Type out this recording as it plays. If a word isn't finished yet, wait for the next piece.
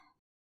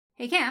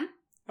Hey, Cam.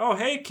 Oh,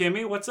 hey,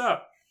 Kimmy, what's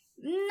up?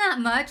 Not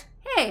much.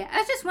 Hey, I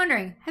was just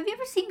wondering, have you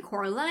ever seen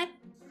Coraline?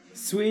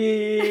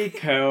 Sweet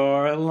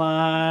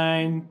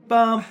Coraline,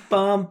 bum,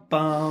 bum,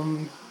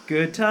 bum.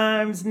 Good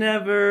times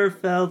never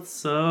felt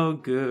so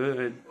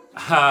good.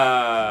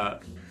 I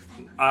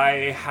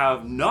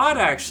have not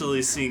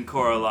actually seen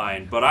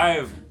Coraline, but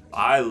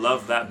I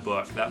love that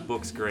book. That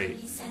book's great.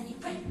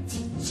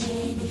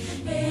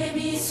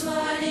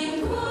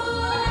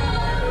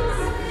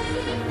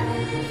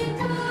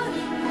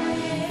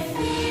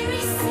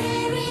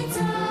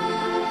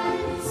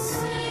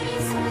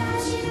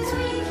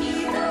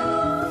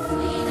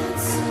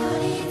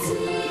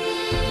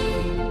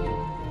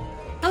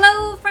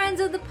 Hello,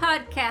 friends of the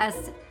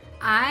podcast.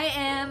 I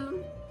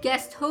am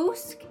guest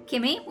host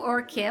Kimmy,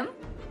 or Kim.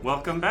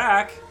 Welcome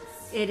back.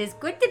 It is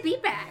good to be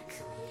back.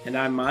 And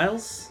I'm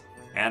Myles.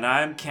 And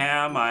I'm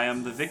Cam. I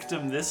am the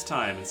victim this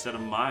time instead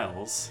of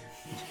Myles.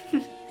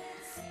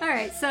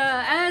 Alright, so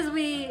as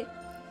we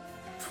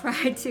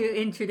tried to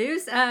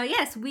introduce,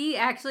 yes, we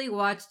actually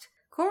watched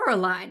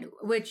Coraline,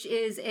 which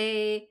is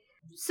a,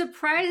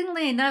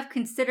 surprisingly enough,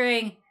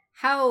 considering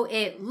how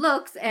it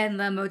looks and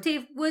the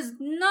motif, was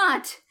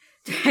not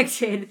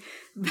directed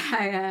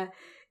by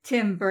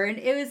Tim Burton.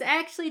 It was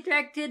actually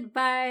directed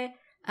by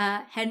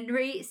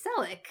Henry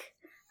Selick,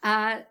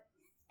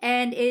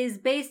 and is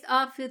based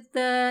off of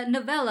the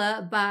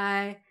novella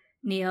by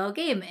Neil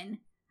Gaiman.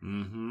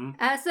 Mm-hmm.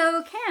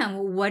 So,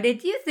 Cam, what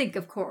did you think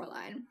of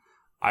Coraline?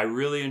 I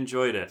really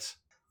enjoyed it.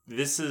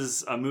 This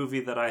is a movie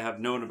that I have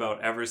known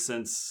about ever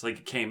since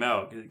it came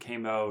out. It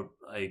came out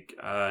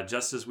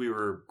just as we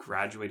were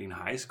graduating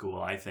high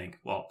school, I think.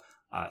 Well,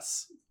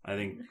 us. I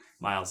think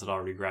Myles had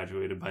already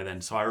graduated by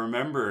then. So I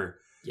remember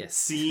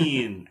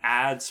seeing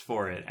ads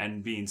for it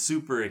and being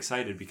super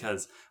excited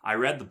because I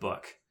read the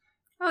book.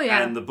 Oh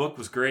yeah. And the book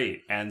was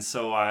great. And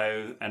so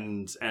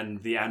and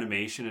the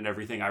animation and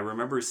everything, I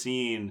remember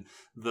seeing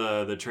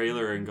the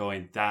trailer and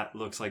going, that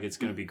looks like it's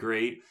going to be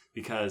great,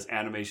 because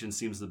animation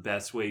seems the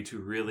best way to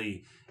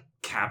really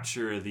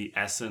capture the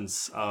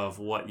essence of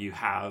what you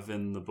have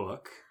in the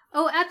book.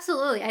 Oh,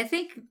 absolutely. I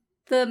think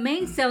the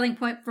main selling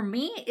point for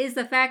me is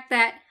the fact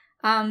that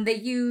they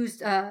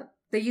used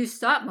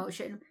stop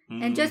motion.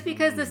 And just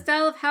because the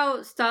style of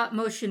how stop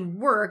motion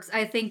works,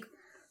 I think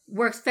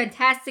works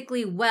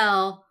fantastically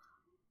well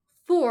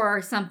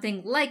for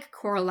something like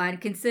Coraline,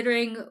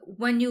 considering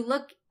when you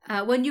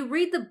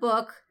read the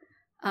book,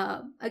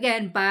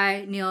 again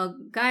by Neil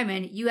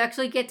Gaiman, you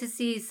actually get to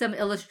see some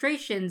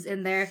illustrations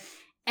in there,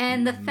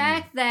 and the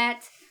fact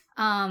that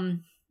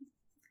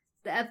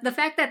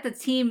the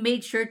team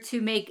made sure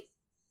to make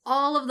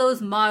all of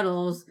those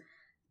models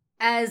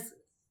as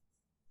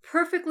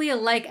perfectly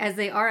alike as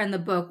they are in the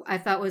book, I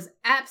thought was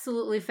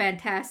absolutely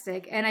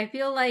fantastic. And I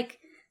feel like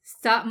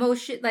stop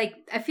motion,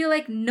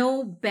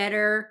 no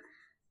better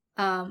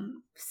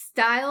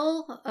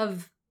style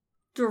of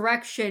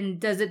direction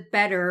does it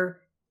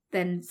better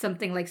than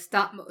something like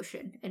stop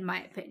motion, in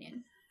my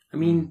opinion. I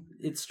mean,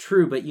 it's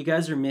true, but you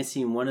guys are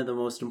missing one of the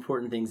most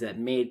important things that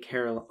made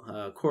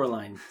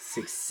Coraline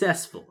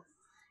successful.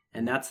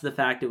 And that's the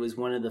fact it was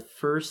one of the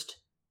first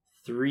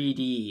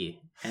 3D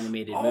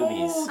animated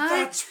movies. Oh,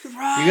 that's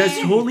right. You guys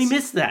totally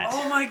missed that.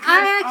 Oh my god.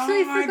 I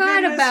actually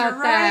forgot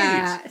about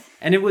that.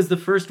 And it was the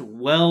first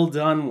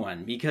well-done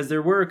one, because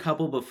there were a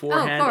couple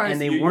beforehand,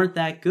 and they weren't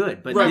that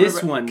good. But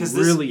this one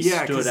really stood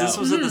out. Because this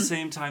was at the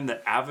same time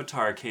that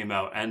Avatar came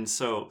out. And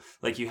so,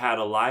 you had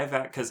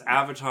a because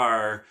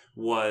Avatar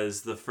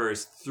was the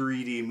first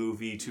 3D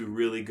movie to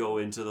really go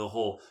into the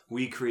whole,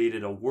 we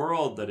created a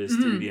world that is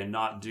 3D and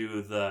not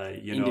do the,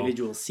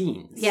 individual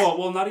scenes. Yeah.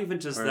 Well, not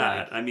even just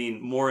that. I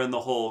mean, more in the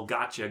whole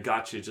gotcha,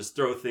 just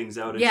throw things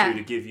out at you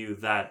to give you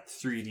that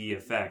 3D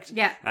effect.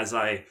 Yeah. As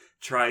I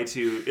try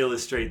to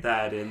illustrate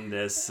that in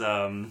this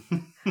I'm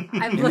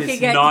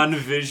looking at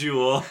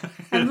non-visual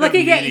I'm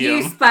looking medium. at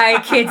you, Spy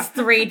Kids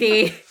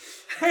 3D.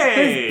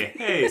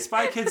 Hey,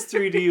 Spy Kids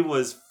 3D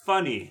was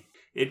funny.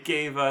 It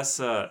gave us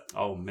Sylvester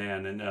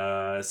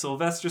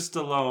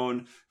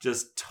Stallone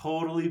just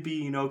totally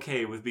being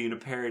okay with being a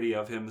parody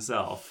of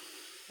himself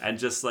and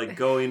just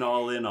going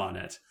all in on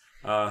it.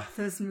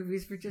 Those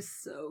movies were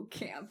just so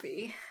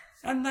campy.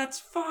 And that's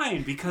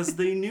fine, because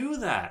they knew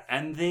that,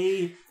 and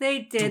they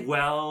did.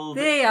 Dwelled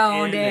they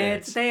owned in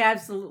it. They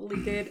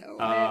absolutely did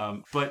own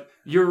it. But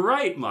you're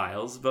right,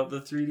 Myles, about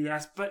the 3D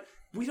aspect. But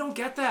we don't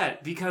get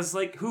that, because,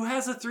 who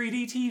has a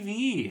 3D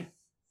TV?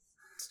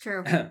 It's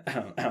true.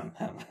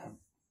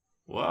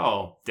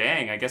 Well,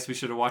 dang, I guess we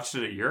should have watched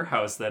it at your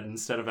house then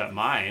instead of at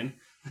mine.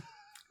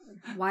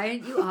 Why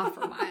didn't you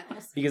offer,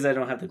 Myles? Because I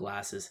don't have the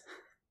glasses.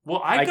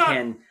 Well,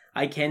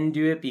 I can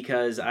do it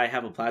because I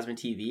have a plasma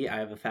TV. I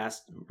have a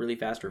really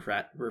fast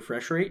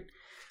refresh rate.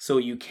 So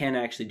you can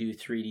actually do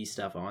 3D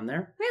stuff on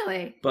there.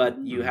 Really? But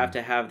you have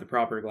to have the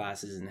proper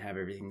glasses and have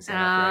everything set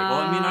up right.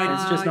 Well, I mean,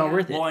 it's just not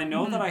worth it. Well, I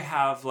know that I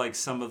have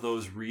some of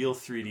those real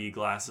 3D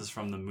glasses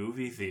from the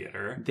movie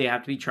theater. They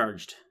have to be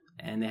charged.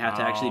 And they have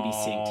to actually be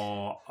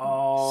synced.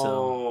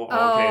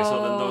 Okay,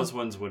 so then those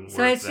ones wouldn't work.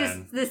 So it's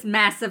just this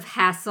massive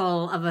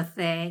hassle of a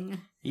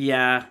thing.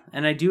 Yeah,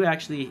 and I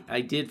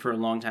did for a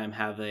long time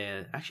have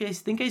actually I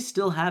think I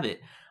still have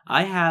it.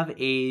 I have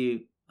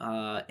a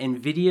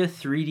NVIDIA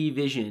 3D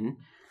Vision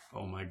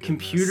Oh my goodness.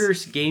 computer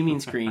gaming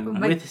screen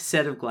with a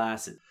set of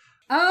glasses.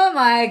 Oh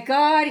my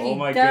god, he Oh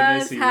my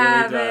does goodness, he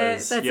have really it.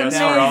 does. That's yes,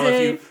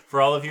 amazing.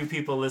 for all of you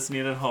people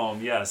listening at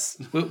home,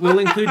 yes. We'll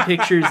include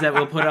pictures that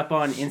we'll put up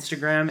on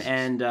Instagram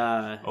and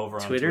Over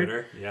on Twitter.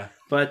 Twitter, yeah.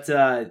 But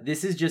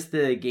this is just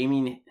the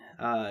gaming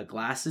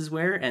glasses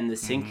wear and the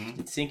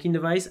syncing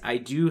device. I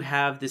do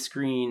have the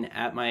screen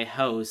at my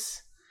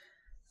house,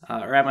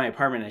 or at my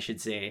apartment, I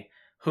should say,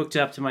 hooked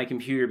up to my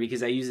computer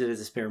because I use it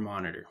as a spare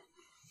monitor.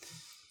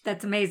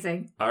 That's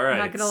amazing. All right, I'm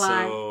not gonna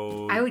lie.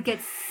 I would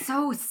get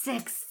so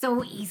sick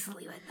so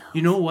easily with those.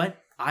 You know what?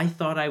 I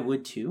thought I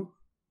would too,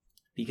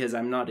 because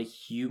I'm not a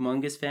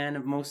humongous fan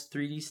of most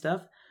 3D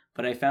stuff,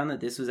 but I found that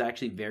this was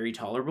actually very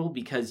tolerable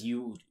because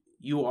you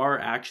are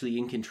actually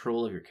in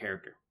control of your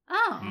character.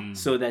 Oh.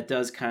 So that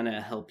does kind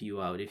of help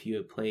you out if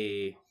you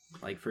play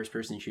like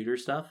first-person shooter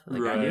stuff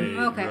like I do.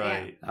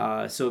 Okay,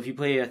 right. So if you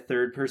play a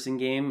third-person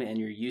game and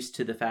you're used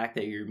to the fact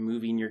that you're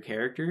moving your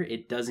character,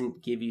 it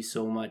doesn't give you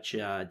so much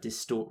what do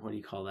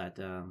you call that?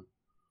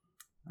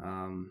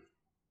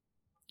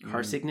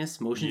 Car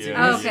sickness, motion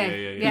sickness.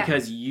 Yeah.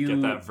 Because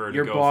get that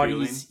vertigo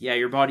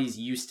your body's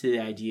used to the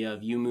idea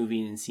of you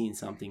moving and seeing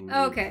something move.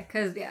 Okay,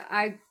 because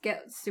I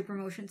get super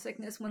motion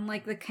sickness when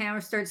like the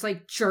camera starts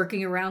like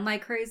jerking around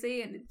like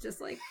crazy, and it's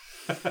just like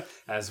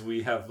as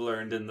we have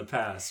learned in the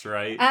past,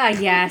 right?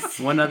 Yes.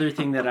 One other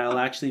thing that I'll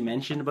actually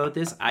mention about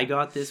this, I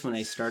got this when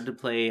I started to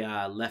play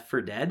Left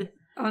 4 Dead.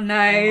 Oh,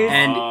 nice.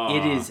 And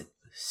it is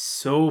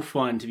so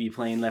fun to be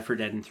playing Left 4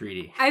 Dead in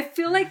 3D. I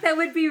feel like that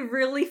would be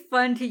really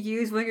fun to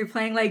use when you're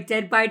playing like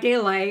Dead by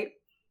Daylight.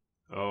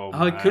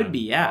 Oh, it could be,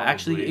 yeah. probably.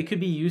 Actually, it could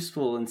be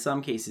useful in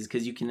some cases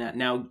because you can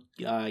now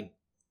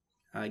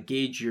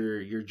gauge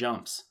your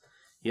jumps.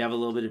 You have a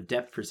little bit of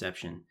depth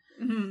perception.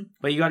 Mm-hmm.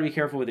 But you got to be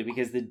careful with it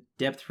because the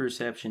depth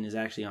perception is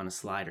actually on a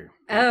slider.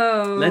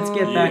 Oh. Let's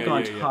get back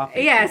on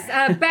topic. Yes,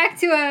 back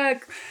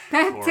to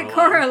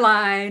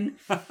Coraline.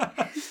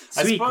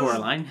 Sweet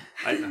Coraline.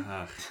 All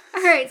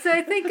right, so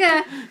I think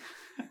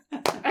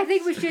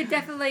we should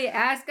definitely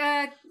ask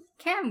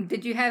Cam,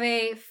 did you have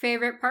a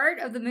favorite part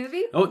of the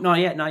movie? Oh, not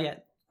yet.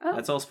 Oh.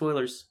 That's all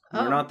spoilers.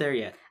 Oh. We're not there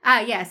yet.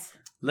 Yes.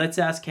 Let's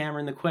ask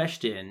Cameron the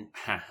question.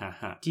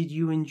 Did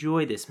you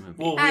enjoy this movie?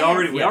 Well,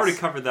 we already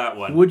covered that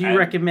one. Would you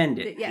recommend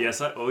it? Yeah.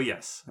 Yes.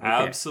 Yes. Okay.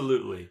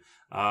 Absolutely.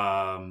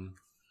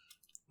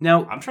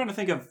 Now, I'm trying to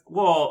think of.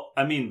 Well,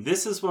 I mean,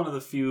 this is one of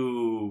the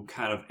few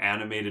kind of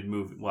animated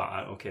movies.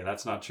 Well, okay,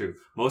 that's not true.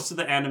 Most of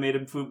the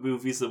animated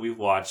movies that we've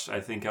watched,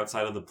 I think,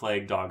 outside of the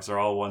Plague Dogs, are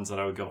all ones that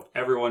I would go,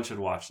 everyone should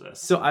watch this.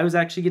 So I was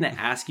actually going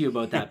to ask you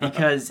about that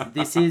because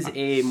this is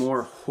a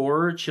more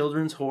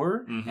children's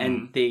horror,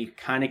 and they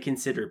kind of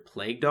consider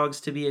Plague Dogs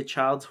to be a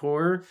child's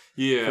horror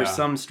for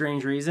some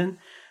strange reason.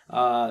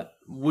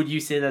 Would you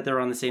say that they're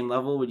on the same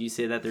level? Would you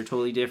say that they're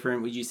totally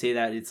different? Would you say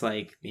that it's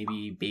like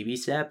maybe baby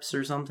steps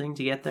or something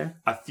to get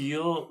there? I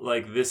feel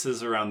like this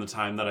is around the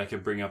time that I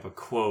could bring up a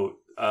quote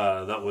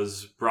that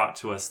was brought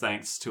to us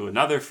thanks to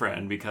another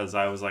friend, because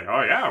I was like,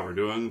 oh yeah, we're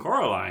doing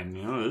Coraline.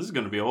 You know, this is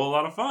going to be a whole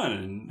lot of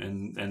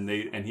fun.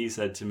 And he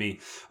said to me,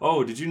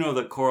 oh, did you know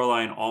that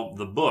Coraline,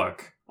 the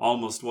book,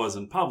 almost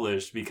wasn't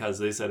published because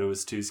they said it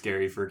was too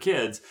scary for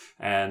kids,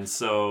 and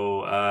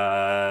so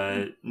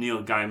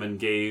Neil Gaiman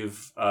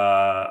gave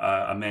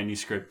a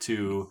manuscript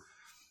to,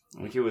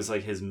 I think it was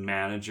like his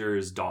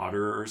manager's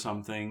daughter or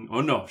something.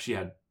 Oh no, she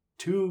had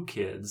 2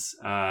 kids,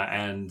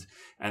 and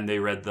they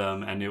read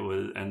them, and it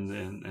was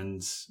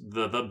and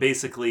the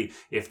basically,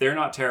 if they're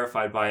not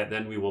terrified by it,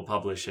 then we will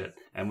publish it,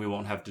 and we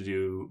won't have to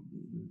do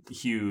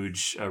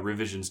huge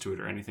revisions to it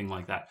or anything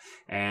like that.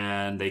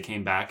 And they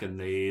came back and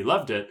they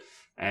loved it.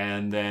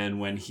 And then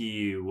when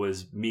he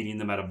was meeting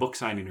them at a book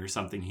signing or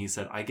something, he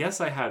said, I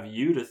guess I have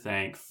you to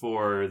thank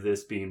for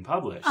this being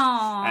published.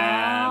 Aww.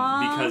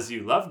 And because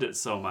you loved it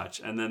so much.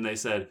 And then they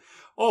said,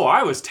 oh,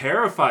 I was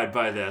terrified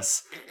by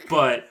this,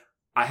 but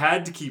I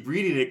had to keep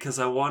reading it because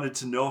I wanted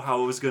to know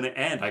how it was going to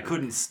end. I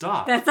couldn't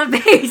stop. That's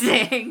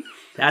amazing.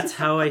 That's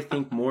how I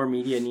think more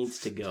media needs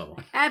to go.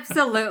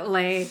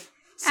 Absolutely.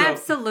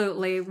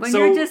 Absolutely. When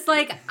you're just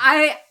like,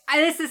 I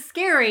this is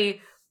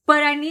scary,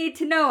 but I need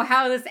to know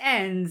how this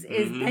ends,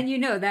 then you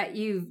know that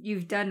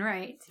you've done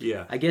right.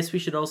 Yeah. I guess we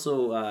should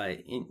also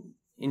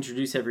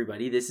introduce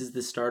everybody. This is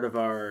the start of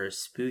our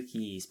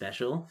spooky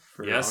special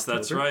for October.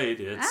 That's right.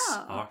 It's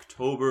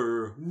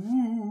October.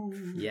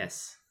 Woo.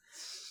 Yes.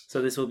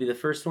 So this will be the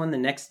first one. The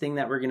next thing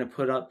that we're going to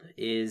put up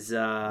is...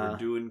 we're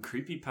doing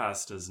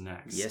creepypastas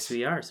next. Yes,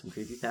 we are. Some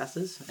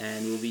creepypastas.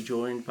 And we'll be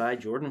joined by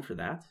Jordan for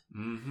that.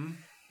 Mm-hmm.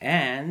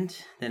 And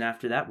then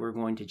after that, we're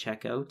going to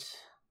check out...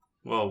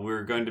 Well,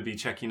 we're going to be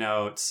checking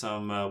out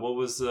some,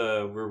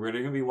 we're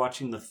going to be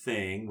watching The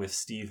Thing with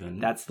Steven.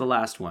 That's the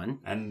last one.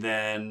 And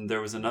then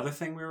there was another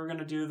thing we were going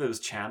to do that was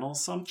Channel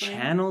something?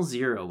 Channel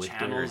Zero with Gareth.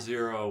 Channel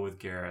Zero with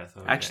Gareth.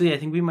 Okay. Actually, I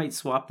think we might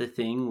swap The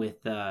Thing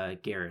with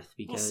Gareth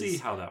because we'll see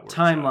how that works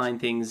timeline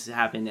things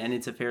happen, and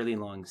it's a fairly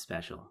long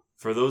special.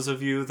 For those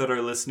of you that are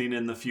listening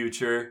in the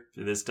future,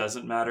 this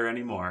doesn't matter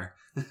anymore.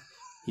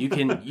 You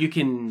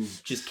can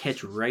just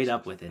catch right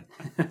up with it.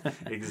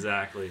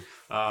 Exactly.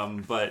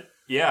 But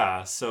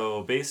yeah,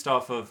 so based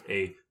off of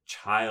a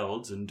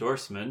child's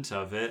endorsement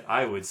of it,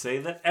 I would say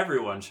that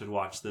everyone should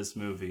watch this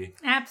movie.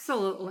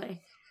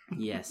 Absolutely.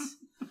 Yes.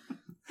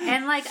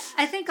 And like,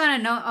 I think on a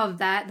note of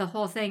that, the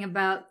whole thing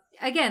about,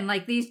 again,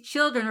 like these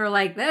children were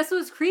like, this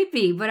was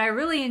creepy, but I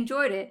really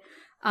enjoyed it.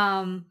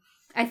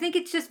 I think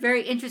it's just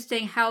very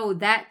interesting how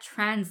that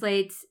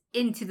translates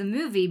into the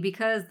movie,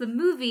 because the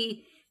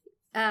movie,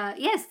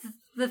 yes,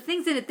 the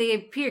things in it, they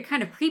appear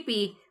kind of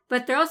creepy,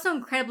 but they're also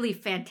incredibly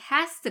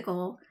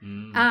fantastical.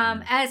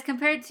 As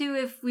compared to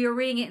if we were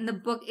reading it in the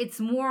book, it's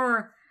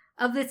more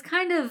of this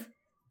kind of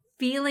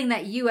feeling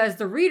that you as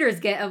the readers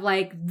get of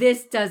like,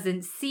 this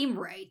doesn't seem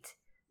right.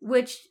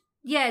 Which,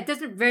 yeah, it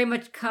doesn't very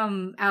much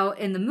come out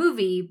in the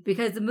movie,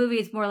 because the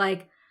movie is more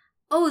like,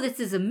 oh, this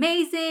is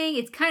amazing.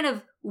 It's kind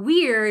of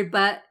weird,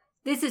 but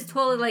this is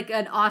totally like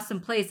an awesome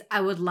place I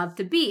would love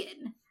to be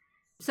in.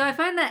 So I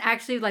find that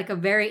actually like a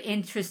very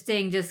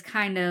interesting just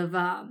kind of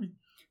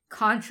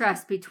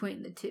contrast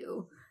between the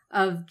two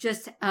of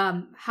just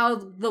how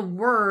the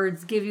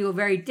words give you a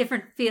very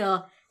different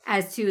feel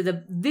as to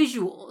the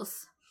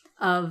visuals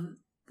of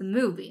the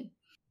movie.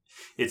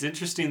 It's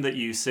interesting that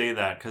you say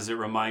that, because it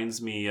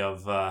reminds me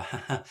of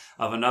of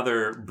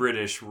another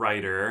British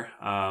writer,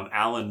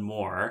 Alan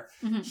Moore.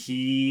 Mm-hmm.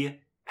 He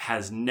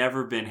has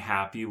never been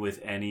happy with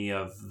any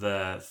of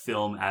the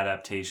film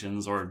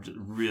adaptations or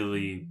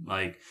really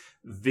like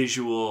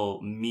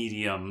visual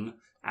medium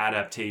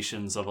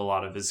adaptations of a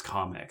lot of his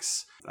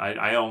comics.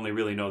 I only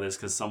really know this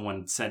because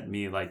someone sent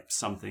me like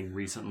something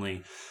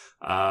recently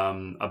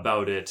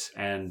about it,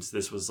 and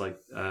this was like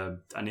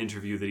an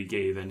interview that he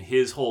gave, and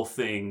his whole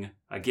thing,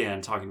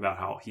 again, talking about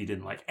how he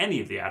didn't like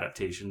any of the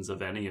adaptations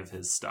of any of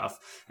his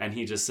stuff, and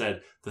he just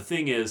said, the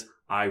thing is,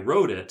 I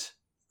wrote it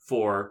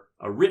for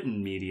a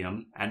written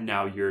medium, and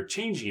now you're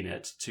changing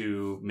it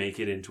to make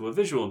it into a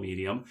visual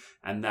medium,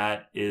 and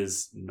that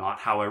is not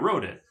how I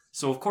wrote it.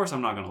 So of course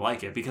I'm not going to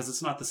like it, because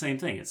it's not the same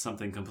thing. It's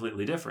something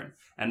completely different.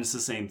 And it's the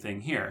same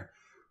thing here.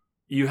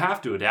 You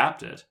have to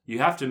adapt it. You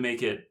have to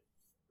make it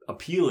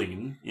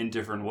appealing in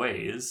different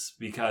ways,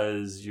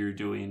 because you're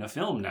doing a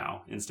film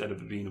now instead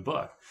of it being a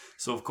book.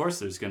 So of course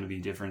there's going to be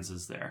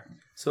differences there.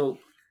 So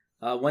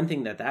one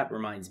thing that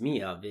reminds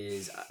me of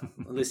is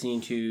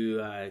listening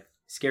to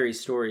Scary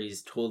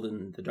Stories Told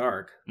in the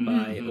Dark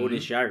by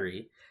Otis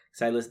Jairi.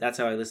 That's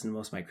how I listen to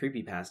most of my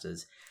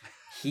creepypastas.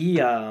 He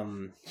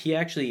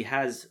actually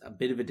has a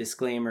bit of a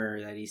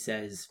disclaimer that he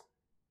says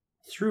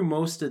through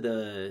most of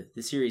the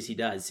series he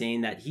does,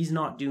 saying that he's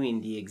not doing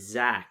the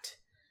exact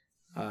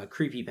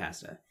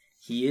creepypasta.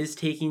 He is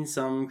taking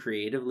some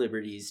creative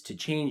liberties to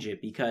change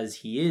it, because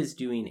he is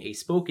doing a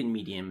spoken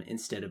medium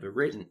instead of a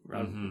written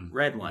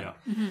read one. Yeah.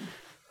 Mm-hmm.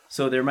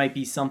 So there might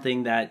be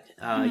something that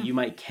you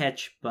might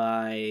catch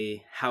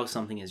by how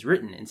something is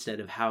written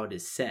instead of how it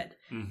is said.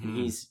 Mm-hmm. And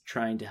he's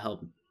trying to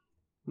help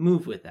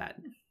move with that.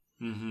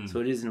 Mm-hmm. So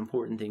it is an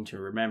important thing to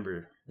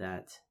remember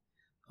that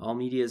all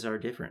medias are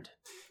different.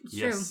 It's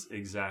yes, true.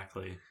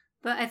 Exactly.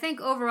 But I think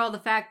overall the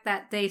fact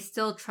that they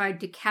still tried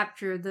to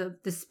capture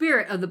the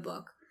spirit of the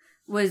book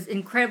was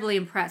incredibly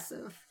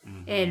impressive,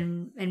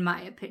 in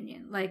my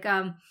opinion. Like,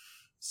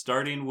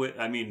 starting with,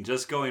 I mean,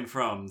 just going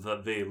from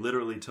they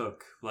literally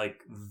took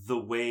like the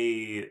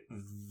way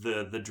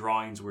the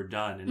drawings were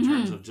done in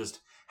terms of just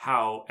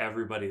how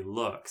everybody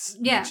looks,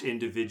 each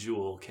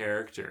individual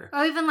character.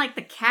 Oh, even like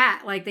the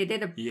cat, like they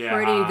did a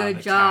pretty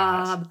good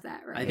job of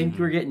that, right? I think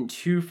we're getting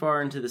too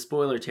far into the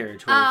spoiler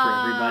territory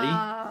for everybody.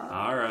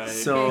 All right.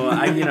 So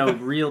I'm going to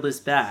reel this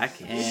back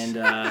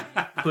and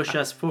push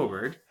us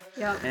forward.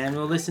 Yep. And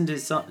we'll listen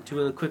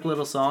to a quick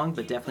little song,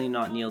 but definitely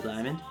not Neil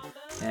Diamond.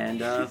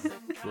 And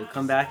we'll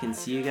come back and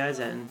see you guys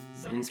in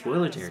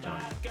spoiler territory.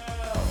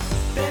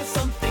 There's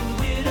something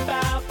weird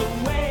about the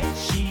way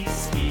she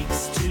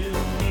speaks to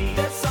me.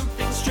 There's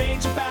something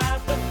strange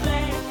about the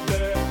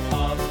flavor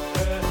of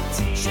her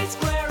tea. She's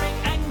glaring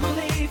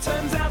angrily,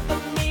 turns out the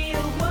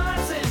meal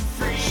wasn't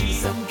free. She's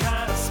some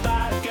kind of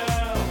spy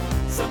girl,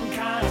 some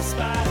kind of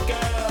spy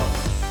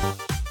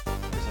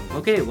girl.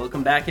 Okay,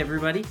 welcome back,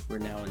 everybody. We're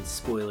now in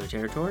spoiler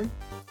territory.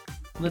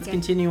 Let's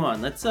continue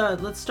on. Let's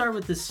start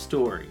with the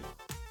story.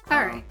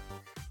 All right.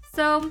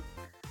 So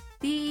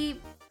the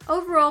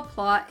overall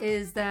plot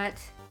is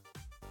that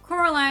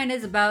Coraline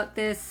is about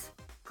this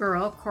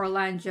girl,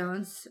 Coraline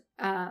Jones,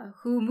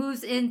 who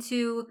moves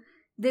into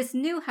this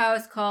new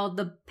house called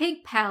the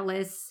Pink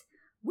Palace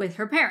with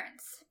her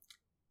parents.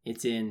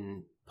 It's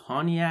in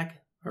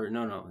Pontiac, or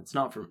no, it's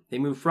not from. They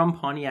moved from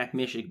Pontiac,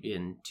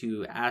 Michigan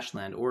to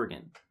Ashland,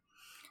 Oregon.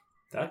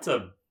 That's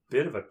a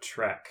bit of a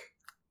trek.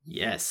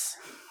 Yes.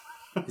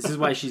 This is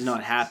why she's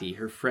not happy.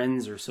 Her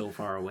friends are so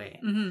far away.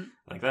 Mm-hmm.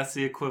 Like, that's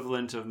the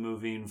equivalent of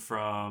moving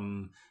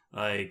from,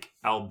 like,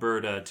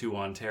 Alberta to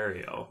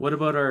Ontario. What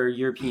about our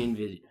European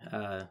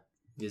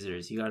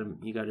visitors? You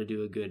gotta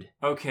do a good...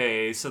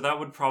 Okay, so that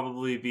would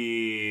probably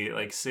be,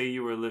 like, say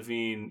you were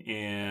living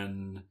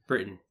in...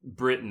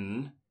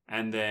 Britain.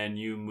 and then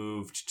you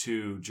moved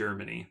to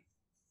Germany.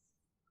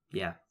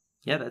 Yeah,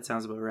 that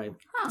sounds about right.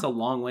 Huh. It's a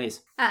long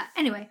ways.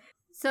 Anyway,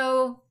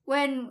 so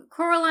when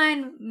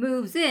Coraline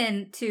moves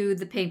into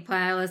the Pink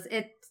Palace,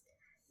 it's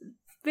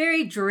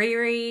very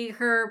dreary.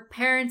 Her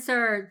parents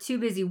are too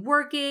busy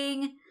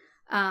working.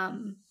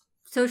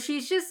 So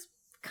she's just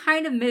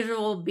kind of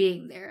miserable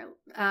being there.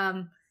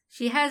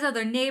 She has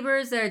other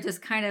neighbors that are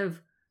just kind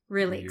of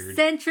really Weird.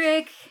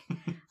 eccentric.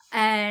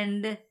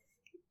 And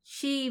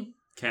she...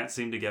 Can't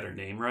seem to get her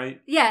name right.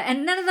 Yeah,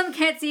 and none of them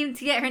can't seem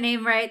to get her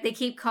name right. They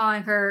keep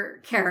calling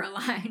her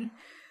Caroline,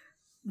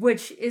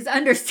 which is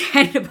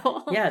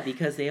understandable. Yeah,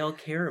 because they all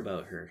care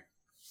about her.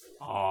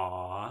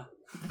 Aww.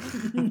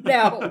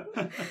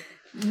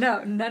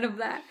 No, none of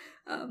that.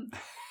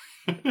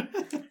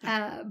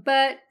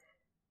 But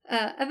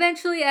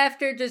eventually,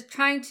 after just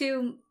trying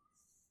to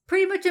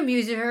pretty much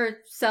amuse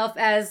herself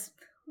as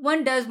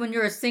one does when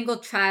you're a single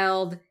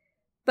child,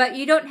 but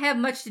you don't have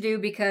much to do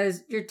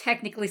because you're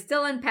technically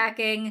still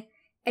unpacking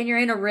and you're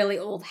in a really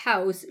old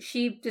house,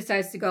 she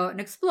decides to go out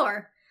and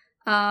explore,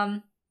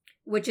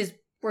 which is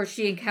where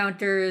she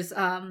encounters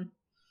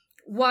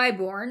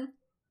Wyborn,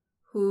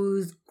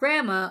 whose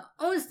grandma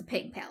owns the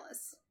Pink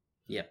Palace.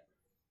 Yep.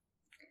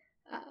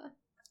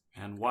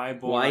 And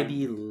Wyborn...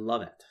 Wybe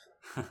love it.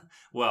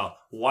 Well,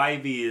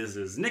 Wybe is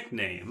his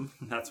nickname.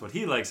 That's what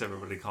he likes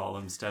everybody to call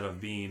him instead of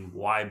being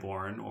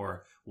Wyborn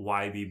or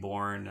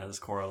Wybe-born, as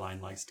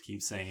Coraline likes to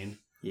keep saying.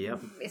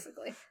 Yep.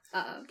 Basically.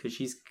 Because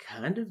she's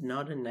kind of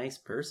not a nice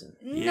person.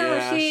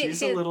 Yeah,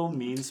 she's a little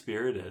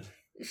mean-spirited.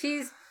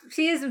 She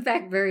is, in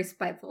fact, very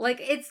spiteful. Like,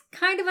 it's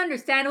kind of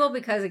understandable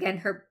because, again,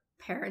 her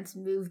parents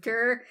moved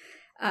her.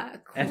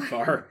 And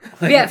far.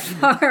 Yeah,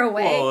 far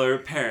away. Well, her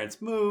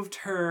parents moved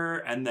her,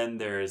 and then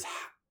there's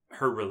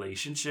her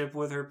relationship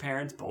with her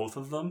parents, both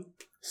of them.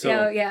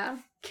 So, yeah.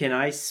 Can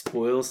I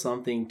spoil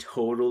something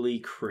totally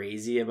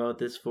crazy about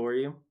this for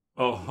you?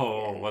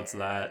 Oh, what's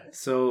that?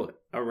 So,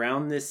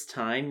 around this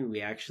time,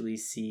 we actually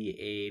see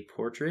a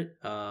portrait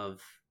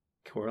of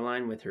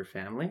Coraline with her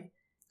family,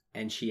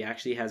 and she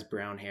actually has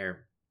brown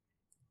hair.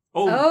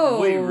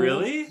 Oh, wait,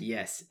 really?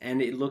 Yes,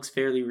 and it looks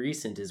fairly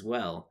recent as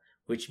well,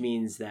 which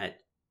means that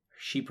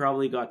she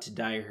probably got to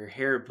dye her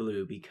hair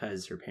blue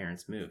because her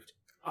parents moved.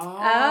 Oh.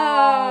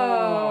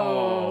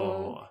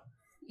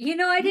 You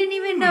know, I didn't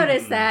even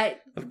notice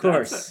that. Of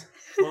course.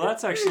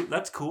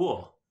 That's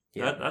cool.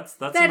 Yeah.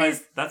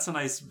 That's a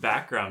nice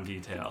background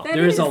detail.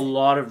 There's a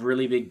lot of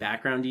really big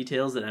background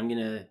details that I'm going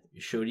to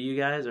show to you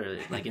guys or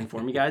like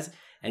inform you guys,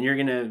 and you're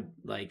going to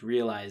like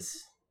realize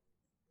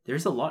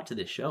there's a lot to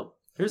this show.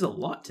 There's a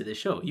lot to this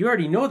show. You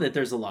already know that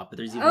there's a lot, but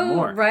there's even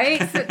more. Right?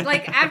 So,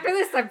 like, after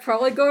this, I'd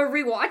probably go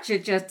rewatch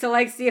it just to,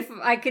 like, see if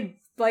I could,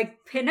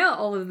 like, pin out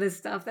all of this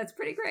stuff. That's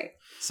pretty great.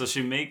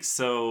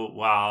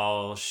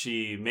 While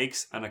she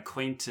makes an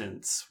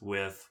acquaintance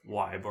with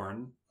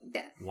Wyborn,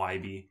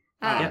 Wybe.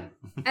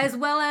 As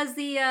well as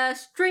the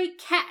stray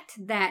cat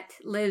that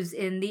lives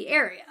in the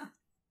area.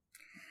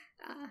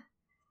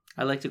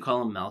 I like to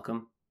call him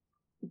Malcolm.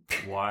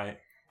 Why?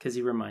 Because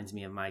he reminds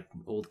me of my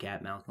old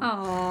cat, Malcolm.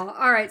 Oh,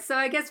 all right. So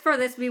I guess for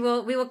this, we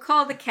will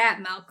call the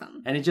cat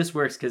Malcolm. And it just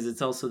works because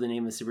it's also the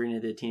name of Sabrina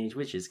the Teenage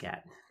Witch's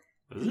cat.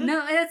 Is it?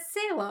 No, that's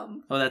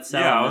Salem. Oh, that's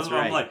Salem. Yeah, that's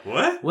right. I'm like,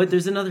 what? What?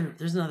 There's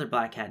another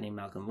black cat named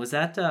Malcolm. Was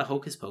that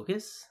Hocus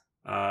Pocus?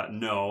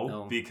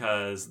 No,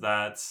 because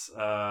that's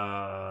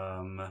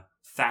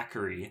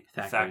Thackeray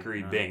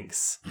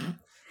Binks.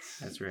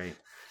 That's right.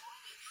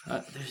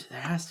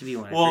 There has to be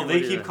one. Well, they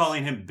keep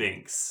calling him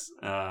Binks,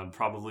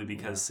 probably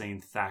because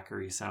saying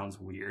Thackeray sounds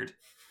weird.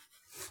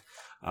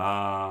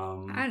 I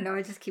don't know.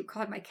 I just keep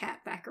calling my cat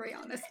Thackeray,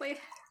 honestly.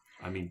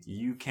 I mean,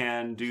 you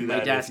can do you that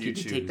might ask if you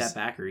to choose. take that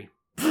Thackeray.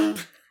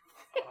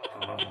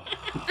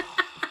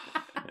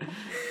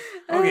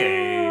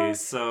 Okay,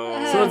 so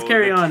let's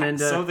carry on and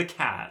so the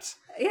cat.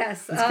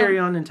 Yes. Let's carry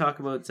on and talk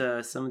about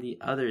some of the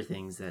other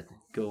things that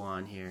go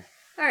on here.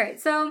 All right.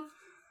 So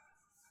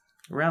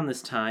around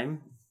this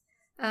time.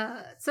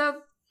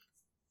 So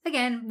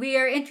again, we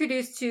are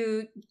introduced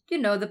to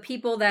the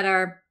people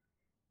that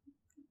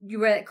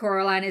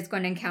Coraline is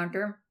going to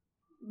encounter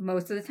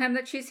most of the time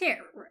that she's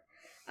here.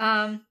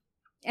 And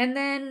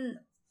then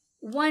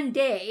one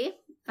day,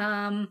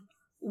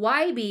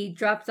 Wybe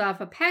drops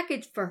off a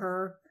package for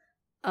her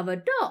of a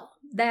doll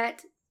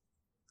that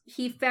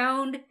he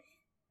found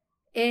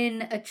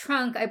in a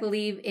trunk, I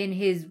believe, in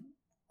his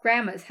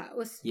grandma's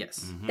house.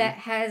 Yes. Mm-hmm. That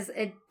has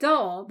a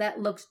doll that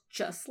looks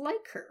just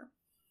like her.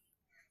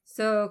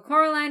 So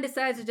Coraline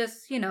decides to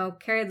just,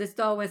 carry this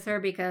doll with her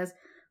because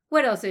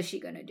what else is she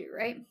going to do,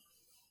 right?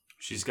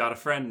 She's got a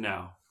friend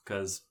now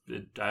because,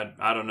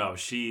 I don't know,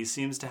 she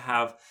seems to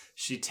have,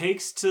 she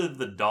takes to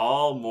the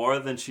doll more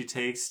than she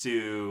takes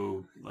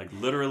to, like,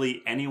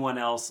 literally anyone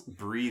else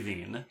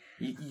breathing.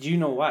 You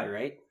know why,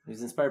 right? It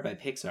was inspired by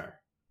Pixar.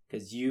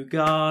 Because you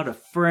got a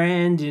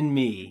friend in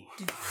me.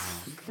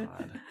 Oh,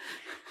 God.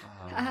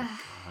 Oh,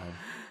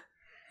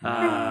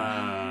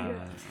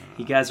 God.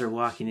 You guys are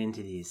walking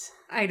into these.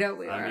 I know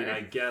we are. I mean,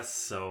 I guess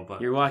so,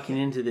 but... You're walking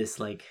into this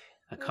like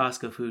A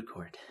Costco food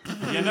court.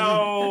 You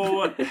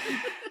know...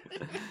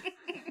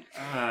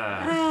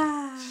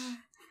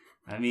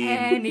 I mean...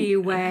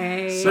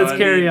 Anyway. Let's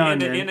carry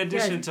on, In then.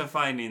 addition to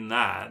finding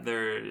that,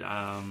 there...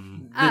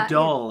 The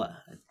doll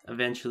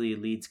eventually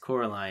leads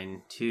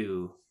Coraline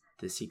to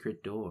the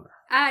secret door.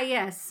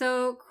 Yes.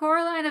 So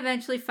Coraline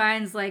eventually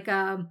finds like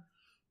a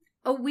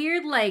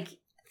weird like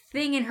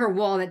thing in her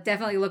wall that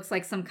definitely looks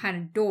like some kind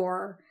of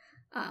door.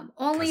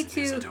 Only it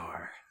is a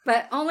door.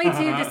 But only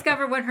to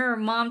discover when her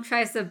mom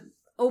tries to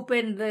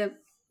open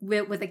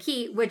with a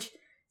key, which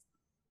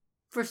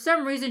for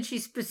some reason she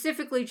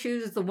specifically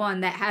chooses the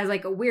one that has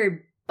like a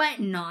weird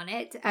button on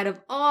it out of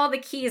all the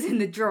keys in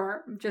the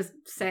drawer. I'm just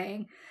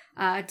saying.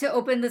 To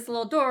open this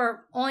little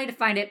door, only to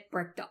find it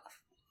bricked off.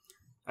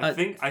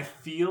 I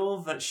feel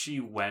that she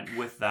went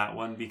with that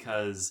one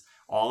because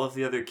all of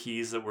the other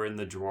keys that were in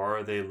the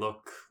drawer, they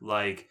look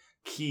like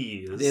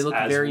keys. They look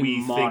as very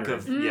we modern.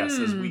 think of yes,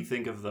 as we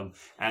think of them.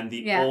 And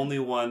the only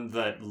one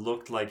that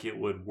looked like it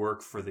would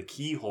work for the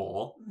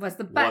keyhole was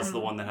the button. Was the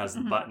one that has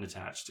the button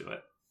attached to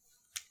it.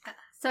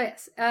 So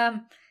yes,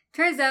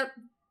 turns out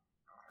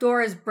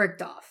door is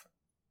bricked off.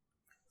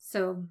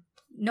 So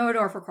no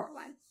door for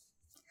Coraline.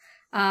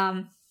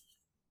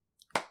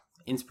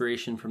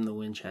 Inspiration from the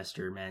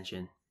Winchester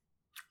Mansion.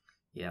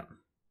 Yep.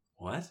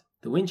 What?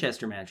 The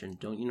Winchester Mansion.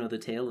 Don't you know the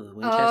tale of the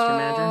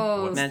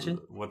Winchester Mansion?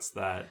 What's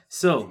that?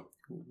 So,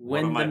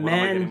 what am I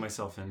getting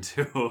myself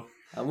into?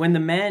 When the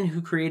man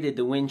who created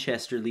the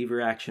Winchester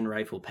lever-action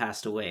rifle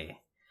passed away,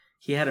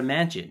 he had a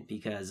mansion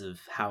because of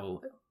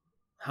how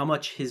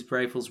much his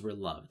rifles were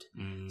loved.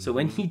 Mm-hmm. So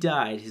when he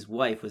died, his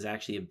wife was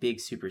actually a big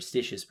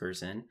superstitious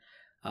person,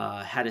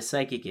 had a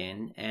psychic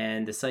in,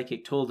 and the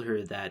psychic told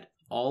her that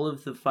all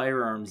of the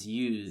firearms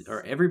used,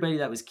 or everybody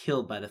that was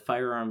killed by the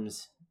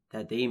firearms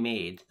that they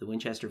made, the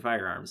Winchester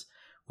firearms,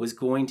 was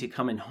going to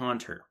come and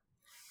haunt her,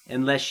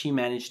 unless she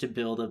managed to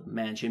build a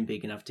mansion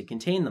big enough to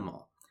contain them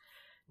all.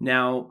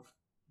 Now,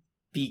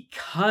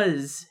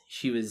 because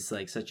she was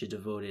like such a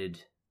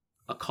devoted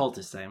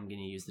occultist, I'm going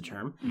to use the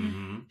term,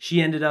 mm-hmm.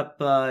 she ended up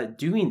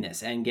doing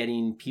this and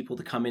getting people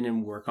to come in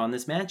and work on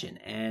this mansion.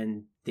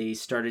 And they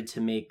started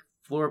to make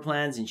floor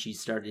plans, and she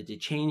started to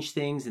change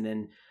things, and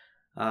then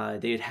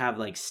they'd have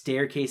like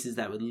staircases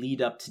that would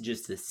lead up to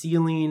just the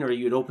ceiling, or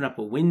you would open up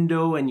a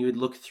window and you would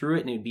look through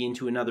it and it would be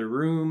into another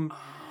room.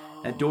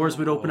 And doors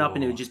would open up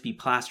and it would just be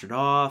plastered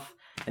off.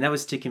 And that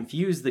was to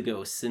confuse the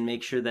ghosts and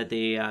make sure that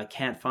they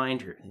can't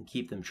find her and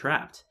keep them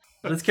trapped.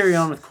 Let's carry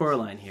on with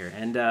Coraline here.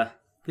 And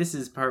this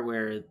is part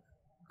where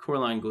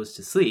Coraline goes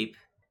to sleep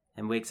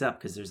and wakes up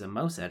because there's a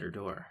mouse at her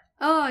door.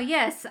 Oh,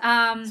 yes.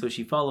 So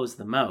she follows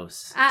the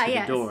mouse to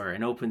the door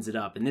and opens it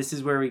up. And this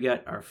is where we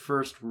got our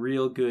first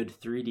real good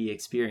 3D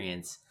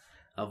experience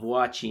of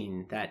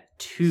watching that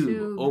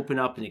tube open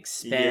up and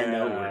expand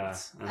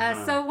outwards.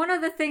 So one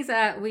of the things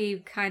that we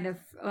kind of,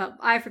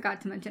 I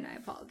forgot to mention, I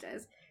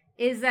apologize,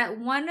 is that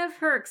one of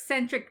her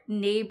eccentric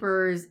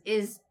neighbors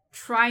is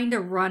trying to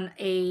run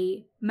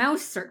a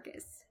mouse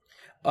circus.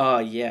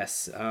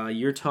 Yes.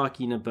 You're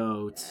talking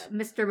about...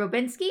 Mr.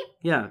 Bobinski?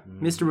 Yeah,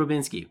 Mr.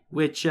 Bobinski,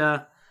 which...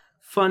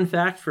 Fun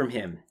fact from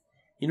him.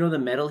 You know the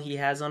medal he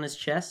has on his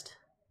chest?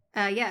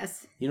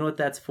 Yes. You know what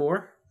that's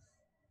for?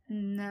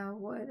 No,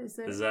 what is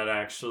it? Is that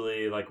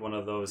actually like one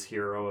of those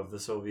hero of the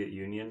Soviet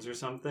Unions or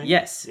something?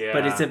 Yes,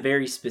 but it's a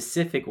very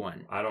specific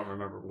one. I don't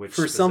remember which.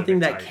 For something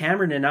that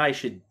Cameron and I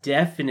should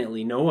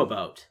definitely know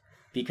about,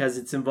 because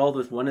it's involved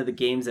with one of the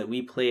games that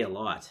we play a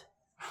lot.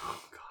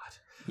 Oh, God.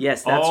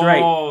 Yes, that's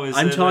right.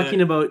 I'm talking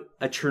about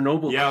a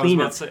Chernobyl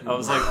cleanup. I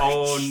was like,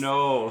 oh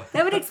no.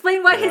 That would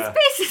explain why his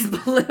face is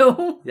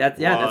blue.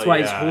 That's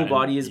why his whole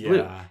body is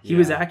blue. He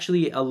was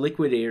actually a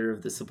liquidator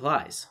of the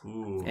supplies.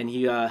 Ooh. And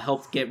he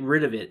helped get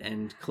rid of it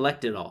and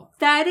collect it all.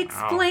 That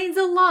explains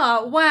a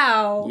lot.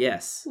 Wow.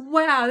 Yes.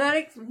 Wow.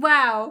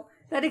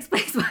 That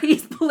explains why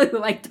he's blue,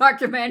 like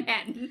Dr.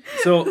 Manhattan.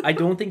 So I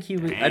don't think he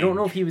was. I don't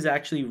know if he was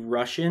actually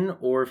Russian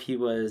or if he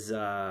was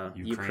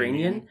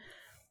Ukrainian.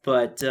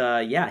 But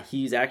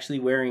he's actually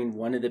wearing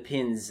one of the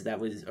pins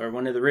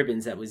one of the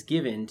ribbons that was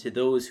given to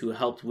those who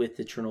helped with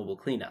the Chernobyl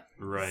cleanup.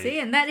 Right. See,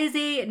 and that is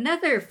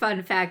another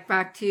fun fact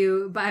brought to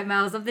you by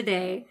Myles of the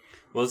Day.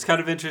 Well, it's kind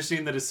of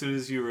interesting that as soon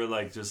as you were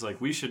just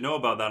we should know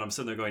about that, I'm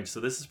sitting there going, so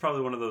this is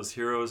probably one of those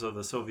heroes of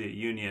the Soviet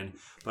Union,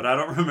 but I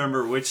don't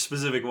remember which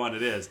specific one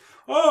it is.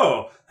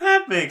 Oh,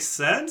 that makes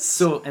sense.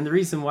 So, and the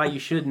reason why you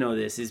should know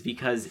this is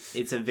because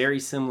it's a very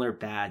similar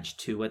badge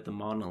to what the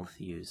Monolith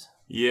use.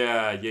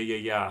 Yeah.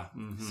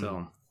 Mm-hmm.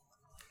 So,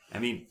 I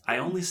mean, I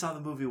only saw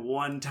the movie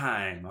one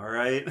time, all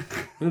right?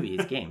 Movie,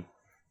 it's game.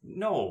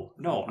 No,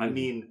 I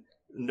mean,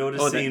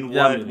 noticing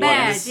what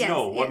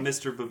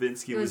Mr.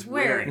 Babinski was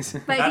wearing.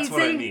 That's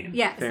what I mean.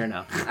 Yes. Fair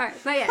enough. All right,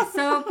 but yeah,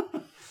 so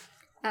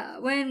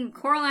when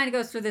Coraline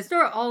goes through this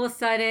door, all of a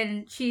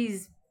sudden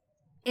she's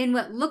in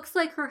what looks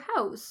like her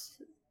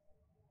house,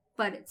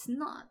 but it's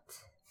not.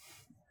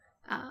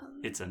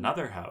 It's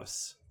another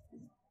house.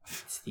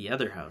 It's the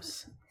other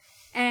house.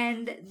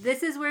 And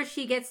this is where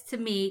she gets to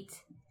meet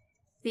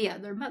the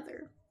other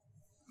mother.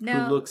 Who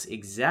looks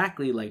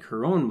exactly like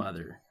her own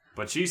mother,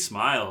 But she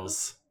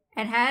smiles.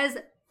 And has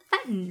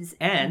buttons.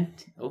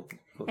 And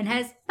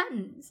Has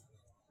buttons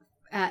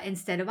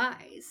instead of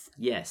eyes.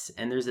 yes,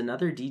 and there's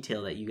another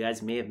detail that you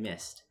guys may have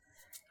missed.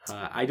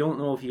 I don't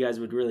know if you guys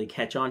would really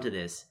catch on to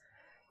this.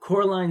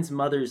 Coraline's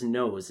mother's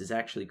nose is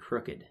actually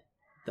crooked.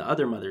 The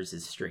other mother's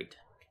is straight.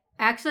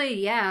 Actually,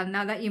 yeah,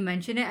 now that you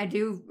mention it, I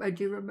do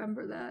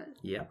remember that.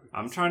 Yeah.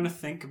 I'm trying to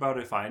think about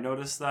if I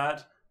noticed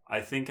that. I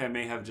think I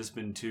may have just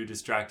been too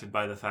distracted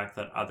by the fact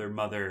that other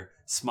mother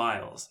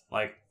smiles,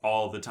 like,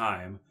 all the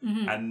time.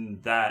 Mm-hmm.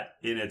 And that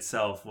in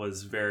itself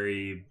was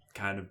very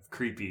kind of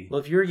creepy. Well,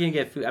 if you were going to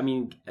get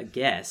food, a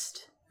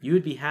guest, you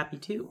would be happy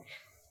too.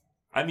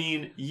 I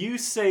mean, you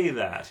say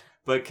that,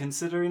 but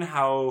considering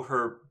how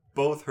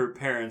both her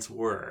parents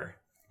were,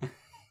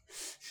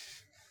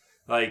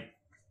 like,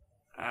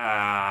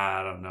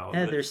 I don't know.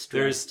 Yeah, they're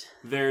stressed.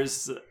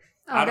 There's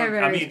Oh, they're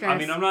very I stressed.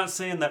 mean, I'm not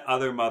saying that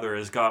other mother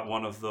has got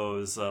one of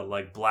those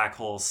like black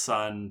hole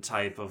sun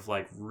type of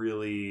like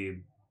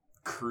really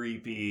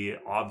creepy,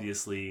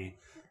 obviously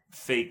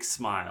fake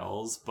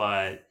smiles,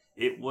 but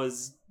it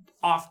was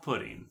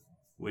off-putting,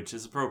 which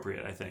is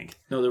appropriate, I think.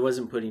 No, there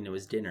wasn't pudding, it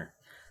was dinner.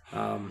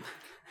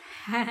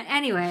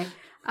 Anyway,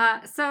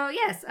 so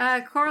yes,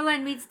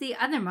 Coraline meets the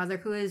other mother,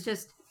 who is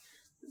just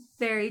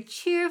very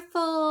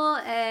cheerful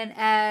and,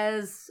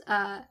 as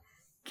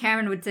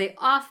Cameron would say,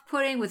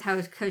 off-putting with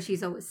because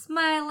she's always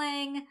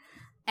smiling,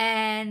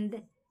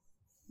 and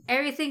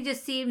everything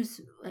just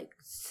seems like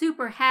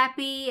super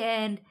happy.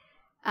 And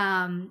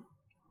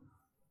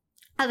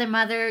other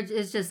mother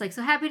is just like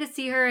so happy to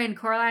see her, and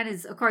Coraline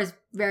is, of course,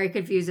 very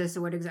confused as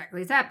to what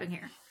exactly is happening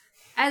here,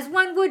 as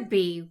one would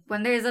be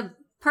when there's a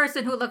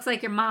person who looks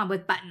like your mom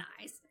with button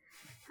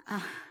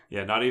eyes.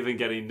 Yeah, not even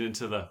getting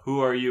into the who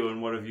are you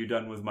and what have you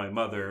done with my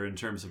mother in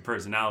terms of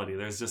personality.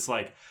 There's just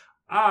like,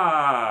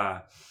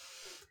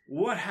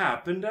 what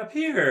happened up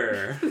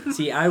here?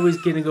 See, I was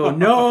going to go,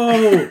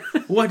 no!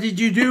 What did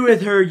you do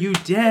with her, you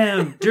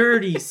damn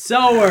dirty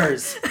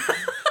sewers?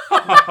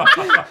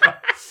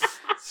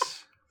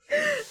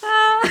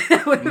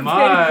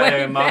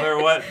 My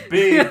mother, what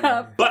big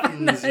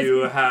buttons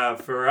you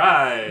have for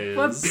eyes.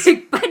 What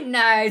big button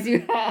eyes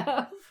you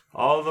have.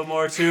 All the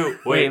more too.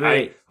 Wait.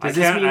 I Does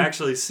this can't mean-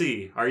 actually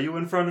see. Are you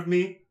in front of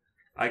me?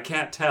 I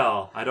can't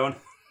tell. I don't.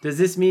 Does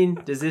this mean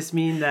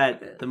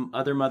that the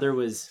other mother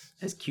was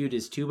as cute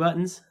as two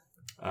buttons?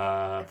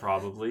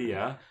 Probably,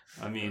 yeah.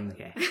 I mean,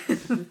 Okay.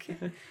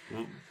 Okay.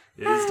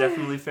 it is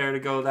definitely fair to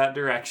go that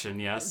direction,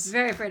 yes.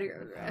 Very afraid to go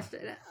to the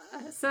restaurant.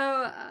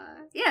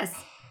 Yes.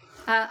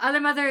 Other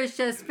mother is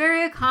just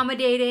very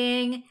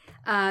accommodating.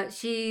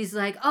 She's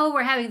like, oh,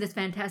 we're having this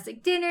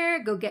fantastic dinner.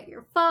 Go get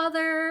your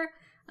father.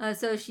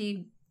 So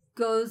she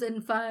goes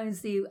and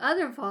finds the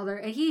other father,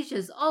 and he's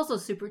just also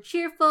super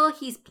cheerful.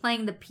 He's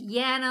playing the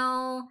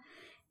piano,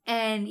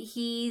 and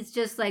he's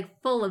just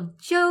like full of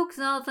jokes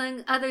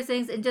and other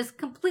things, and just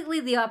completely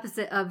the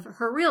opposite of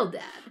her real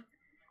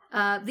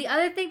dad. The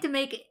other thing to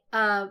make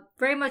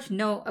very much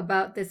note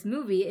about this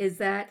movie is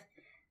that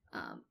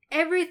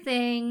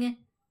everything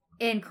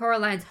in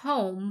Coraline's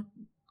home,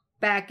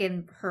 back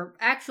in her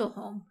actual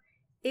home,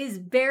 is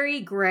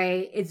very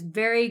gray. It's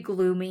very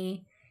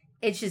gloomy.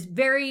 It's just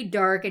very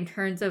dark in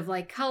terms of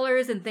like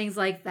colors and things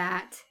like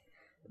that.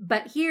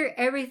 But here,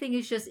 everything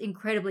is just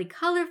incredibly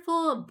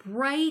colorful,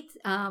 bright,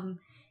 and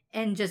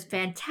just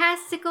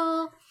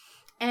fantastical.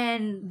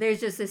 And there's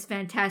just this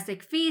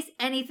fantastic feast.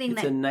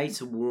 It's a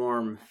nice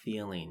warm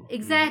feeling.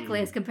 Exactly,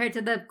 as compared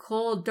to the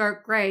cold,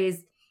 dark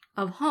grays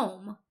of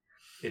home.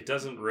 It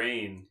doesn't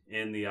rain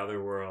in the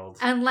other world.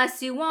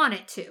 Unless you want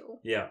it to.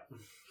 Yeah.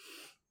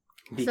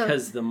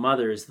 Because the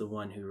mother is the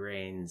one who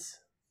reigns.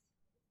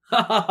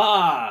 Ha ha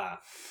ha!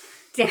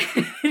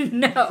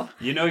 No.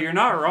 You know, you're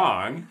not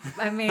wrong.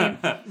 I mean,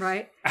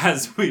 right?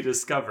 As we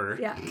discover.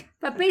 Yeah.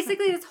 But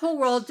basically, this whole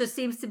world just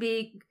seems to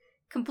be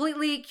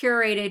completely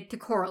curated to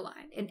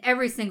Coraline in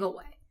every single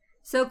way.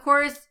 So, of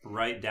course...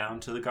 Right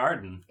down to the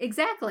garden.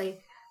 Exactly.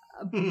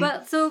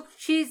 But so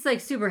she's like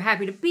super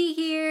happy to be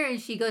here, and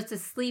she goes to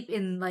sleep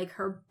in like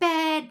her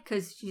bed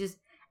because she just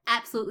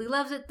absolutely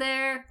loves it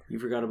there. You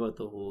forgot about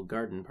the whole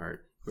garden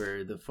part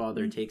where the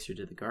father takes her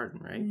to the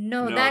garden, right?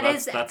 No, No,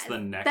 that's the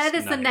next That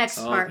is the night. next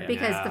part, Okay.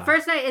 because Yeah. the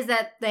first night is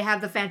that they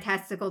have the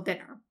fantastical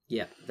dinner.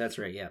 Yeah, that's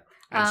right, yeah.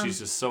 And she's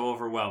just so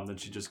overwhelmed that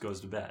she just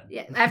goes to bed.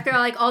 Yeah, after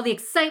like all the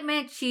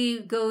excitement,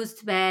 she goes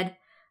to bed.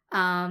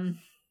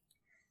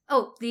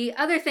 Oh, the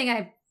other thing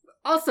I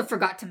also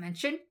forgot to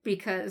mention,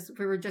 because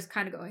we were just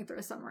kind of going through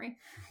a summary.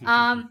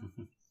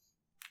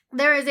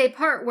 There is a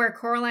part where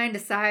Coraline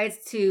decides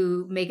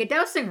to make a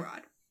dowsing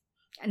rod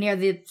near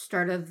the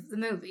start of the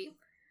movie,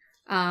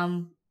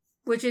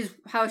 which is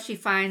how she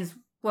finds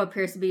what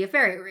appears to be a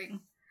fairy ring.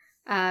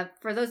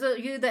 For those of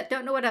you that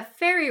don't know what a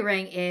fairy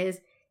ring is,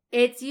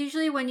 it's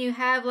usually when you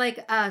have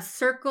like a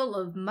circle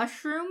of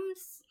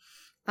mushrooms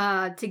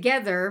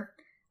together.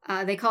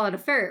 They call it a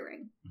fairy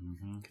ring.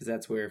 Because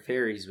that's where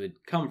fairies would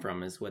come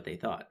from, is what they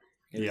thought.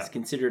 It was Yeah.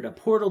 considered a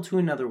portal to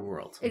another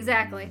world.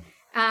 Exactly.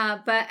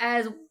 But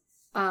as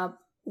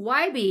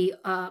YB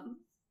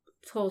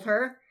told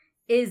her,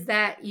 is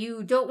that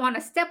you don't want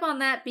to step on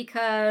that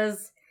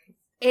because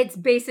it's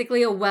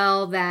basically a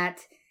well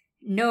that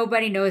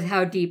nobody knows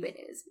how deep it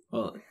is.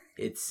 Well,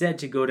 it's said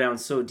to go down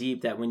so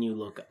deep that when you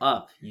look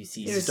up, you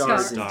see There's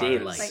stars in stars.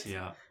 daylight.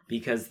 Yeah.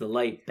 Because the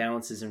light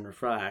bounces and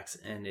refracts,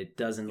 and it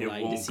doesn't allow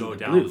you to won't see go the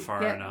down blue.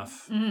 far Yeah.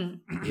 enough.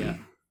 Mm-hmm. Yeah.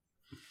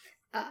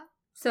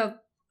 So,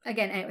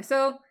 again, anyway,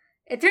 so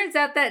it turns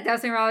out that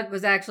dowsing rod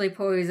was actually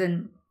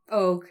poison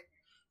oak.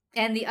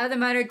 And the other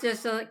mother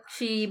just,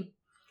 she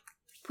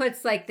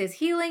puts, like, this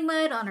healing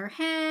mud on her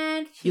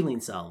hand. Healing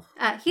salve.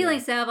 Healing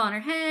Yeah. salve on her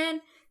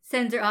hand.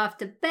 Sends her off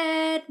to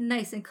bed,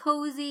 nice and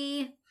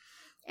cozy.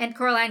 And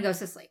Coraline goes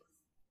to sleep.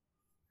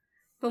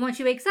 But when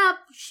she wakes up,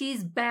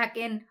 she's back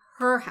in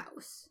her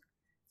house.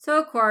 So,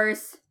 of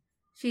course,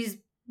 she's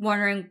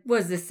wondering,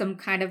 was this some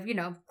kind of,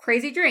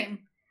 crazy dream?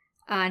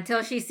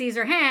 Until she sees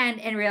her hand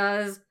and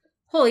realizes,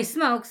 holy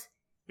smokes,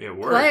 It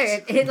well,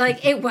 works.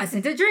 it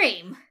wasn't a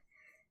dream.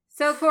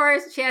 So, of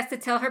course, she has to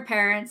tell her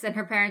parents, and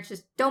her parents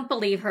just don't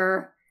believe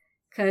her,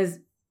 because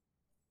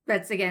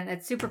that's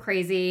super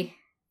crazy.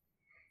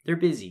 They're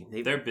busy.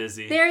 They're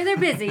busy. They're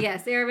busy,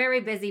 yes. They are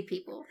very busy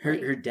people.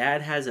 Her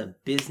dad has a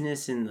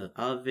business in the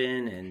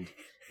oven, and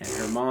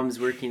her mom's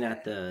working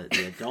at the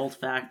adult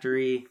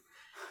factory.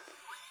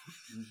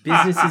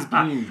 Business is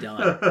being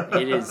done.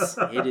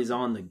 It is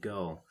on the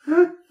go.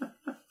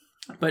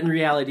 But in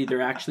reality,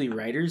 they're actually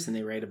writers, and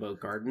they write about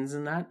gardens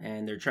and that,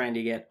 and they're trying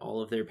to get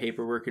all of their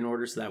paperwork in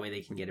order so that way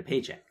they can get a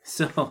paycheck.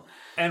 So,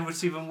 And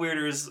what's even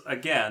weirder is,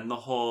 again, the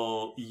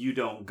whole you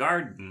don't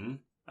garden.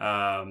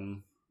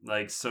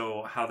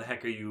 So how the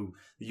heck are you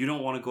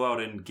don't want to go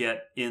out and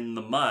get in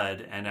the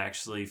mud and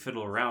actually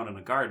fiddle around in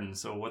a garden.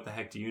 So what the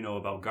heck do you know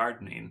about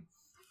gardening?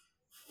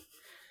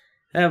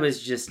 that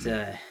was just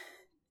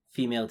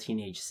female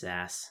teenage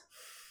sass.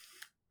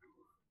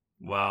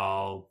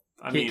 Well,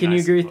 Can you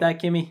agree with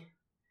that, Kimmy?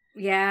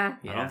 Yeah.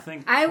 I don't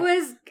think I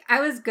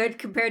was good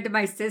compared to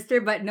my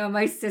sister, but no,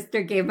 my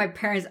sister gave my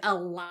parents a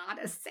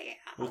lot of sass.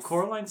 Well,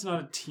 Coraline's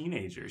not a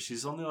teenager.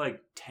 She's only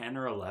like 10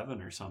 or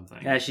 11 or something.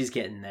 Yeah, she's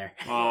getting there.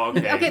 Oh,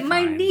 okay. Okay,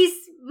 my fine.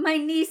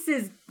 niece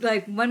is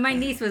like, when my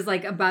niece was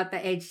like about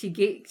the age,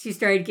 she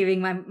started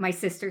giving my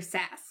sister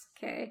sass.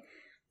 Okay,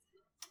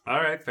 All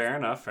right, fair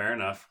enough.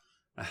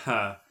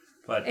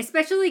 But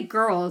especially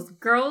girls.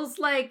 Girls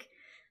like,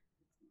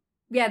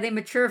 yeah, they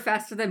mature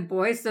faster than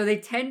boys, so they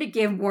tend to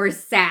give more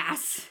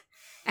sass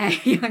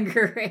at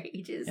younger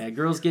ages. Yeah,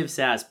 girls give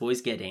sass, boys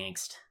get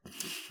angst.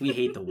 We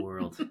hate the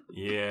world.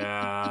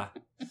 yeah.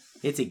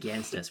 It's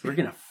against us. We're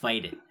gonna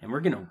fight it, and we're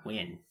gonna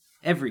win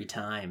every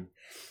time.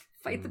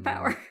 Fight the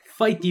power.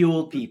 Fight the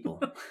old people.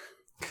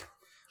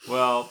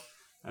 Well,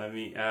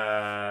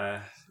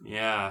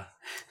 yeah.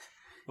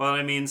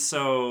 Well,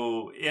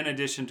 so in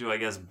addition to, I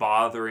guess,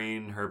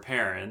 bothering her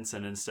parents,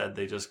 and instead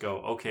they just go,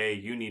 okay,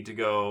 you need to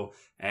go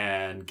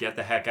and get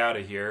the heck out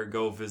of here,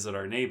 go visit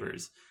our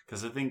neighbors.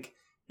 Because I think,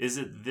 this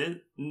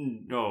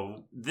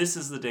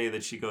is the day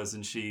that she goes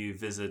and she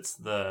visits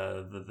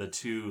the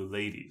two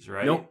ladies,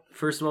 right? Nope.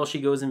 First of all,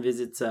 she goes and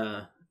visits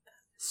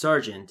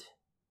Sergeant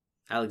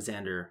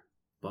Alexander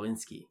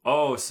Bobinski.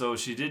 Oh, so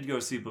she did go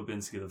see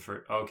Babinski the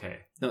first. Okay.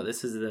 No,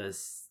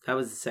 that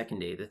was the second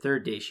day. The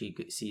third day she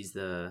sees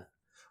the...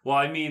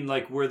 Well,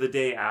 we're the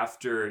day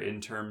after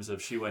in terms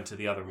of she went to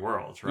the other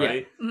world,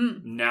 right? Yeah.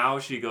 Mm. Now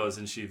she goes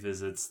and she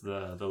visits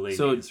the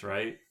ladies,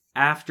 right?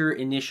 After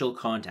initial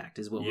contact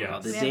is what we're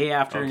called. The Yeah. day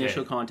after Okay.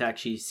 initial contact,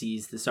 she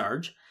sees the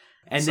Sarge.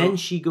 And then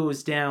she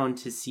goes down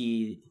to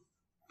see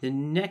the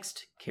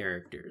next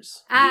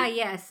characters.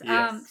 Yes.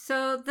 Yes.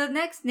 So the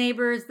next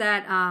neighbors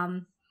that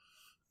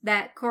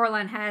that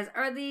Coraline has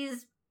are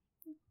these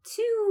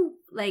two,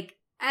 like,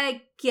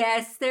 I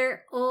guess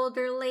they're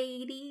older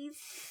ladies,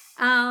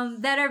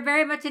 that are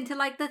very much into,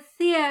 like, the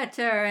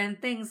theater and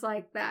things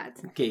like that.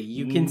 Okay,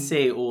 you can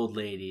say old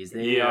ladies.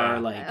 They Yeah. are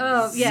like...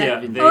 Oh, yeah.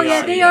 70.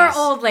 They are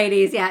old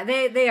ladies. Yeah,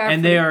 they are.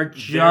 And they are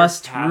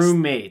just past-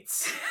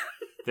 roommates.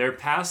 They're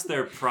past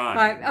their prime.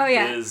 Right. Oh,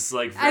 yeah. Is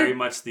like very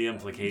much the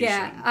implication.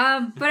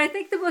 Yeah. But I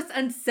think the most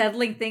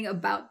unsettling thing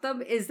about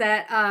them is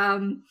that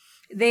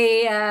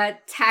they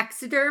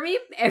taxidermy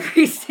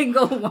every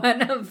single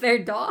one of their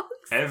dogs.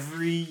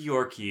 Every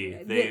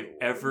Yorkie they've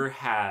ever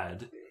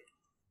had.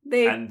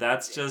 They And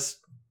that's just,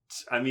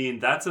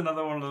 that's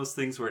another one of those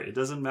things where it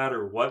doesn't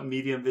matter what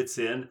medium it's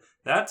in.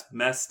 That's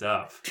messed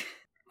up.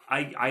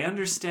 I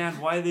understand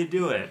why they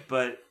do it,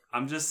 but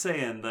I'm just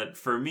saying that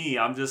for me,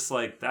 I'm just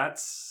like,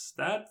 that's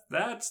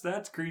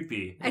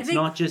creepy. It's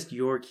not just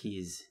your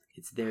keys.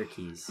 It's their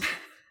keys.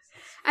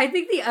 I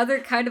think the other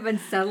kind of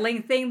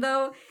unsettling thing,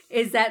 though,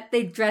 is that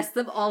they dress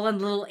them all in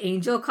little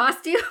angel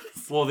costumes.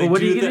 Well, But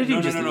what are you going to do?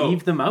 No, Just no.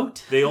 leave them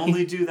out? They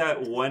only do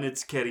that when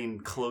it's getting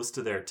close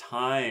to their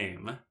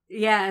time.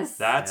 Yes.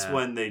 That's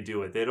when they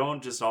do it. They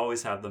don't just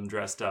always have them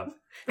dressed up.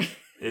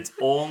 It's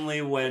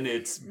only when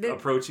it's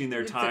approaching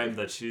their time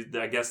that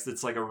I guess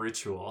it's like a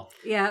ritual.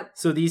 Yeah.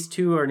 So these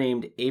two are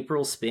named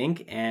April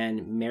Spink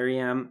and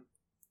Miriam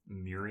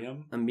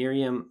Miriam?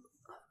 Miriam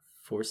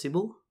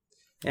Forcible.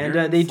 And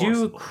Very they do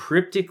forcible.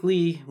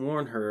 cryptically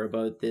warn her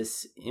about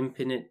this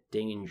imminent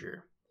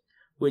danger,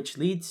 which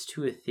leads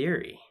to a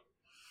theory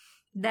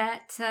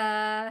That,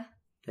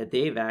 that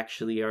they've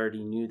actually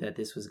already knew that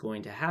this was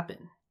going to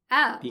happen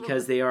oh.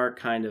 because they are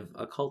kind of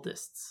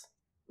occultists.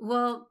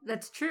 Well,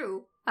 that's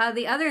true.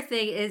 The other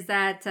thing is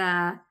that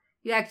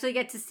you actually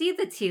get to see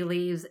the tea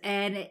leaves,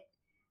 and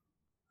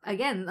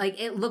again, like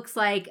it looks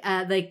like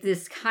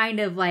this kind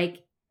of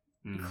like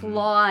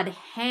clawed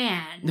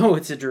hand. No,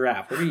 it's a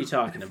giraffe. What are you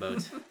talking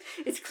about?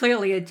 It's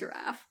clearly a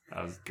giraffe,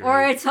 That was great.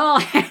 or a tall,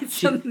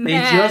 handsome They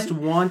man. just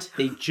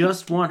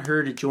want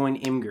her to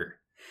join Imgur.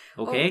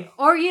 Okay?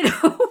 Or you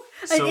know,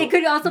 So- it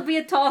could also be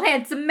a tall,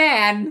 handsome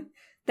man.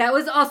 That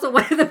was also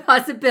one of the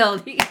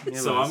possibilities.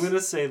 So I'm going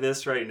to say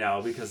this right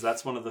now because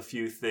that's one of the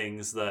few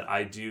things that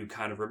I do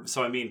kind of...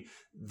 So, I mean,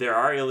 there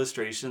are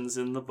illustrations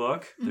in the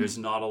book. There's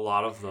not a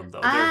lot of them,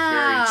 though. They're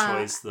very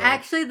choice, though.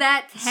 Actually,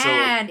 that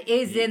hand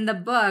is in the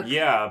book.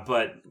 Yeah,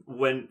 but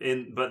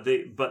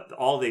but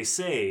all they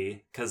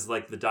say, because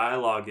like the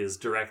dialogue is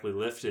directly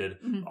lifted,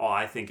 oh,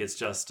 I think it's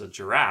just a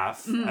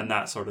giraffe and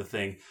that sort of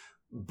thing.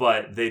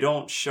 But they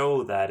don't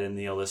show that in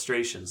the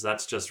illustrations.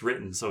 That's just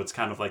written. So it's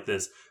kind of like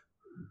this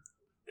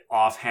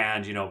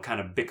offhand, you know,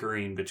 kind of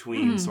bickering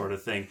between sort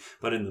of thing.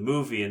 But in the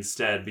movie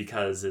instead,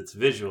 because it's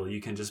visual,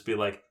 you can just be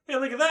like, hey,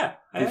 look at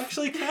that. I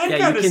actually can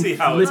kind of see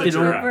how it's a flip it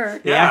giraffe.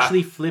 over. They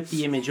actually flip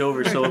the image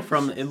over, so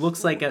it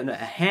looks like a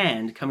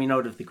hand coming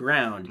out of the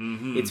ground.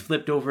 It's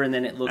flipped over, and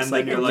then it looks And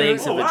like then the you're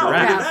legs like, of oh, a wow,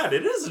 look giraffe. at that.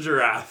 It is a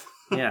giraffe.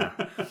 Yeah.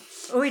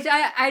 Which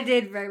I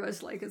did very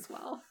much like as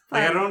well.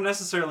 Like, I But- don't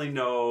necessarily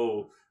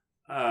know.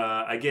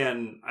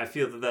 Again, I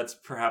feel that that's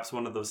perhaps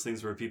one of those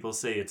things where people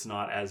say it's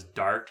not as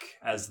dark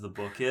as the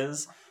book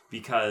is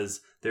because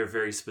they're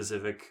very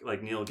specific.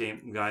 Like Neil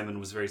Gaiman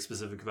was very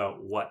specific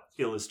about what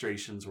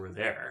illustrations were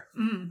there.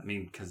 I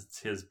mean, because it's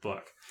his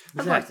book.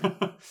 Exactly.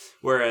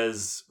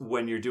 Whereas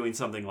when you're doing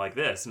something like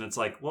this, and it's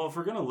like, well, if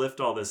we're going to lift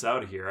all this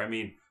out of here, I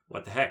mean,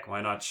 what the heck?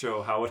 Why not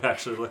show how it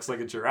actually looks like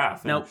a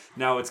giraffe? And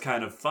now it's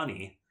kind of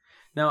funny.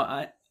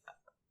 Now,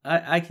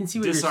 I can see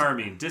what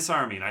Disarming,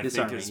 I think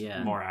Disarming, is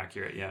yeah. more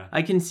accurate. Yeah.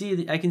 I can see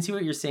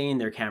what you're saying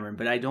there, Cameron,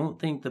 but I don't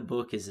think the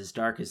book is as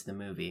dark as the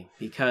movie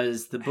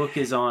because the book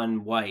is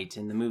on white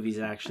and the movie's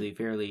actually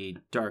fairly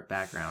dark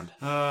background.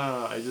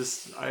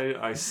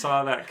 I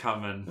saw that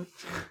coming.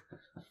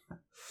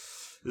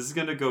 This is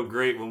gonna go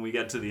great when we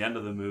get to the end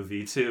of the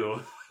movie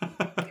too.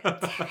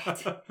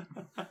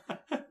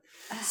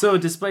 So,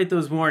 despite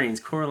those warnings,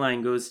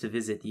 Coraline goes to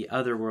visit the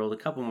other world a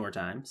couple more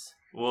times.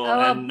 Well,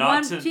 Oh, and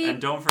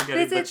don't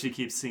forget that she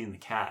keeps seeing the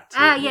cat too.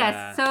 yes.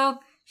 Yeah. So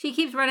she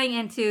keeps running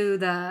into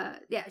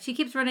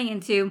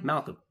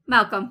Malcolm.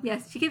 Malcolm.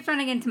 Yes, she keeps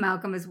running into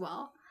Malcolm as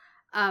well.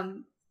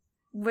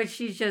 Which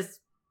she's just,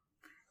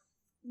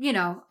 you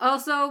know.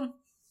 Also,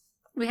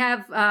 we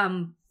have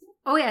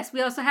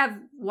we also have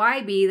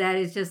YB that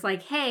is just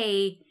like,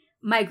 hey,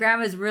 my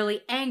grandma's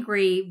really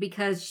angry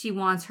because she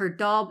wants her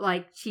doll.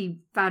 Like, she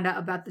found out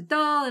about the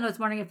doll and was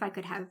wondering if I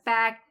could have it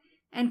back.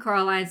 And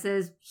Coraline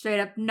says straight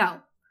up,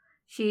 no.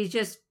 She's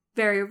just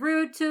very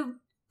rude to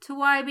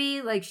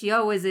YB, like she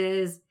always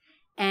is.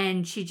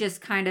 And she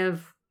just kind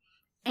of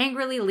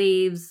angrily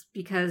leaves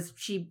because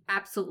she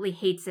absolutely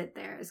hates it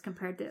there as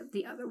compared to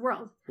the other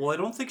world. Well, I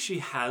don't think she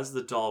has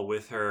the doll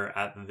with her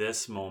at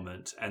this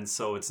moment, and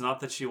so it's not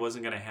that she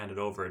wasn't going to hand it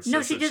over. It's No,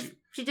 just she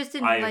that just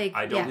didn't I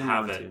don't Didn't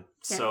have want it,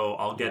 to. so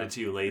I'll get it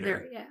to you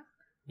later. Yeah.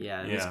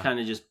 Yeah, Yeah. it's kind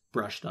of just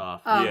brushed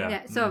off. Oh, Yeah.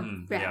 yeah. So,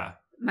 Mhm. yeah.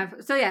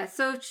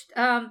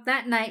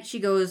 That night she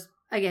goes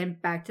again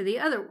back to the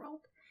other world.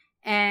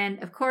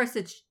 And of course,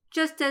 it's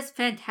just as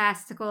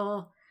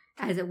fantastical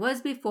as it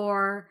was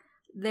before.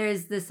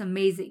 There's this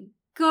amazing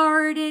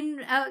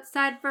garden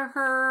outside for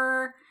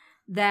her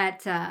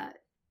that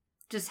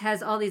just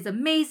has all these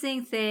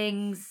amazing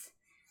things.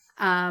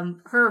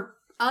 Her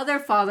other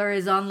father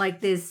is on like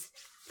this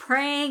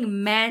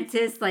praying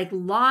mantis like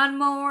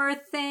lawnmower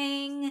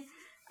thing.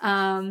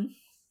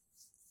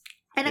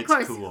 And of It's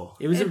course, cool.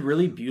 It was a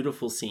really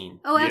beautiful scene.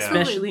 Oh, Yeah.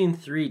 absolutely. Especially in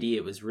 3D,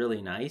 it was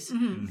really nice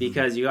Mhm.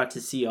 because you got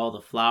to see all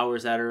the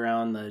flowers that are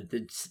around,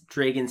 the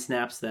dragon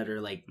snaps that are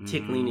like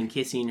tickling and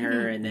kissing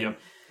her, and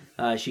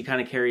then she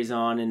kind of carries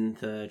on, and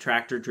the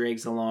tractor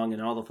drags along,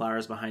 and all the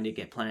flowers behind it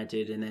get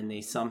planted, and then they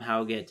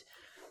somehow get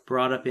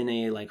brought up in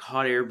a like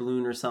hot air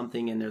balloon or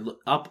something, and they're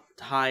up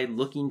high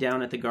looking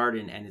down at the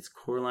garden, and it's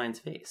Coraline's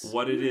face.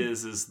 What it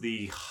is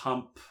the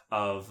hump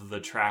of the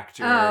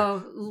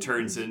tractor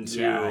turns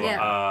into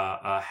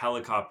a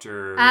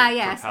helicopter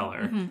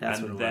propeller, That's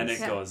what and it then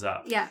was. it goes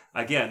up. Yeah.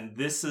 Again,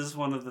 this is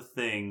one of the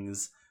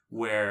things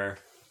where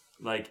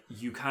like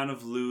you kind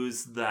of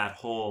lose that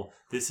whole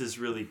this is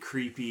really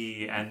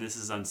creepy and this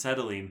is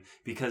unsettling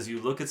because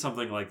you look at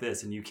something like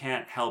this and you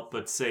can't help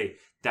but say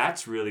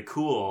that's really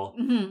cool.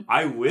 Mm-hmm.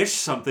 I wish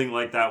something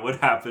like that would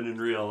happen in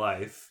real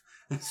life.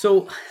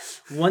 So,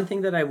 one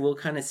thing that I will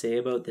kind of say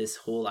about this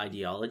whole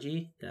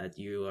ideology that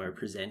you are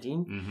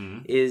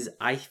presenting is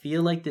I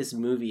feel like this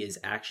movie is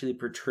actually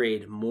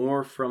portrayed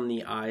more from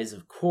the eyes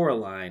of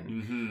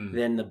Coraline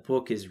than the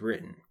book is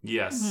written.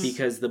 Yes.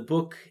 Because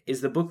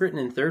is the book written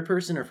in third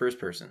person or first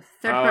person?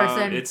 Third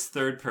person. It's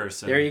third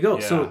person. There you go.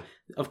 Yeah. So,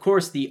 of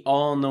course, the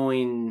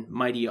all-knowing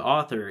mighty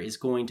author is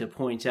going to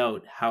point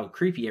out how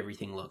creepy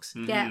everything looks.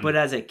 Yeah. But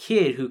as a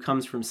kid who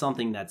comes from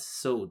something that's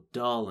so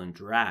dull and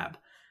drab,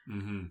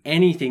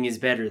 anything is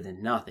better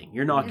than nothing.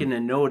 You're not going to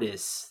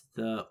notice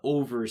the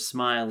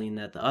over-smiling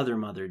that the other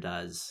mother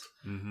does.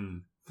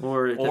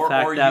 Or the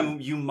fact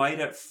that you might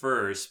at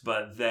first,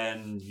 but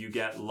then you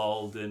get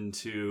lulled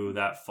into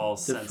that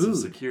false The sense food. of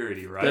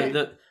security, right?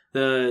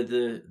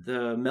 the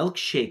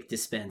milkshake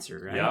dispenser,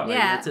 right? Yeah. Like,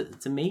 Yeah.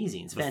 It's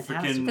amazing. It's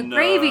fantastic. freaking, The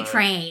gravy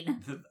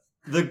train.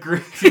 The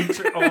gravy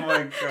train. Oh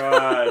my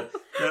god.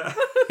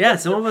 Yeah,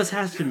 some of us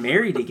have to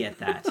marry to get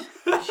that.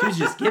 She was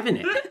just given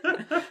it.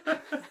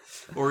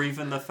 Or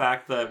even the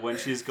fact that when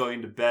she's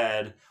going to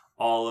bed,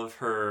 all of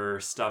her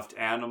stuffed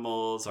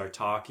animals are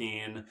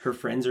talking. Her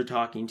friends are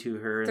talking to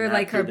her. They're and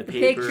like through her the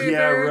paper. pictures.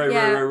 Yeah,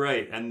 Yeah.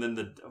 right. And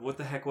then what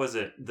the heck was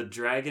it? The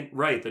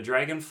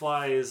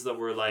dragonflies that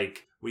were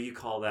like, what do you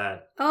call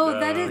that? Oh,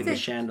 that is Like it. a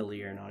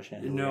chandelier, not a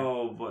chandelier.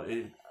 No, but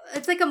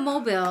It's like a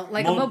mobile.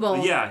 Like a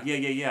mobile.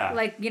 Yeah.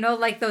 Like,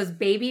 like those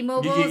baby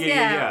mobiles.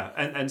 Yeah.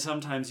 And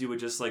sometimes you would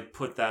just like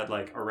put that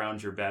like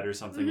around your bed or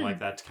something like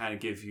that to kind of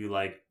give you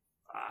like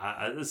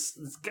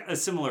a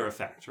similar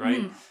effect,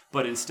 right?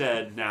 But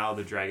instead, now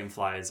the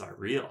dragonflies are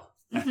real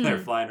and they're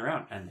flying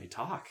around and they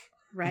talk.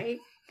 Right?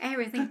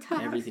 Everything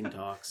talks. Everything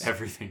talks.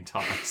 Everything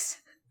talks.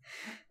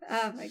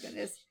 Oh my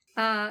goodness.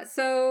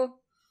 So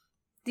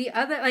the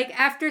other, like,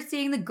 after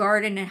seeing the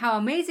garden and how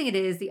amazing it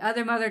is, the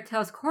other mother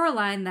tells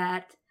Coraline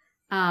that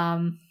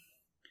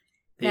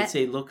They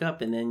say look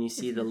up and then you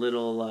see the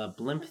little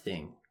blimp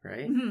thing,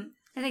 right?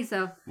 I think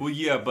so. Well,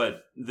 yeah,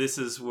 but this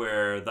is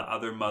where the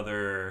other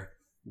mother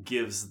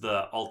gives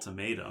the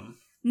ultimatum.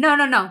 No.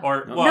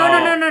 Or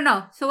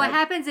No. So what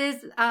happens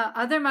is,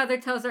 other mother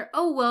tells her,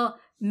 "Oh well,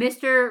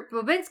 Mr.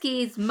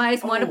 Bobinski's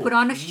might want to put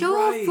on a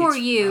show for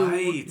you."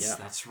 Right, Yeah.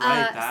 that's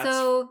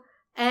right.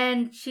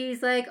 And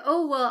she's like,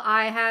 "Oh well,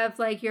 I have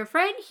like your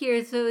friend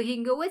here, so he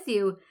can go with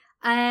you."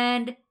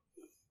 And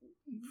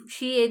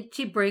she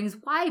brings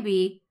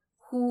Wybie,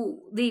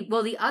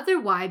 the other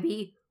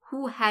Wybie,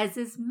 who has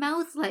his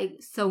mouth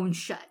like sewn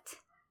shut.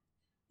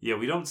 Yeah,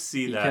 we don't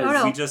see that.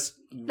 Because- We just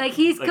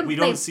we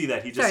don't see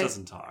that. He just Sorry.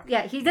 doesn't talk.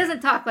 Yeah, he doesn't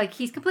talk. Like,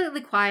 he's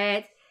completely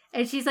quiet.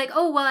 And she's like,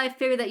 "Oh, well, I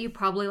figured that you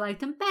probably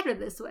liked him better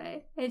this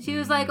way." And she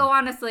was like, "Oh,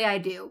 honestly, I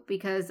do."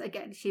 Because,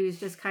 again, she was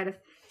just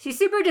she's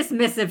super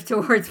dismissive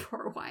towards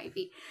poor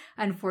Wybie,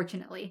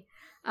 unfortunately.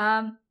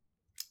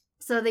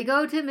 So they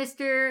go to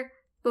Mr.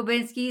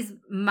 Bobinski's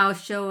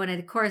mouse show, and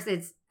of course,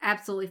 it's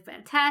absolutely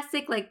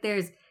fantastic. Like,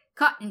 there's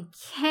cotton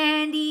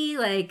candy,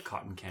 like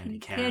Cotton candy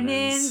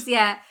cannons.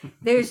 Yeah,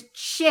 there's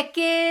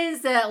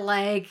chickens that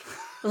like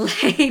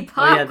lay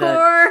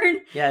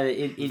popcorn.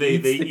 It They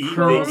eats the eat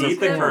kernels the of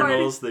corn.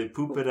 kernels, they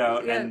poop it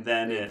out, Yeah. and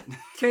then it.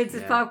 Trades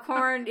his Yeah.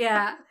 popcorn.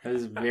 Yeah, That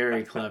was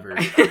very clever.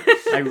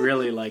 I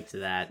really liked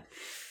that.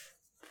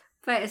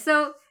 but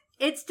so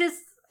it's just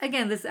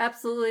again this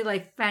absolutely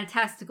like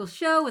fantastical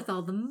show with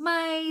all the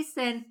mice,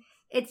 and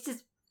it's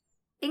just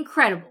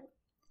incredible.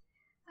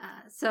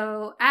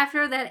 So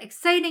after that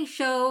exciting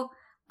show,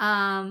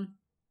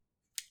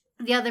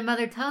 the other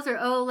mother tells her,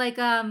 "Oh, like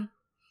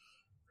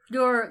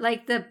your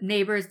like the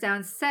neighbors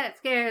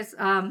downstairs,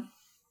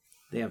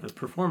 They have a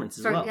performance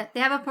as sorry, well. yeah, they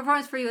have a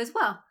performance for you as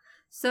well."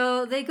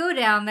 So they go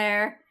down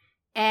there,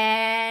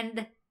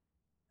 and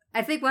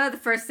I think one of the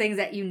first things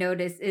that you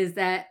notice is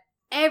that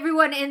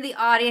everyone in the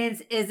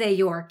audience is a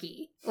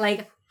Yorkie,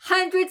 like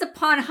hundreds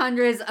upon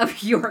hundreds of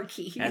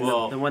Yorkies. And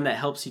Well, the one that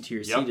helps you to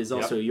your yep, seat is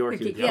also a Yorkie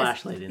with a Yes.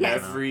 flashlight in Yes.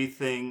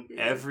 it.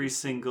 Every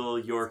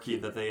single Yorkie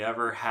that they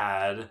ever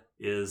had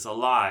is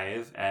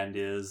alive and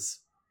is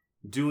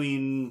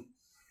doing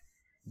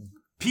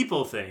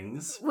people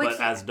things, Which- but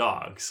as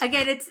dogs.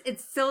 Again,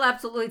 it's still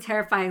absolutely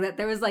terrifying that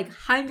there was like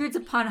hundreds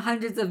upon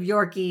hundreds of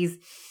Yorkies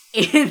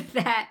in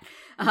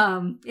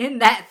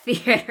that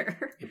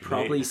theater. It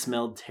probably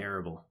smelled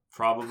terrible.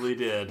 Probably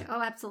did.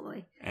 Oh,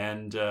 absolutely.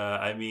 And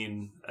I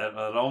mean, it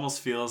almost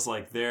feels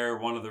like they're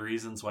one of the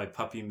reasons why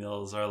puppy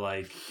mills are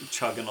like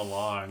chugging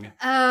along.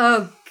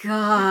 Oh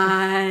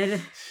God.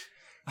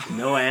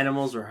 No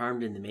animals were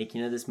harmed in the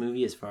making of this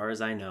movie, as far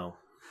as I know.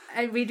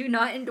 And we do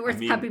not endorse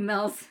puppy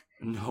mills.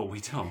 No, we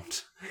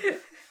don't.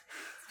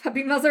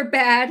 Puppy mills are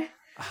bad.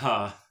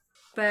 But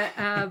But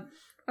oh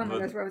my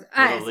gosh, where was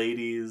the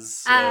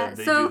ladies,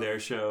 they so do their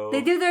show.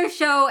 They do their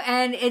show,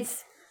 and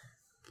it's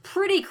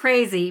pretty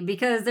crazy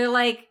because they're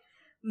like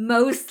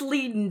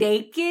mostly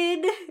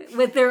naked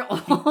with their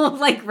old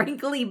like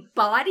wrinkly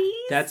bodies.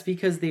 That's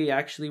because they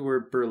actually were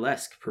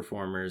burlesque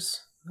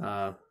performers.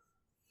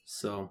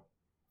 So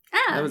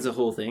that was a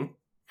whole thing.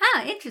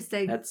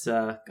 Interesting. That's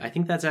I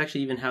think that's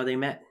actually even how they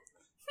met.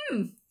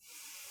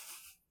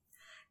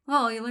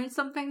 Well, you learned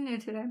something new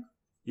today.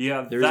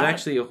 Yeah, There's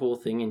actually a whole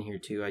thing in here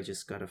too. I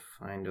just got to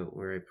find out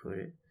where I put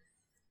it.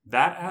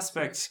 That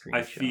aspect,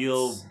 I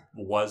feel, Screenshots.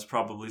 was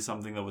probably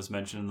something that was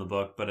mentioned in the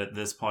book, but at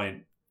this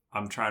point,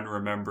 I'm trying to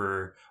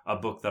remember a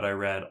book that I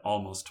read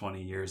almost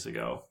 20 years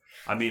ago.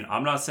 I mean,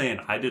 I'm not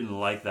saying I didn't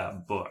like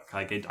that book.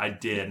 Like, I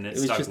did, and it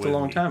was stuck just with a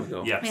long me. time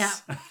ago.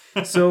 Yes.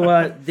 Yeah.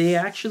 So they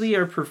actually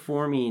are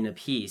performing a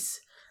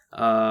piece,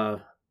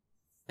 and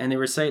they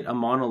recite a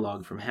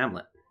monologue from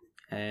Hamlet.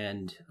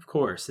 And, of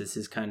course, this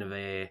is kind of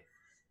a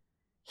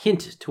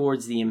hint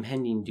towards the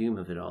impending doom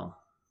of it all.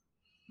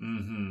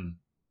 Mm-hmm.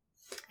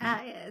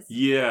 Yes.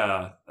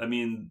 Yeah. I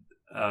mean,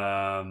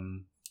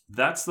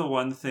 that's the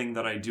one thing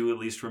that I do at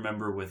least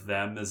remember with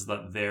them is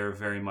that they're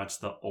very much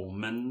the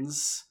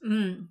omens.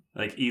 Mm.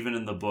 Like, even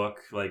in the book,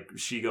 like,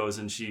 she goes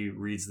and she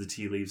reads the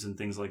tea leaves and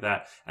things like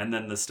that. And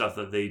then the stuff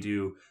that they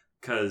do,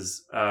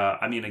 because,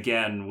 I mean,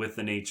 again, with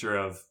the nature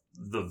of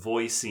the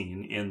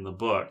voicing in the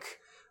book,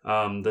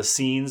 the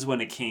scenes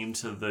when it came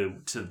to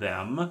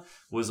them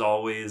was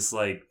always,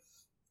 like,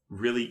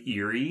 really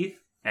eerie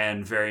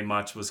and very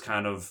much was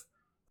kind of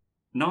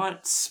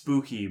not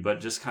spooky, but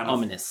just kind of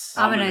Ominous.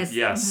 Ominous.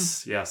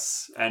 Yes,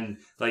 yes. And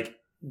like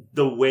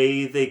the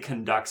way they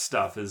conduct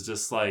stuff is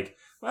just like,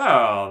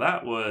 wow,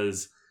 that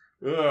was,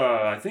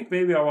 I think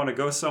maybe I want to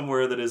go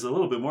somewhere that is a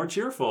little bit more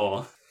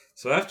cheerful.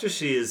 So after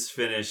she is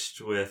finished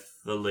with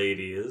the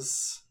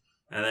ladies,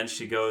 and then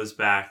she goes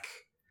back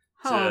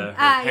to Home.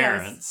 her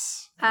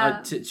parents.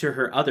 To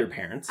her other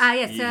parents.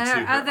 Yes, To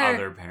her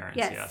other parents,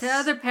 yes. To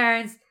other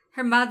parents.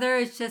 Her mother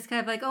is just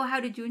kind of like, oh, how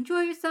did you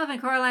enjoy yourself? And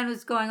Coraline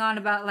was going on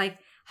about like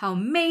how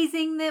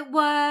amazing it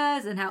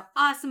was and how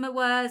awesome it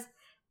was.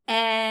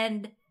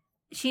 And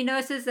she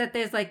notices that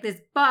there's like this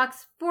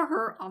box for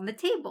her on the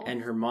table.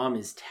 And her mom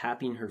is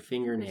tapping her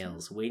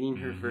fingernails, waiting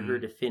for her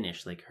to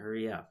finish. Like,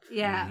 hurry up.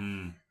 Yeah.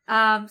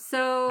 Mm-hmm.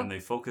 So and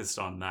they focused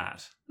on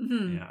that.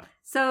 Mm-hmm. Yeah.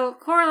 So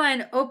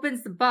Coraline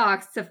opens the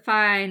box to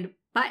find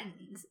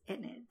buttons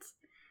in it.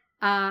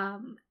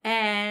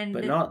 And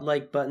But not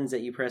like buttons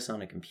that you press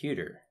on a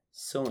computer.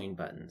 Sewing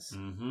buttons.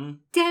 Mm-hmm.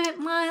 Damn it,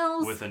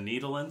 Myles. With a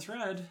needle and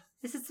thread.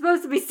 This is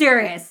supposed to be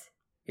serious.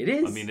 It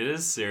is. I mean, it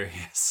is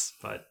serious,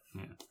 but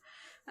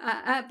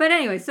yeah. But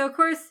anyway, so of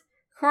course,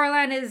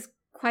 Coraline is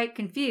quite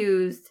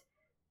confused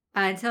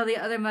until the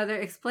other mother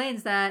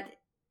explains that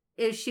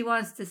if she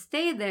wants to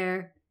stay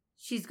there,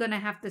 she's going to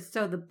have to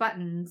sew the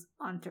buttons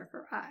onto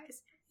her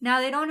eyes.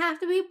 Now, they don't have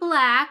to be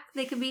black.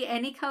 They can be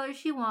any color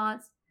she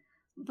wants,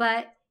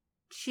 but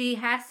she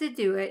has to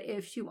do it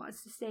if she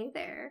wants to stay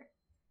there.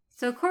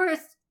 So, of course,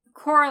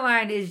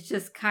 Coraline is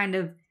just kind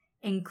of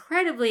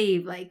incredibly,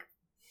 like,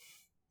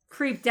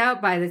 creeped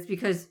out by this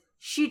because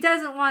she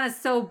doesn't want to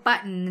sew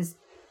buttons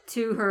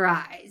to her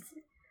eyes.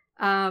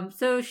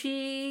 So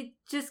she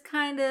just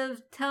kind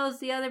of tells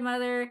the other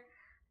mother,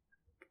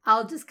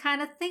 I'll just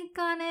kind of think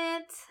on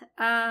it.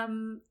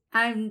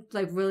 I'm,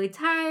 like, really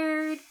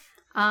tired.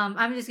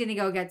 I'm just going to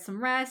go get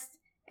some rest.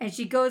 And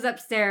she goes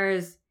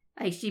upstairs.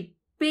 Like, she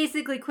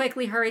basically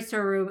quickly hurries to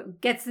her room,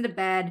 gets into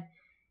bed,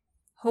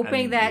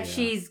 hoping that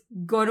she's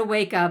going to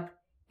wake up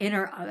in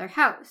her other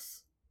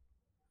house.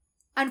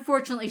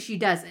 Unfortunately, she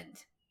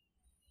doesn't.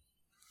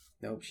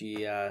 Nope.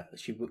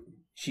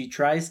 She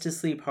tries to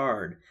sleep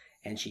hard,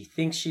 and she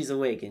thinks she's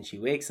awake, and she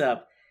wakes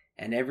up,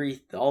 and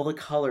all the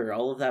color,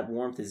 all of that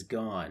warmth is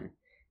gone,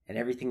 and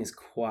everything is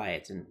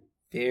quiet and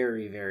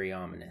very, very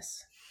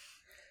ominous.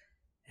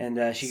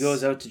 And she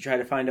goes out to try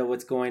to find out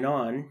what's going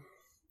on.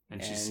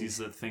 And she sees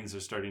that things are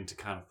starting to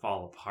kind of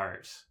fall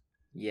apart.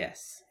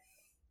 Yes.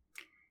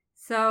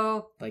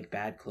 So... like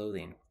bad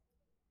clothing.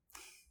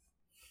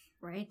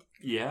 Right?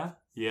 Yeah,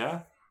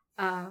 yeah.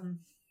 And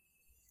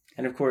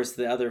of course,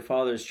 the other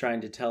father's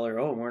trying to tell her,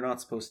 oh, we're not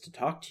supposed to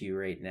talk to you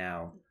right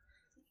now.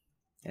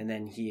 And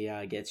then he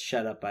gets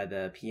shut up by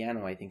the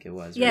piano, I think it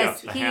was. Right?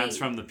 Yes, the hands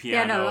from the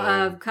piano.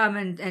 Yeah, come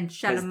and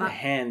shut him up.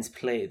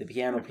 The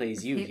piano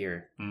plays you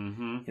here.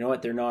 Mm-hmm. You know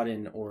what? They're not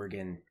in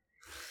Oregon.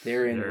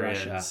 They're in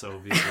Russia. In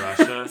Soviet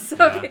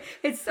Russia.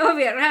 It's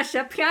Soviet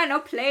Russia. Piano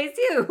plays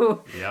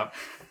you. Yep.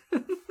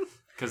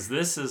 Because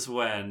this is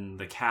when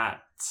the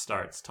cat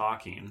starts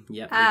talking.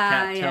 Yep. The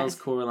cat tells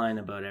Coraline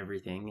about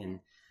everything.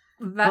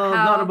 And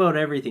not about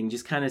everything.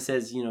 Just kind of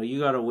says, you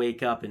got to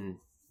wake up and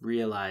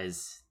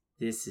realize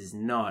this is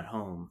not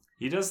home.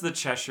 He does the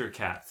Cheshire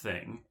Cat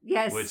thing.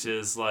 Yes. Which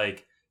is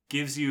like,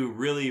 gives you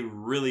really,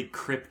 really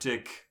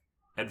cryptic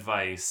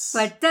advice.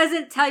 But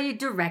doesn't tell you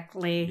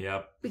directly.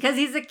 Yep. Because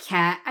he's a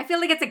cat. I feel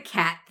like it's a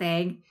cat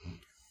thing.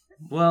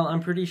 Well, I'm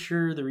pretty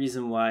sure the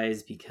reason why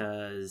is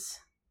because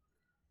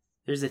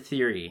there's a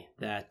theory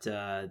that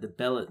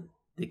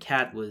the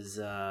cat was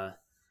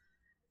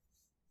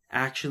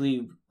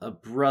actually a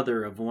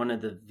brother of one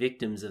of the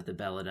victims of the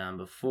Belladon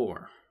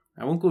before.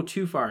 I won't go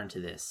too far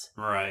into this.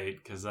 Right,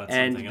 because that's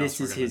and something this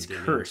else is we're his dig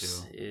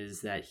curse, into.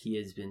 is that he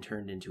has been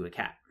turned into a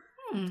cat.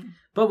 Hmm.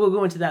 But we'll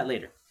go into that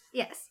later.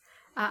 Yes.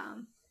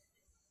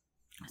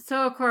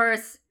 So, of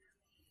course,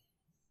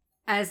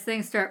 as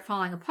things start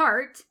falling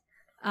apart,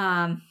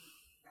 I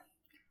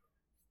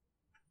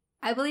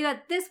believe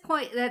at this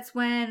point, that's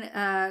when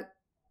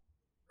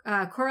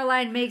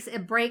Coraline makes a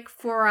break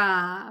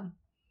for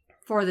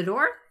the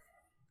door.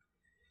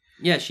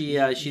 Yeah, she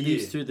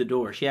leaves through the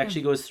door. She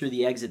actually goes through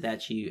the exit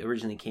that she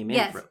originally came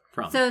in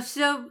from.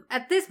 So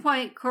at this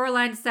point,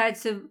 Coraline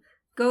decides to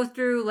go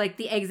through like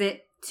the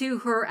exit to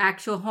her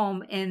actual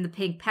home in the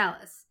Pink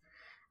Palace.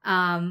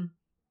 And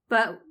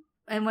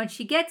when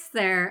she gets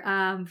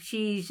there,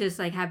 she's just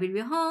like happy to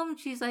be home.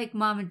 She's like,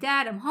 Mom and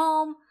Dad, I'm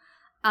home.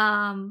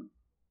 And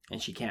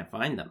she can't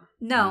find them.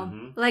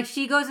 No, like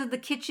she goes into the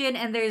kitchen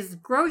and there's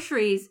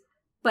groceries,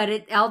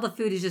 but all the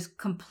food is just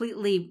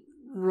completely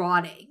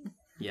rotting.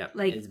 Yep,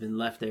 like it's been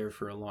left there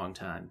for a long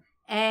time.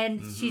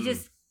 And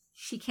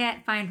she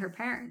can't find her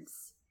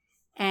parents.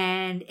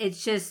 And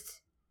it's just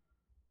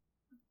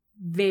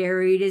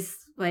very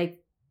distressing.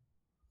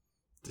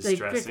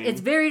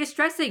 It's very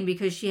distressing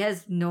because she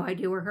has no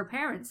idea where her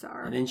parents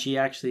are. And then she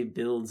actually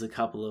builds a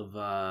couple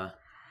of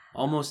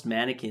almost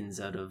mannequins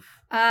out of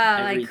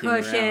like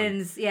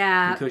cushions,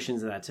 and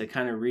cushions of that to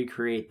kind of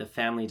recreate the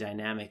family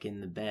dynamic in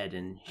the bed,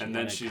 and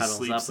then she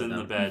sleeps in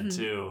the bed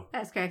too.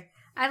 That's great.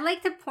 I'd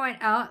like to point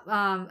out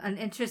an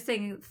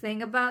interesting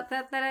thing about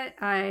that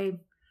I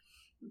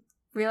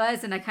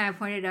realized, and I kind of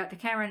pointed out to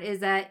Cameron, is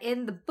that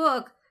in the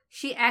book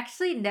she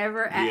actually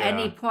never at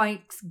any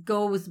point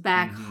goes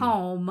back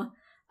home.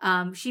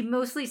 She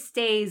mostly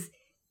stays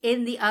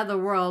in the other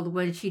world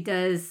when she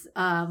does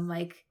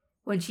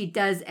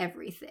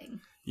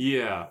everything.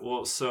 Yeah,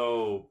 well,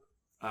 so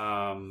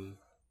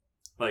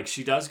like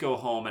she does go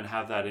home and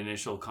have that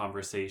initial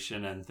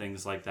conversation and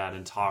things like that,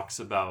 and talks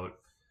about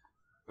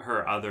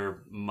her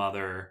other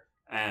mother,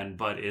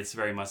 but it's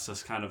very much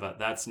just kind of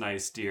that's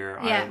nice, dear.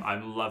 Yeah.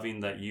 I'm loving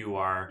that you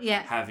are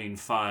having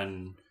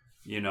fun.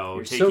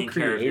 You're taking so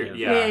care of your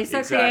you're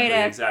so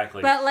creative.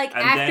 Exactly. But like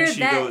and after then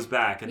she goes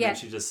back, and then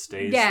she just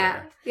stays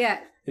there. Yeah.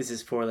 This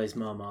is Forley's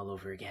mom all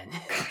over again.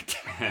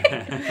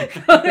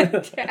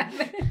 God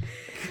damn it.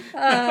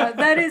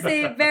 That is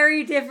a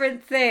very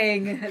different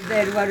thing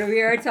than what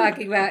we are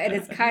talking about, and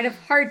it's kind of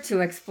hard to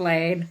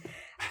explain.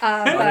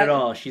 Not at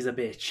all. She's a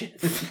bitch.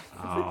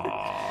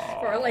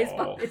 Forley's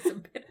mom is a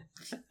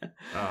bitch.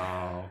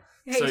 Oh.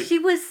 Hey, So- she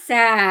was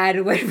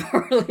sad when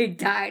Forley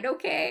died,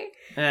 okay?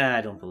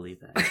 I don't believe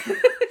that.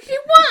 She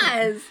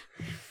was!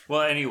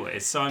 Well, anyway,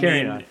 so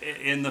Carry on.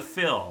 in the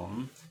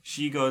film,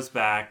 she goes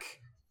back,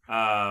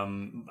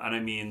 and I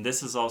mean,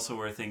 this is also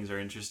where things are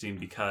interesting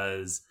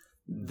because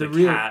the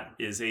cat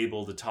is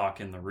able to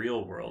talk in the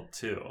real world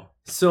too.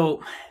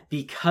 So,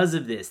 because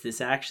of this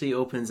actually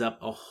opens up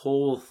a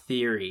whole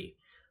theory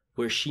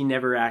where she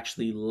never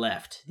actually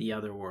left the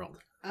other world.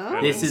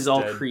 Oh. This is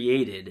all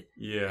created,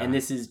 and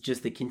this is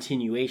just the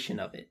continuation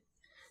of it.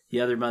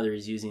 The other mother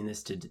is using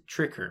this to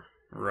trick her.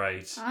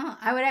 Right. Oh,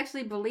 I would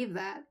actually believe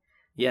that.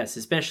 Yes,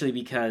 especially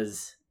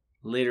because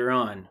later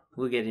on,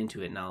 we'll get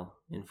into it and I'll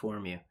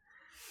inform you.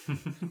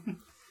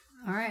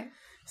 All right.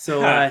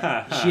 So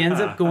she ends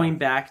up going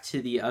back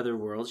to the other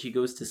world. She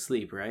goes to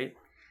sleep, right?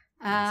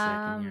 One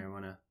second here. I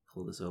want to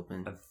pull this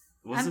open.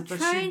 I'm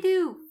trying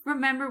to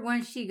remember when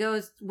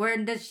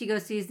does she go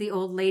sees the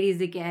old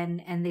ladies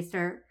again and they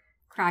start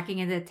cracking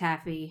into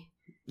taffy.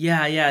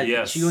 Yeah.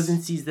 Yes. She goes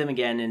and sees them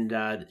again,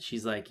 and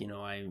she's like,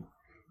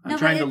 I'm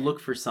trying to look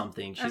for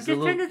something. I'm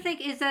just trying to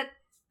think, is that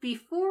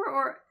before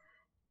or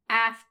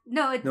after?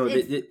 No,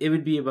 it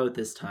would be about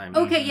this time.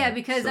 Okay, yeah,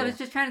 because I was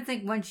just trying to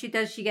think when she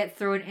get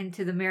thrown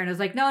into the mirror, and I was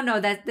like, no,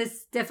 that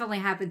this definitely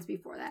happens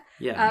before that.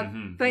 Yeah.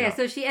 But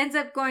so she ends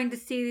up going to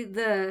see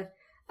the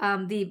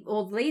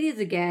old ladies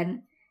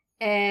again,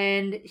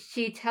 and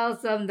she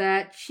tells them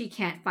that she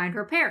can't find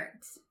her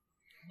parents.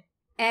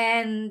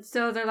 And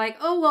so they're like,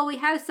 oh, well, we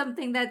have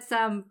something that's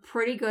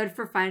pretty good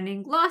for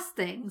finding lost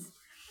things.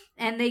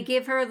 And they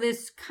give her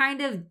this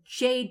kind of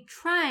jade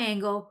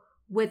triangle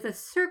with a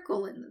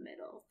circle in the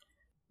middle.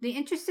 The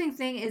interesting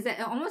thing is that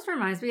it almost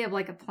reminds me of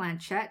like a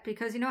planchette,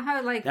 because you know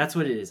how like... That's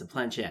what it is, a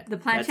planchette. The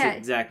planchette. That's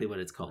exactly what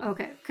it's called.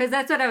 Okay, because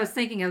that's what I was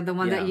thinking of, the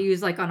one that you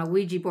use like on a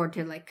Ouija board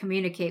to like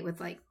communicate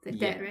with like the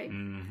dead, right?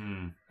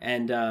 Mm-hmm.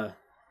 And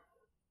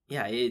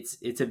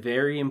it's a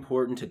very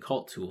important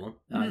occult tool,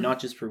 not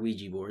just for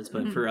Ouija boards,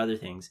 but for other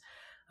things.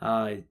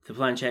 The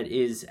planchette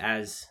is,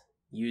 as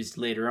used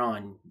later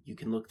on, you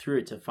can look through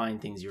it to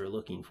find things you're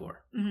looking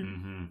for.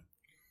 Mm-hmm.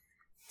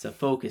 It's a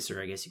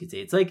focuser, I guess you could say.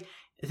 It's like,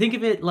 think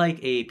of it like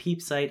a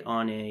peep sight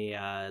on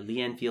a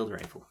Lee Enfield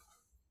rifle.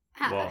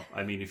 Well,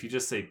 I mean, if you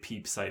just say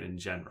peep sight in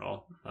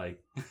general, like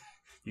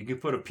you can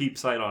put a peep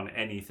sight on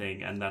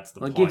anything, and that's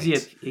the point.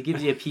 It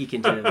gives you a peek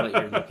into what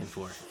you're looking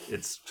for.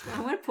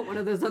 I want to put one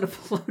of those on a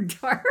blow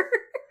dart.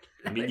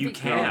 I mean, you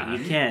can.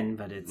 You can,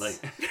 but it's like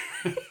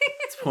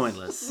it's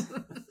pointless.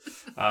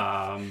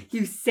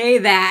 You say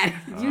that.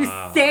 You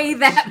say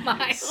that,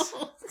 Myles.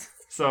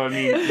 So I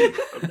mean,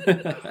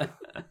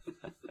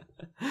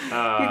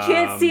 you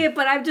can't see it,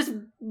 but I'm just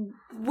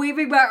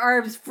waving my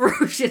arms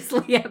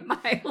ferociously at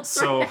Myles.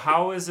 So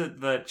how is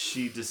it that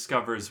she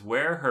discovers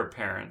where her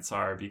parents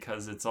are?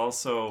 Because it's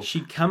also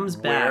she comes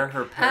where back.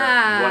 her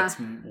parents.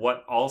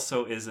 What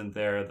also isn't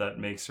there that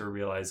makes her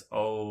realize,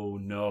 oh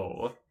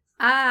no.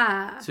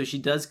 So she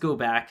does go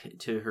back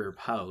to her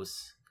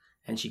house,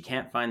 and she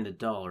can't find the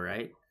doll,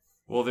 right?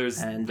 Well,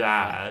 there's And,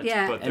 that.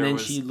 yeah. But And then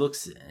was... she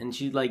looks and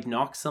she like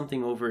knocks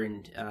something over,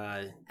 and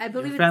I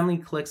believe her family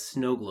collects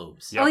snow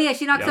globes. Yep. Oh, yeah,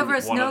 she knocks Yep. over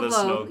a One snow of the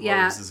globe. snow globes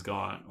Yeah. is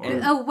gone. Or...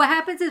 And, what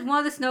happens is one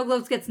of the snow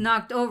globes gets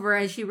knocked over,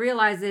 and she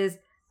realizes,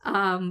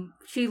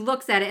 she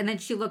looks at it, and then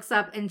she looks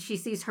up, and she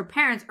sees her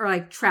parents are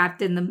like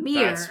trapped in the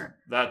mirror.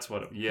 That's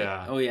what.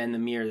 Yeah. Oh yeah, in the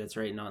mirror. That's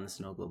right, not in the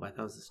snow globe. I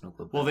thought it was the snow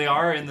globe. Well, they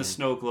are in the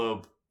snow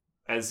globe,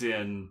 as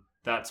in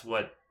that's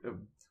what.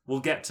 We'll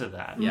get to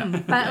that. Yeah.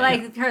 But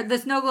like the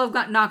snow globe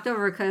got knocked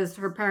over because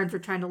her parents were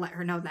trying to let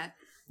her know that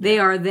they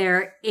are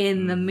there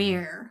in the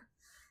mirror,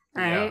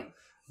 right? Yeah.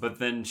 But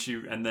then she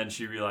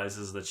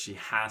realizes that she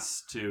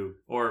has to,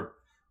 or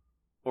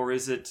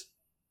is it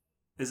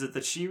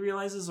that she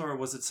realizes, or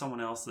was it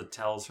someone else that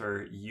tells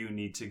her you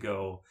need to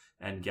go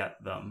and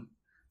get them?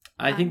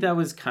 I think that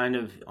was kind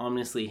of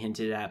ominously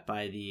hinted at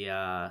by the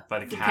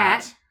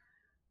cat.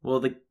 Well,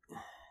 the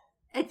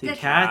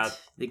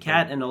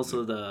cat, and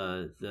also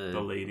the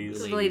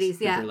ladies. The ladies,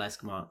 the yeah.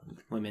 burlesque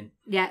women.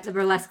 Yeah, the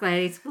burlesque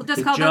ladies. We'll just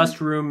The call just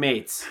them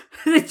roommates.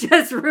 the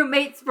just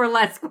roommates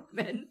burlesque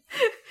women.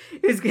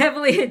 It was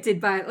heavily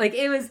hinted by, like,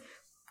 it was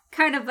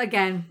kind of,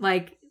 again,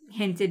 like,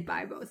 hinted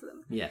by both of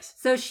them. Yes.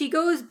 So she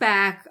goes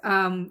back,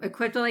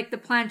 equipped with, like, the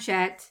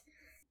planchette.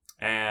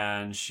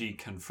 And she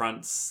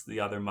confronts the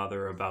other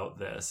mother about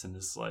this and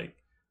is like,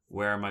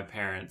 where are my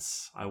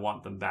parents? I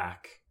want them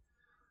back.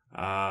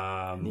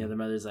 And the other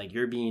mother's like,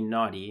 you're being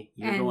naughty.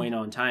 You're going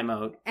on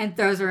timeout. And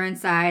throws her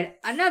inside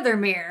another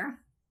mirror.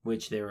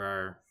 Which there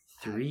are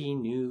 3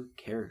 new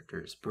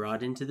characters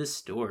brought into the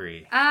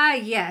story. Ah,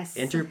 yes.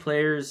 Enter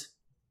players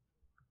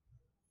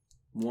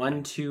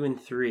 1, 2, and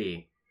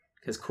 3.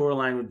 Because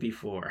Coraline would be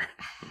 4.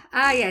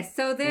 Ah, yes.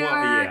 So there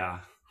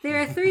are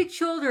 3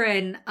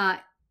 children.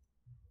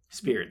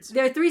 Spirits.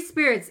 There are 3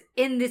 spirits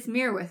in this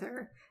mirror with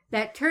her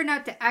that turn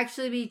out to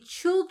actually be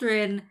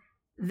children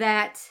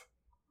that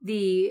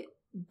the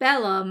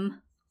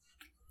Bellum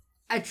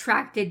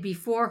attracted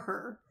before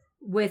her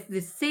with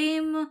the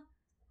same,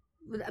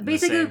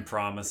 basically the same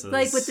promises,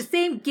 like with the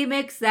same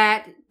gimmicks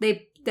that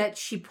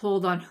she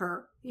pulled on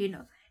her. You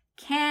know,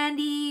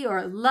 candy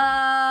or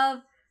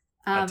love,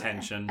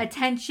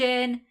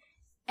 attention.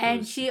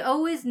 And she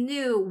always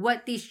knew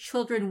what these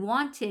children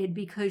wanted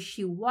because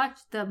she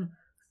watched them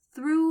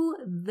through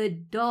the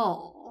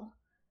doll.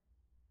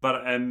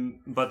 But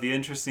the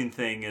interesting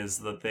thing is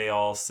that they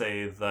all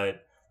say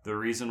that the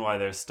reason why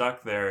they're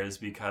stuck there is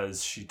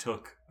because she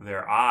took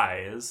their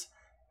eyes,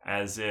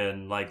 as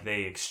in, like,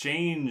 they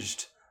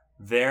exchanged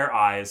their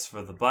eyes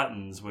for the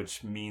buttons,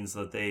 which means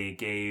that they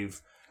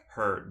gave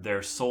her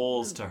their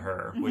souls to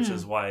her, which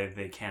is why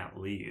they can't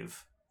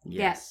leave.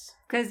 Yes.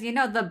 Because, you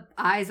know, the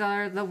eyes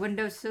are the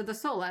windows to the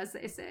soul, as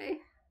they say.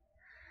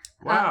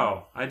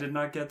 Wow. I did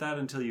not get that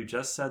until you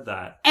just said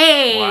that.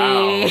 Hey!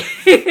 Wow.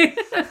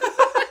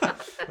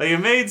 Like, it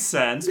made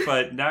sense,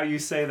 but now you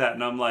say that,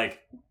 and I'm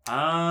like,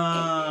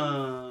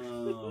 oh,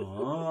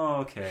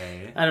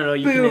 okay. I don't know.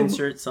 You can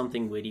insert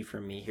something witty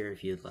from me here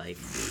if you'd like.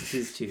 This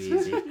is too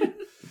easy.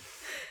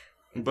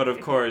 But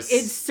of course...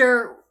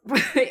 Insert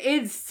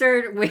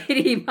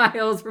witty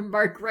Myles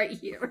remark right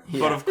here. Yeah.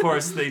 But of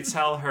course, they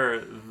tell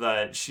her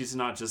that she's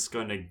not just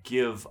going to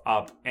give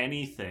up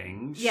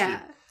anything.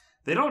 Yeah.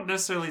 They don't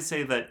necessarily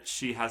say that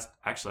she has...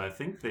 Actually, I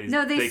think they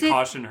say,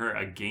 caution her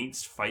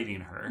against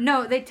fighting her.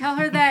 No, they tell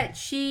her that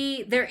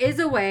there is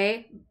a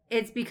way.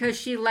 It's because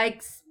she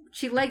likes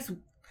games.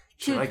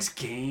 She likes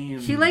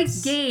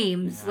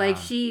games. Yeah. Like,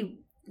 she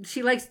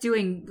likes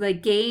doing,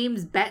 like,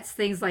 games, bets,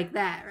 things like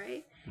that,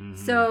 right? Mm-hmm.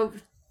 So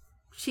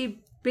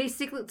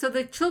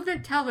the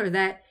children tell her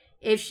that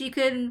if she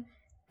can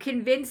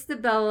convince the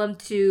Bellum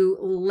to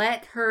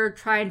let her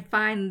try and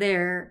find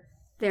their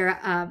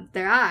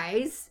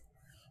eyes,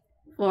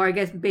 or I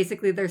guess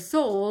basically their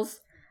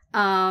souls,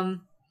 you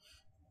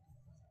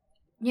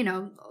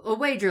know, a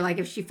wager, like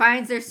if she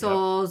finds their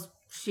souls,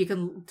 she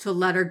can to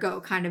let her go,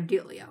 kind of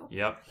dealio.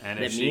 Yep. And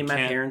let if me and my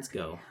parents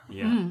go.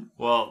 Yeah. Mm-hmm.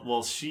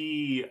 Well,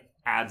 she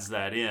adds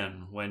that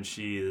in when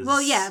she is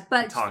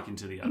talking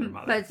to the other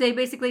mother. But they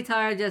basically tell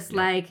her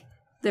like,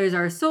 there's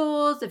our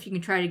souls. If you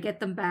can try to get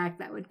them back,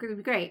 that would be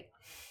great.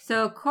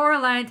 So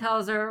Coraline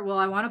tells her, well,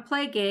 I want to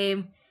play a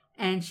game.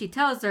 And she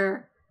tells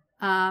her,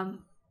 I'm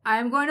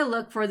going to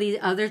look for these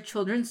other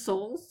children's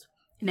souls.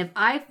 And if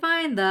I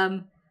find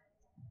them,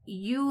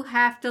 you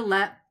have to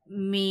let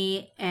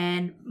me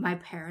and my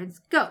parents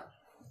go.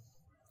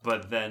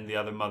 But then the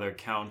other mother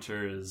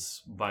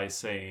counters by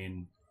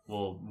saying,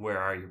 well, where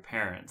are your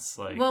parents?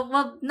 Like,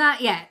 well,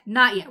 not yet.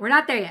 We're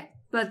not there yet.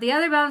 But the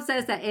other mom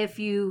says that if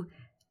you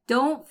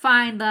don't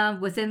find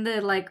them within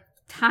the, like,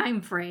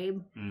 time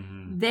frame,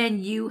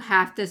 then you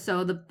have to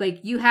sew the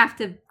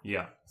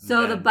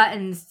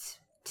buttons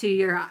to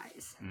your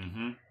eyes.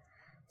 Mm-hmm.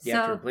 You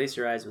have to replace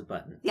your eyes with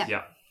buttons.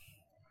 Yeah.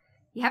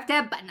 You have to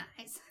have button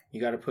eyes. You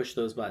got to push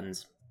those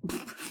buttons.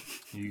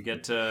 You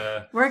get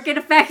to work in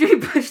a factory,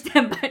 push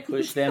them buttons.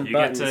 Push them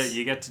buttons.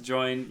 You get to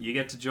join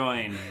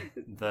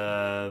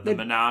the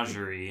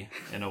menagerie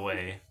in a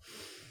way.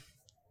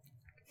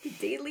 The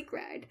daily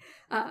grind.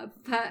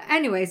 But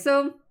anyway,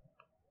 so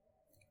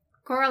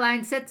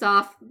Coraline sets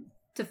off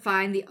to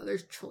find the other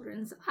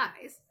children's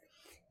eyes.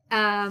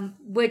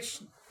 Which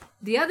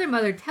the other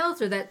mother tells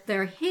her that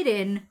they're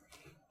hidden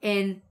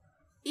in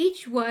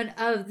each one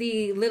of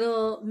the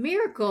little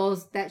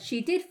miracles that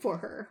she did for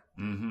her.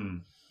 Mm-hmm.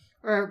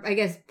 Or, I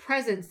guess,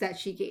 presents that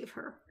she gave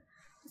her.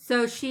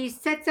 So she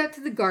sets out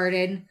to the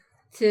garden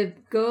to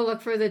go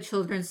look for the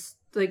children's,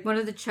 like, one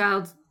of the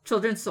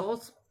children's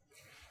souls.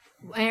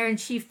 And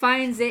she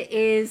finds it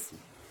is,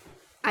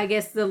 I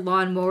guess, the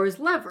lawnmower's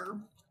lever.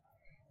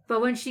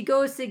 But when she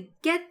goes to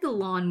get the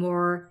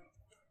lawnmower,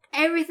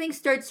 everything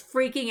starts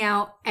freaking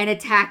out and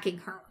attacking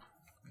her.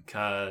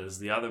 Because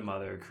the other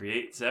mother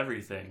creates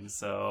everything,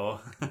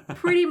 so...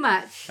 Pretty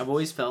much. I've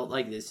always felt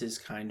like this is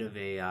kind of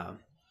a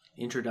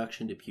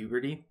introduction to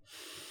puberty.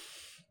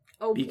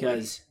 Oh,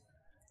 because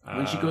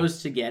when she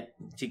goes to get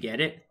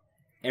it,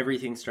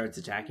 everything starts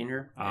attacking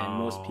her. And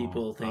most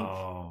people think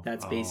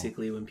that's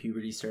basically when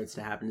puberty starts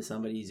to happen to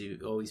somebody, is you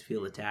always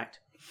feel attacked.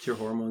 It's your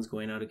hormones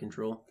going out of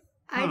control.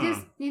 I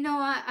just,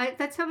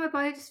 that's how my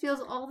body just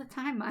feels all the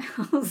time,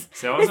 Miles.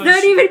 So it's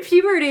not even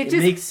puberty. It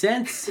makes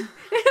sense. I'm not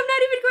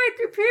even going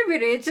through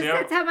puberty. It's just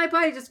that's how my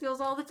body just feels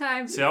all the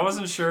time. See, I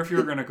wasn't sure if you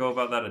were going to go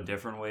about that a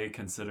different way,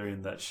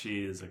 considering that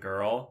she is a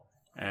girl.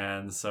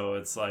 And so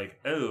it's like,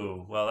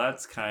 oh, well,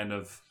 that's kind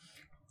of,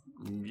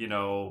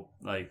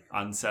 like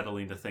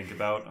unsettling to think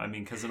about. I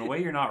mean, because in a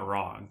way you're not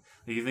wrong.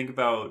 Like, you think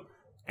about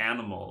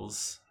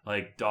animals,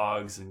 like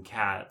dogs and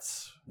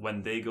cats,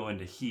 when they go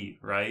into heat,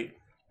 right?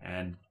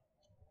 And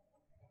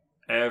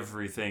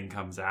everything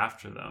comes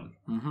after them.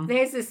 Mm-hmm.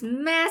 There's this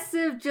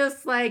massive,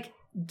 just like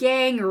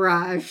gang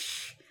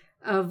rush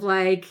of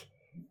like,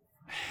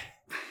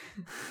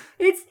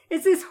 it's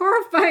this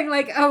horrifying,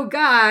 like, oh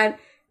God,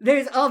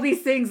 there's all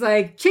these things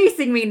like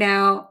chasing me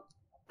now.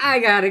 I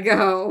gotta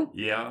go.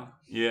 Yeah.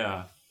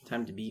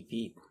 Time to beat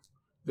feet.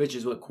 Which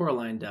is what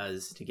Coraline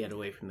does to get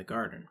away from the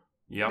garden.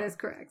 Yep. That's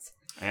correct.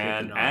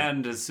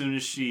 And as soon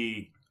as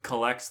she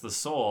collects the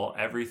soul,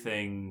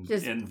 everything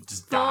just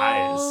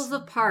falls dies.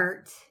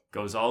 apart.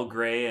 Goes all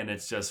gray, and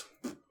it's just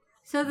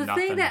so the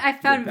nothing. thing that I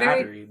found the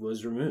battery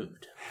was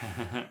removed.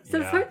 So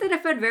the part that I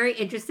found very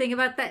interesting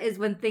about that is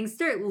when things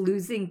start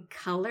losing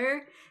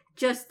color,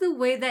 just the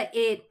way that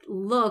it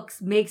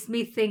looks makes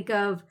me think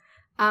of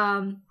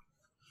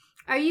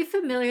are you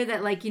familiar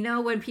that, like,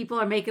 when people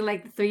are making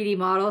like the 3D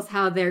models,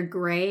 how they're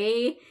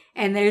gray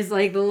and there's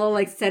like the little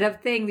like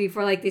setup thing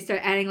before like they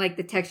start adding like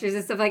the textures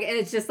and stuff, like, and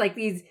it's just like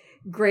these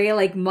gray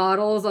like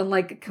models on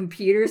like a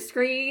computer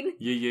screen.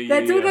 Yeah.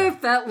 That's what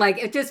it felt like.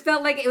 It just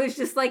felt like it was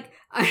just like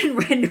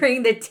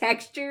unrendering the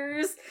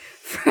textures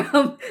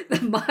from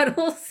the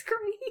model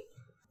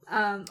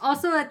screen.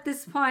 Also at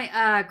this point,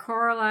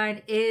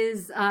 Coraline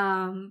is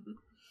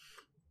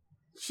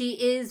she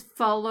is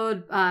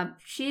followed.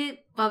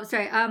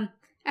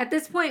 At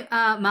this point,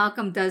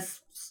 Malcolm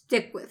does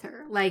stick with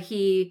her. Like,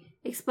 he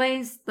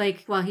explains,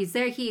 like, while he's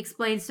there, he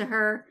explains to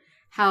her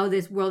how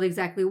this world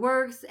exactly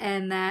works,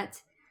 and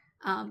that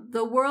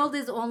the world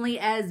is only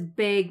as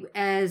big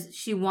as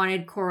she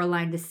wanted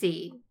Coraline to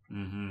see.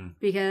 Mm-hmm.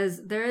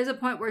 Because there is a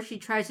point where she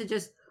tries to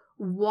just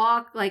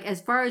walk, like,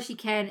 as far as she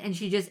can, and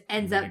she just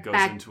ends up goes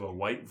back into a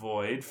white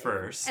void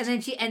first. And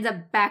then she ends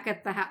up back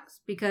at the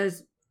house,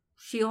 because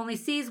she only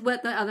sees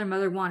what the other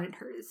mother wanted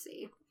her to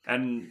see.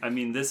 And I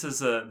mean, this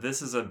is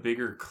a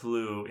bigger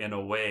clue in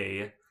a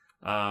way.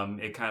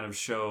 It kind of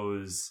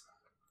shows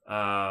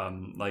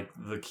like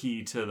the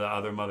key to the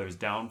other mother's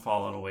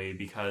downfall in a way,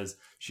 because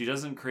she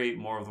doesn't create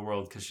more of the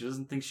world because she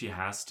doesn't think she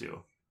has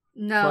to.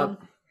 No. Well,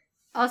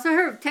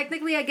 also,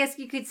 technically, I guess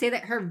you could say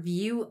that her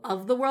view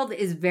of the world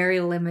is very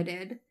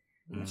limited.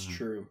 That's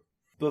true.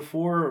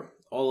 Before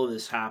all of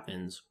this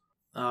happens,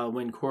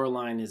 when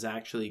Coraline is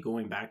actually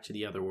going back to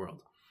the other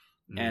world,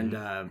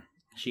 and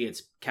she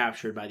gets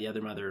captured by the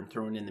other mother and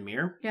thrown in the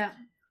mirror. Yeah.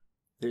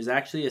 There's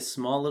actually a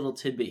small little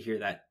tidbit here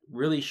that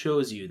really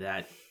shows you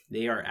that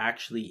they are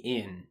actually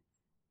in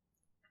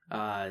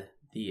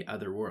the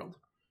other world.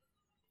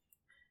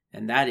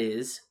 And that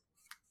is,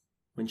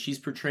 when she's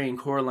portraying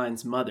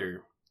Coraline's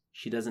mother,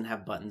 she doesn't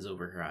have buttons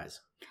over her eyes.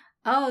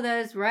 Oh,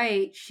 that is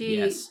right.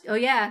 Yes. Oh,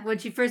 yeah. When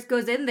she first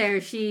goes in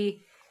there, she's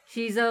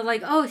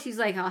like, oh, she's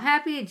like, how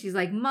happy? And she's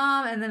like,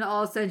 Mom. And then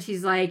all of a sudden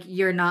she's like,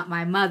 you're not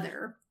my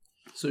mother.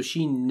 So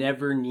she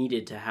never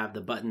needed to have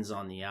the buttons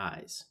on the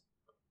eyes.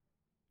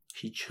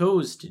 She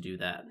chose to do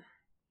that.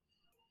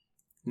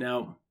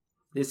 Now,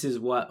 this is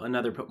what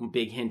another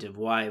big hint of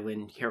why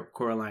when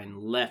Coraline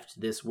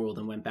left this world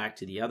and went back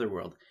to the other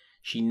world,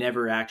 she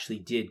never actually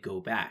did go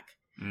back.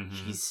 Mm-hmm.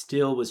 She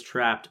still was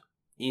trapped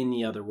in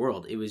the other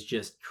world. It was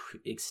just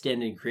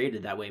extended and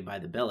created that way by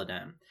the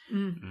Belladam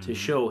to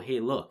show, hey,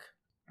 look,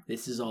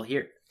 this is all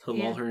here. To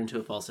lull her into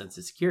a false sense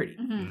of security.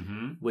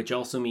 Mm-hmm. Which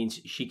also means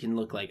she can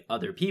look like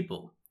other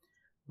people.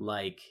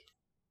 Like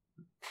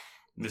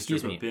Mr.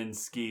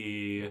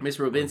 Robinski. Miss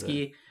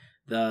Robinski,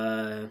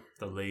 the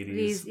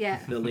ladies.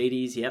 The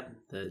ladies, yep.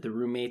 The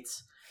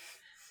roommates.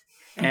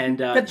 And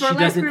the she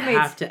doesn't roommates.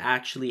 have to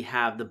actually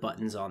have the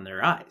buttons on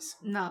their eyes.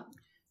 No.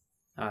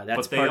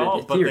 That's but part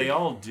of the theory. But they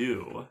all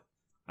do.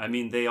 I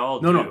mean, they all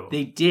do. No,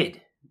 they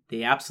did.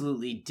 They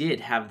absolutely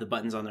did have the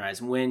buttons on their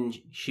eyes when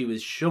she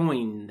was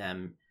showing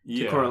them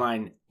to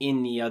Coraline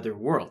in the other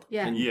world.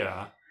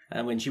 Yeah.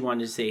 And when she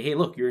wanted to say, hey,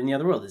 look, you're in the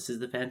other world. This is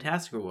the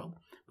fantastical world.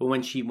 But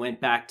when she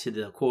went back to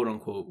the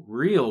quote-unquote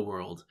real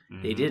world,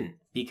 they didn't.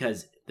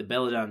 Because the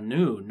Belladonna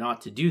knew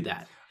not to do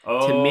that.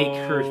 To make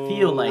her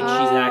feel like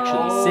she's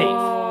actually safe.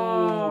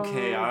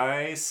 Okay,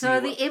 I see. So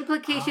the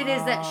implication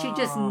is that she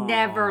just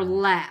never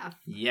left.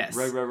 Yes.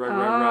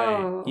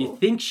 Right. You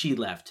think she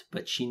left,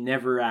 but she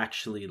never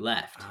actually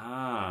left.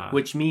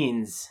 Which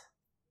means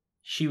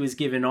she was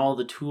given all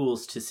the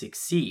tools to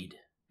succeed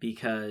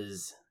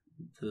because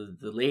the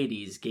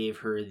ladies gave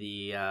her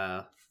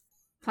the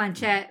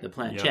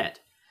planchette.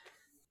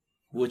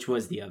 Which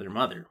was the other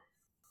mother.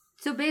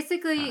 So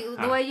basically,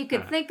 the way you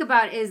could think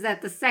about it is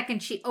that the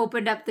second she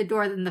opened up the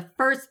door in the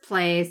first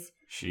place,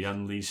 she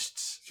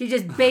unleashed. She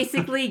just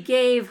basically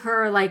gave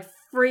her like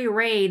free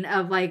reign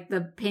of like the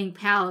Pink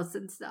Palace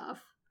and stuff.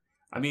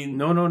 I mean,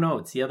 no,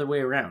 it's the other way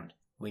around.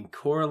 When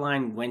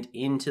Coraline went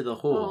into the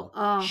hole,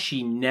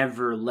 she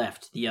never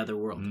left the other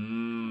world.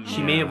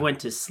 She may have went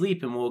to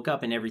sleep and woke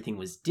up and everything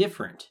was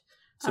different.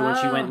 So when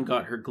she went and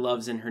got her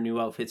gloves and her new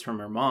outfits from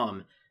her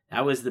mom,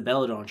 that was the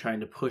Belladonna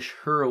trying to push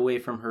her away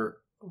from her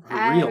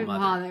real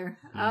mother.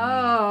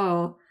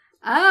 Oh.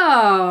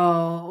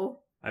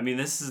 I mean,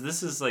 this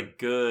is like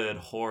good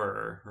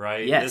horror,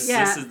 right? Yes.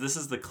 This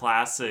is the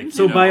classic.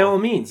 So by all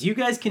means, you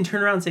guys can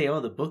turn around and say, "Oh,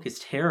 the book is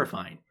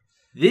terrifying."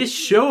 This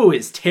show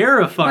is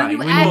terrifying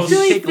when you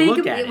actually take a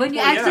look at it. When you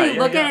actually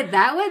look at it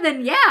that way,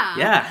 then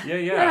yeah.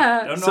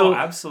 No,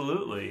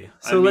 absolutely.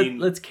 So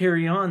let's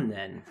carry on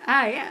then.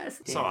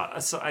 Yes.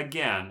 So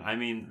again, I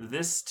mean,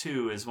 this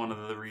too is one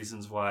of the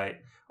reasons why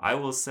I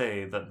will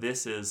say that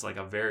this is like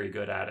a very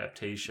good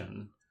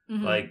adaptation.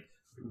 Mm-hmm. Like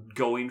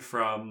going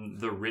from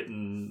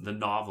the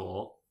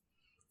novel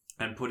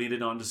and putting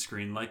it onto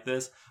screen like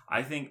this,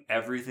 I think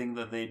everything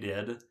that they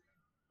did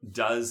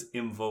does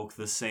invoke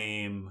the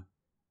same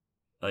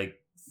like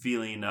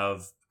feeling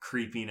of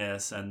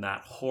creepiness and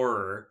that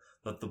horror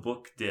that the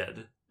book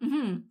did.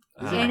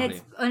 Mm-hmm. And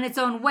it's in its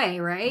own way,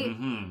 right?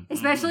 Mm-hmm.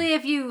 Especially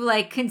if you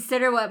like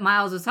consider what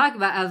Myles was talking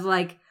about as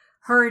like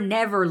her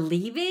never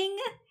leaving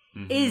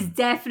is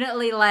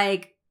definitely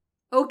like,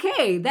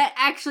 okay, that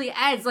actually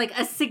adds like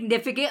a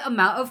significant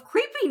amount of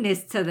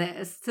creepiness to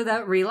this, to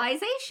that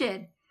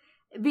realization.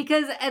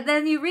 Because and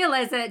then you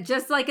realize that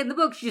just like in the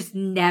book, she just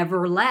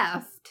never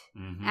left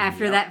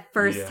after that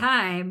first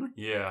time.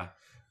 Yeah.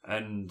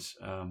 And,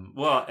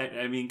 well,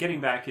 I mean,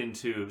 getting back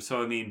into,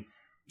 so I mean,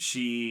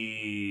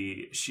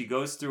 she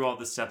goes through all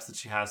the steps that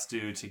she has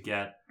to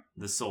get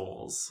the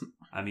souls.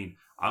 I mean,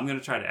 I'm going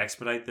to try to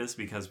expedite this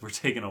because we're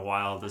taking a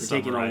while to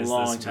summarize taking a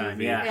long this time,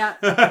 movie. yeah.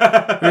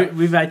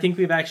 I think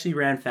we've actually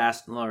ran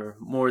fast or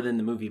more than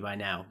the movie by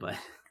now, but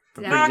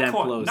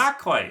not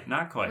quite.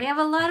 We have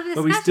a lot of this,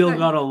 but we still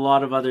got a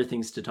lot of other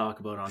things to talk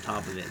about on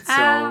top of it,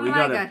 so we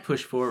got to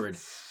push forward.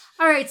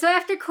 All right, so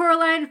after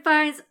Coraline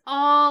finds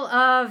all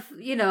of,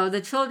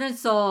 the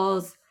children's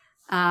souls,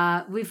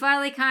 we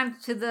finally come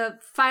to the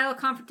final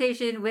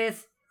confrontation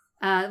with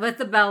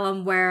the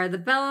Bellum, where the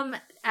Bellum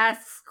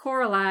asks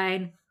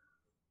Coraline,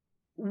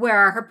 where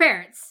are her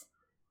parents?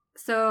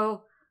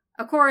 So,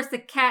 of course, the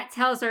cat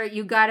tells her,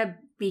 you gotta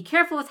be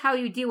careful with how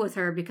you deal with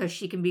her because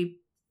she can be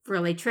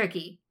really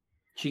tricky.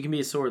 She can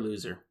be a sore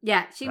loser.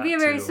 Yeah, she can be a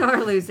very sore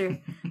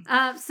loser.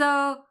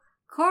 So,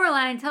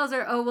 Coraline tells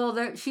her,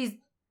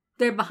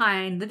 they're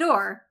behind the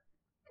door.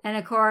 And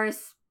of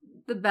course,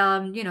 the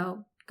Bellum,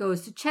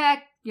 goes to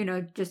check,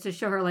 just to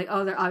show her like,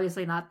 they're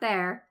obviously not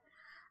there.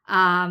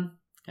 And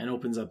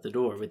opens up the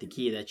door with the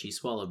key that she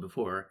swallowed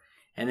before.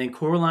 And then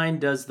Coraline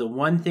does the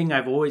one thing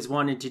I've always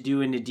wanted to do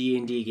in a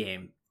D&D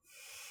game.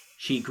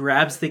 She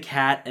grabs the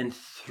cat and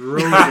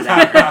throws it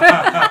at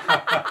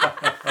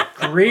her.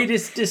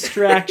 Greatest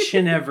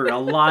distraction ever. A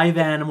live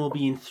animal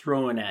being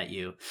thrown at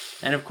you.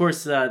 And of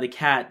course, the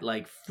cat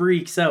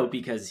freaks out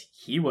because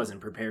he wasn't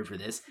prepared for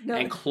this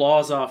and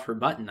claws off her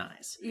button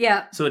eyes.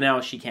 Yeah. So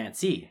now she can't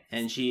see.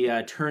 And she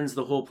turns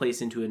the whole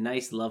place into a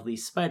nice, lovely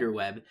spider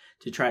web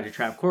to try to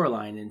trap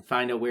Coraline and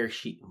find out where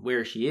she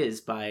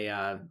is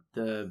by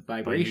the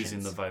vibrations. By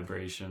using the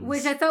vibrations.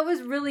 Which I thought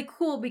was really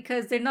cool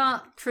because they're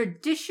not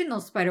traditional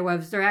spider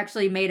webs. They're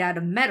actually made out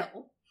of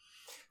metal.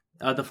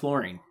 The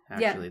flooring,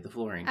 actually. Yeah. The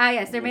flooring.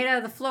 Yes, they're made out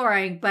of the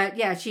flooring. But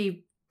yeah,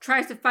 she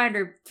tries to find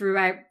her through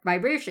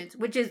vibrations,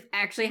 which is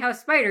actually how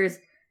spiders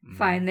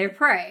find their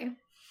prey.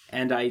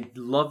 And I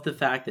love the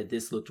fact that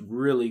this looked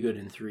really good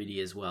in 3D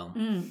as well.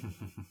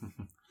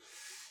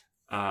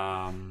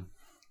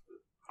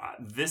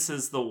 This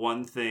is the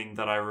one thing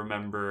that I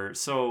remember.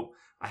 So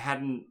I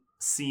hadn't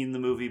seen the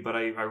movie, but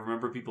I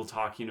remember people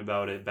talking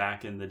about it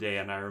back in the day.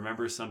 And I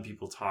remember some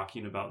people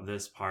talking about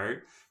this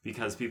part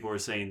because people were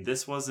saying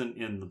this wasn't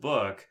in the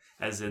book,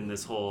 as in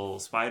this whole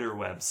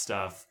spiderweb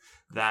stuff.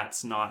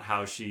 That's not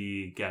how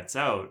she gets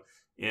out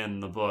in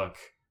the book,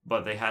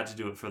 but they had to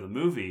do it for the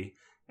movie.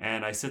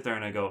 And I sit there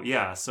and I go,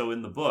 yeah, so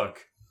in the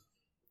book,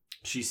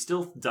 she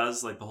still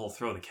does like the whole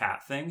throw the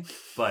cat thing,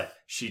 but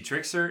she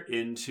tricks her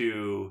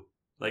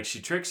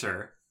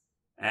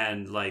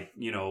and like,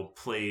 you know,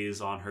 plays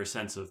on her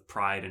sense of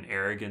pride and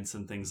arrogance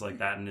and things like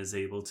that, and is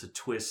able to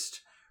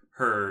twist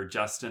her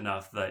just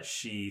enough that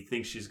she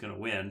thinks she's going to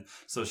win.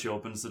 So she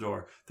opens the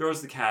door,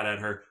 throws the cat at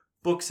her,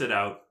 books it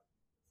out,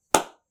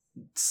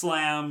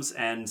 slams,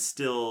 and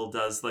still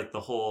does like the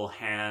whole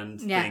hand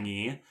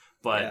thingy,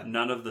 but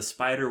none of the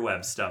spider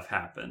web stuff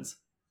happens.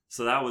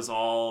 So that was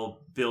all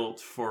built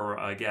for,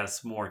 I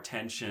guess, more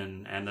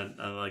tension and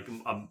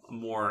a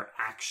more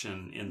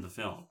action in the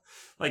film.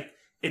 Like,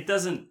 it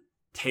doesn't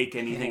take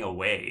anything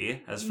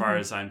away as far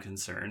as I'm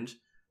concerned.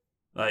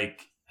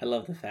 Like, I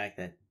love the fact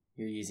that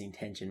you're using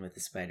tension with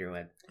the spider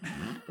web.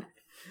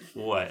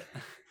 What?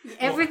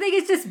 Everything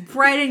is just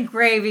bread and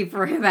gravy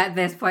for him at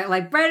this point.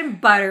 Like bread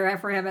and butter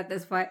for him at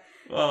this point.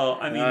 Well,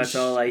 I mean... it's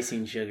all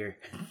icing sugar.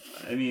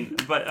 I mean,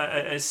 but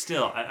I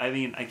still, I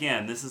mean,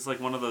 again, this is like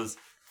one of those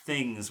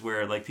things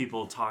where like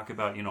people talk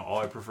about, you know, oh,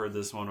 I preferred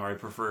this one, or I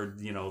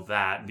preferred, you know,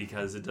 that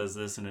because it does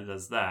this and it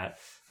does that.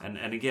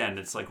 And again,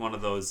 it's like one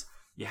of those,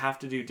 you have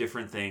to do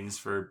different things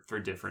for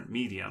different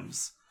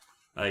mediums.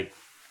 Like,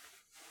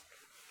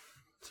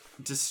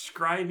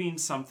 describing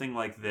something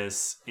like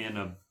this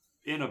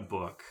in a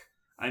book,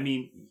 I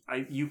mean,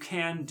 you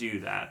can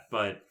do that,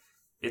 but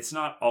it's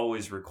not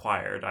always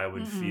required, I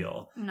would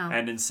feel. No.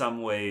 And in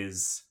some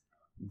ways,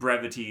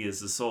 brevity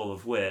is the soul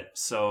of wit,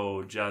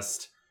 so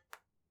just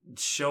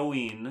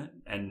showing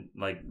and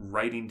like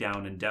writing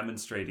down and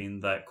demonstrating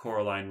that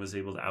Coraline was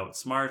able to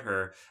outsmart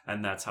her,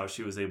 and that's how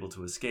she was able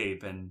to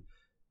escape, and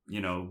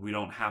you know, we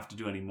don't have to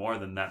do any more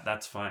than that.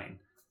 That's fine.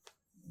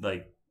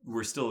 Like,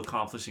 we're still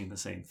accomplishing the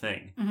same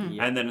thing.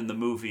 Yeah. And then in the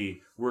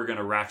movie, we're going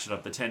to ratchet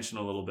up the tension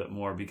a little bit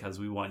more because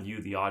we want you,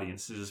 the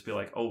audience, to just be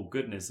like, oh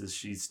goodness, is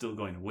she still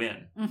going to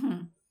win?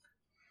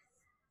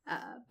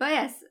 But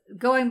yes,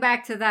 going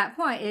back to that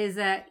point is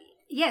that,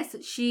 yes,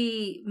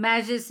 she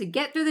manages to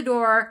get through the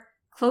door,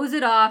 close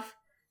it off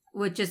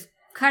with just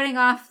cutting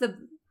off the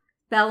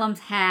Bellum's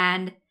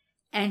hand,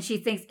 and she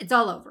thinks it's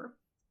all over.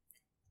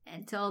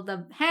 Until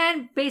the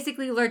hand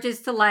basically lurches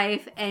to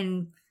life,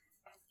 and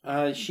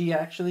she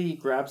actually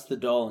grabs the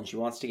doll and she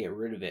wants to get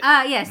rid of it.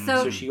 Yes.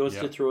 So she goes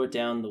to throw it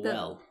down the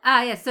well.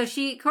 Yes. So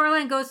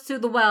Coraline goes to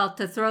the well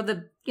to throw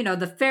the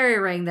fairy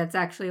ring that's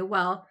actually a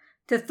well,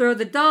 to throw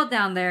the doll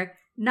down there,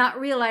 not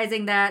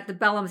realizing that the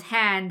Bellum's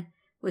hand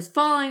was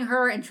following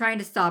her and trying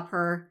to stop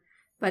her.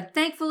 But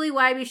thankfully,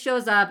 Wybie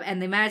shows up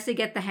and they manage to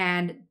get the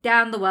hand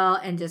down the well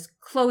and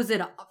just close it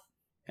off.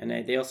 And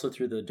they also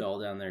threw the doll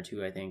down there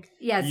too, I think.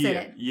 Yes, they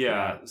did.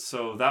 Yeah,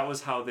 so that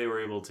was how they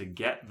were able to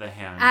get the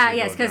hand.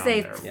 Yes, because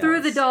they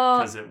threw the doll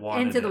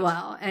into the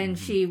well, and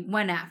she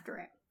went after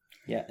it.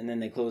 Yeah, and then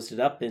they closed it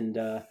up, and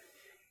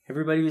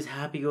everybody was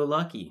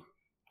happy-go-lucky.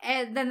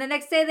 And then the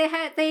next day they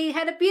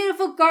had a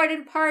beautiful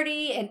garden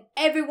party, and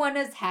everyone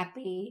is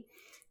happy.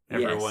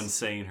 Everyone's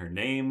saying her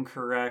name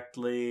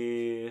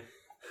correctly.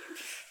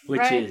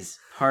 Which is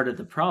part of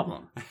the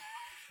problem.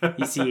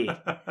 You see,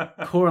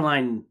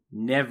 Coraline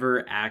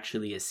never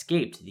actually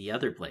escaped the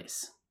other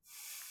place.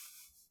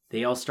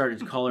 They all started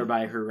to call her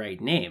by her right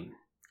name.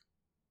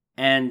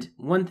 And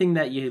one thing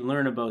that you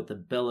learn about the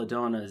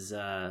Belladonna's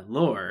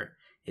lore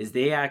is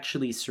they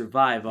actually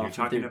survive off of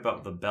You're talking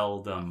about the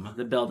Beldam.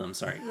 The Beldam,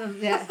 sorry.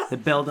 Yeah. The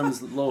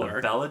Beldam's lore.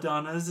 The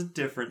Belladonna is a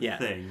different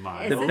thing,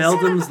 Myles. The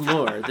Beldam's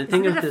lore. The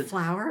thing Isn't of it the a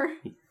flower?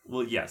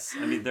 Well, yes.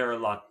 I mean, there are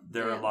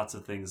lots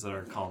of things that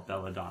are called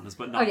belladonnas,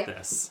 but not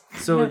this.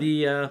 So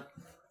the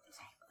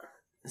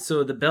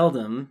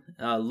Beldam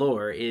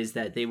lore is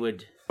that they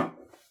would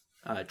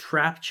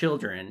trap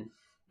children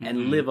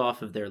and live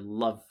off of their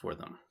love for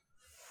them.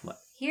 What?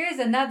 Here's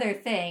another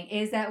thing,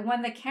 is that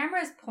when the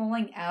camera is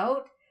pulling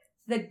out,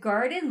 the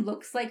garden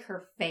looks like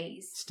her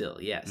face. Still,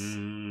 yes.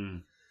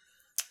 Mm.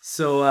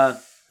 So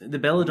the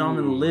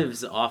Belladonna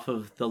lives off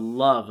of the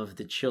love of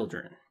the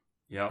children.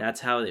 Yeah,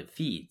 that's how it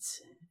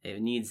feeds. It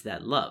needs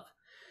that love.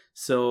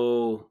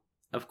 So,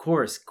 of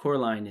course,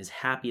 Coraline is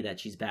happy that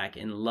she's back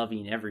and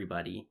loving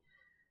everybody,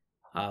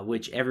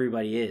 which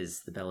everybody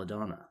is the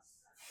Belladonna.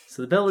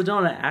 So the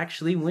Belladonna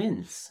actually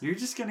wins. You're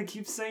just going to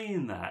keep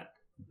saying that.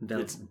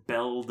 It's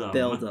Beldam.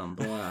 Beldam,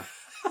 blah.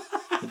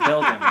 The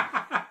Beldam.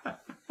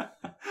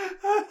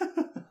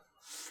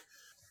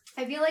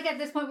 I feel like at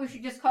this point we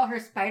should just call her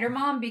Spider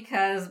Mom,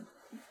 because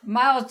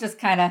Myles just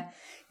kind of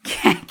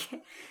can't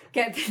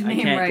get this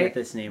name right. I can't get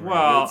this name right.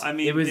 Well, I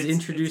mean, it was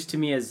introduced to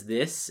me as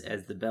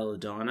the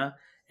Belladonna,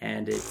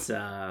 and it's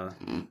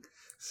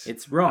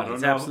wrong.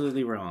 It's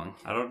absolutely wrong.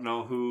 I don't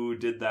know who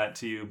did that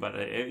to you, but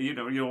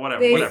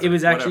whatever. It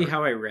was actually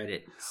how I read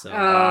it.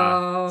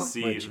 So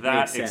see,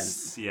 that makes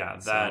sense.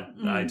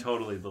 I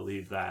totally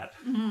believe that.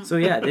 So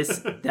yeah,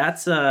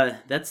 that's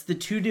the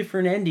two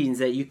different endings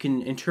that you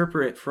can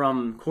interpret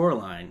from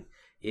Coraline.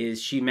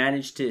 Is she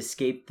managed to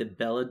escape the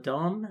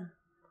Belladonna?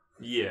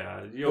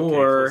 Yeah,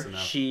 or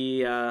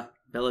she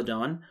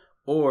Belladonna,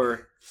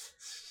 or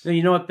no,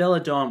 you know what,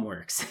 Belladonna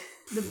works.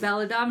 The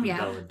Belladonna, yeah.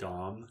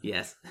 Belladonna,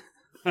 yes.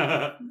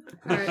 Right.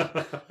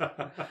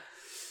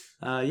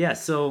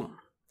 So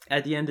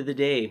at the end of the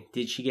day,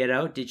 did she get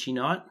out? Did she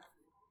not?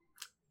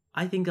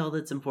 I think all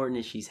that's important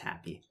is she's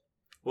happy.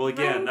 Well,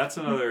 again, that's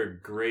another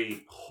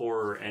great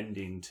horror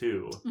ending,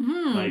 too.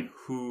 Mm-hmm. Like,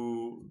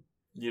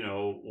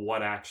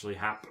 what actually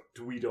happened,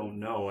 we don't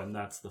know, and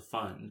that's the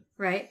fun.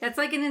 Right? That's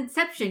like an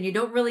Inception. You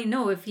don't really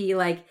know if he,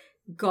 like,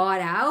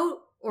 got out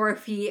or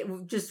if he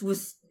just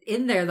was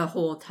in there the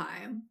whole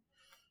time.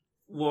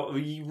 Well,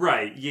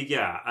 right.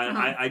 Yeah.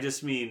 I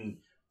just mean,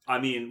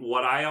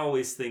 what I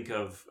always think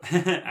of,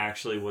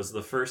 actually, was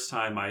the first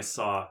time I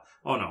saw...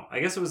 Oh, no. I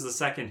guess it was the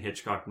second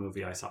Hitchcock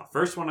movie I saw.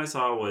 First one I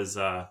saw was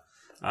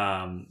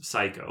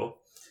Psycho.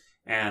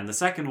 And the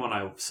second one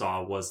I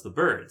saw was The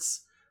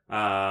Birds.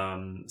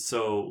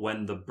 So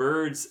when The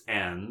Birds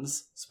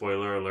ends,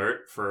 spoiler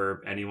alert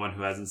for anyone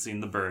who hasn't seen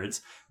The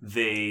Birds,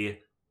 they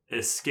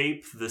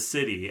escape the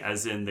city,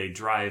 as in they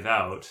drive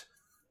out,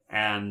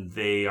 and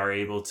they are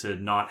able to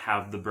not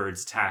have the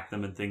birds attack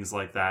them and things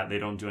like that. They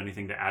don't do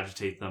anything to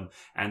agitate them.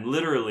 And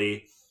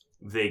literally,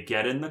 they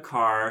get in the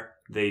car,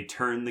 they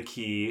turn the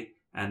key,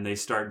 and they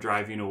start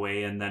driving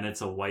away, and then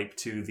it's a wipe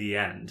to the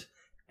end.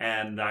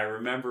 And I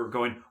remember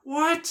going,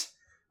 what?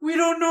 We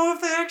don't know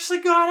if they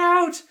actually got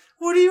out.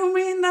 What do you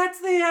mean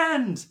that's the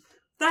end?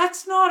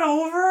 That's not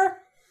over?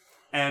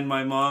 And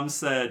my mom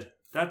said,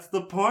 that's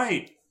the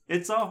point.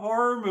 It's a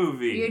horror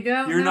movie.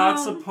 You're not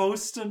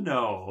supposed to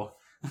know.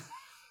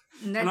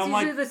 And that's and I'm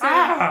usually like, the same.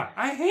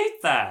 I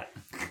hate that.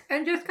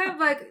 And just kind of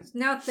like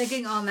now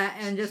thinking on that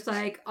and just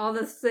like all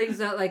the things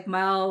that like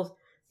Myles,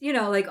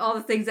 like all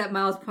the things that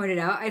Myles pointed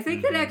out, I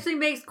think that actually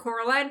makes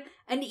Coraline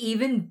an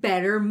even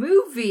better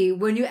movie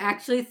when you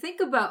actually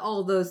think about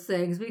all those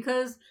things,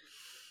 because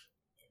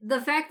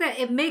the fact that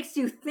it makes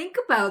you think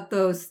about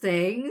those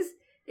things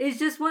is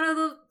just one of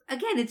the,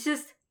 again,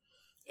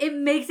 it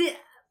makes it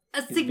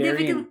a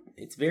significant...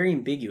 It's very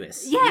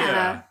ambiguous.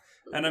 Yeah.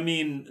 And I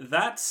mean,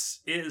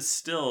 is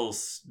still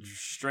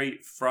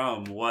straight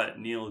from what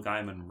Neil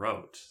Gaiman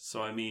wrote.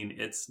 So, I mean,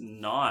 it's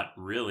not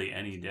really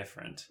any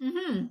different.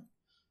 Mm-hmm.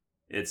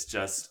 It's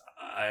just,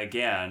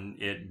 again,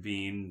 it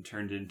being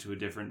turned into a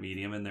different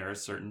medium, and there are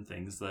certain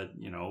things that,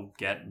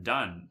 get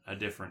done a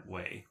different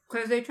way.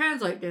 Because they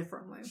translate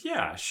differently.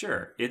 Yeah,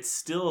 sure. It's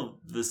still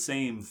the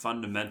same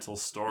fundamental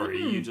story.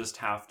 Mm-hmm. You just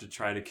have to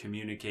try to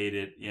communicate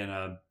it in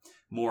a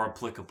more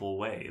applicable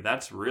way.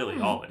 That's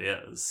really all it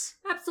is.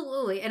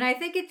 Absolutely. And I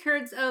think in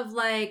terms of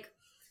like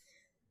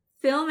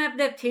film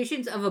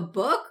adaptations of a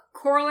book,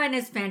 Coraline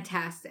is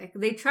fantastic.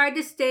 They tried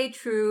to stay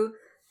true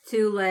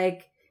to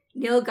like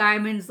Neil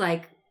Gaiman's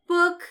like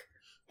book,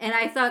 and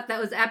I thought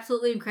that was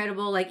absolutely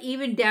incredible, like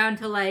even down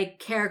to like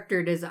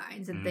character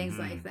designs and things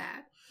like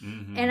that.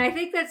 Mm-hmm. And I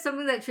think that's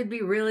something that should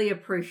be really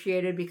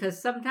appreciated,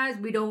 because sometimes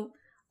we don't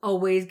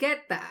always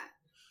get that.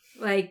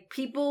 Like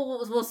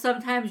people will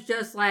sometimes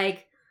just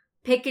like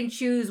pick and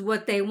choose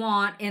what they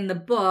want in the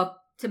book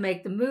to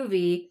make the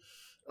movie.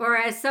 Or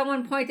as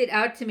someone pointed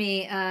out to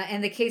me,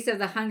 in the case of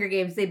the Hunger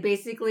Games, they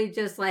basically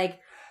just like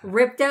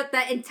ripped out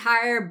that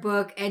entire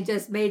book and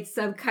just made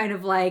some kind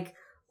of like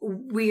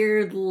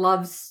weird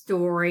love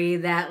story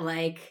that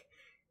like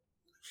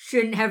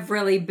shouldn't have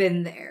really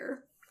been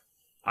there.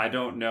 I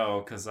don't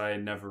know, because I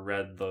never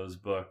read those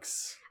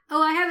books.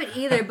 Oh, I haven't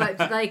either, but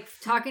like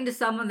talking to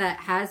someone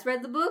that has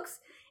read the books,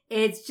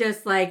 it's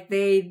just like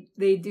they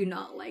do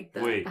not like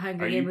the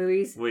Hunger Games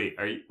movies.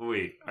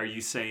 Are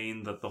you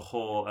saying that the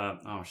whole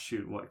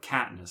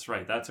Katniss,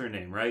 right? That's her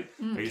name, right?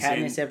 Are you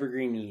Katniss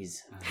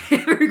Evergreenies.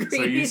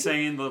 So are you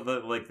saying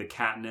the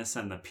Katniss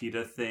and the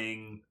PETA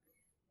thing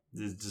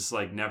just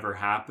like never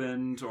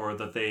happened, or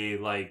that they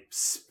like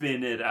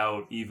spin it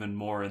out even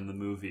more in the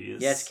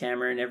movies? Yes,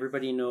 Cameron,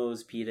 everybody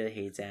knows PETA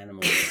hates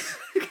animals.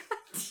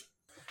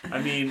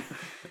 I mean,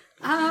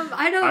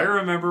 I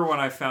remember when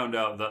I found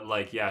out that,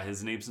 like,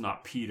 his name's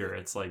not Peter,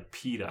 it's like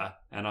PETA,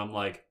 and I'm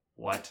like,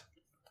 what?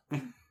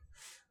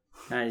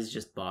 That is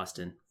just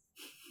Boston.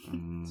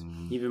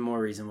 Even more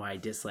reason why I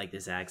dislike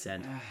this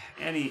accent.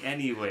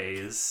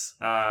 Anyways,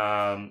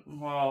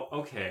 well,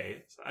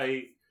 okay.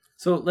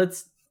 So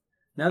let's,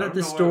 now that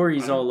the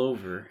story's all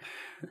over.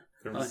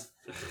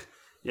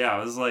 Yeah, I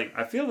was like,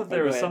 I feel that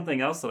there was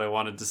something else that I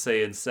wanted to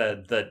say and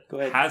said that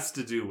has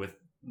to do with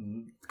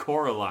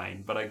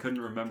Coraline, but I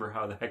couldn't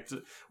remember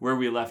where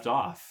we left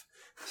off.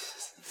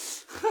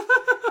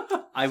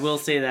 I will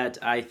say that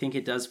I think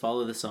it does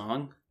follow the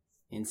song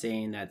in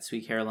saying that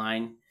Sweet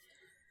Caroline,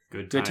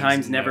 good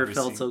times never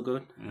felt so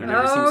good. Or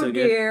never seemed so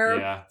dear.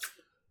 Good.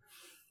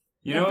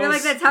 Yeah. I feel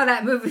like that's how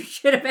that movie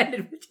should have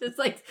ended, which is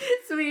like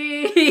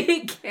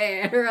Sweet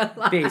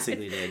Caroline.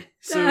 Basically did.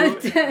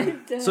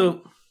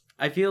 So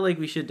I feel like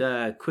we should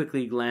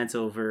quickly glance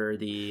over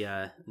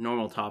the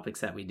normal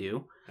topics that we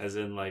do. As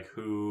in, like,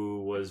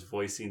 who was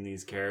voicing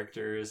these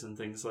characters and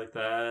things like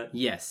that?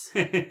 Yes.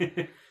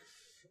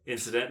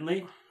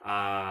 Incidentally,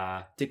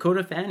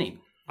 Dakota Fanning.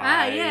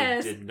 I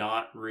did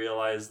not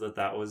realize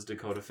that was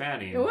Dakota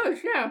Fanning. It was,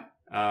 yeah.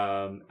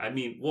 I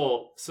mean,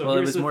 well, it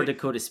was more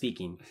Dakota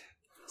speaking.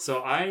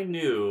 So I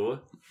knew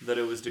that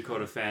it was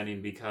Dakota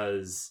Fanning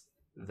because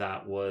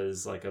that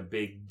was like a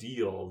big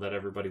deal that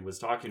everybody was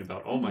talking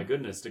about. Oh my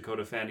goodness,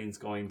 Dakota Fanning's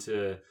going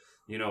to,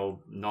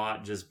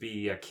 not just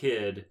be a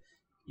kid,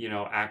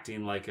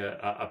 acting like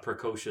a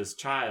precocious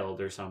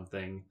child or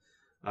something.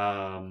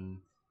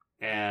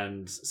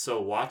 And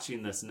so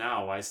watching this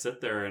now, I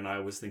sit there and I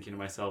was thinking to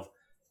myself,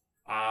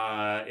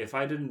 if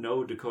I didn't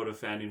know Dakota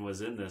Fanning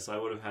was in this, I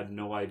would have had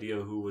no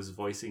idea who was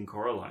voicing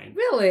Coraline.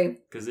 Really?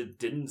 Because it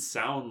didn't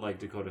sound like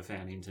Dakota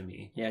Fanning to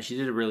me. Yeah, she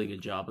did a really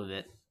good job of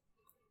it.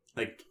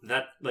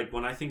 Like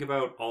when I think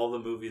about all the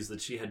movies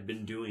that she had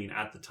been doing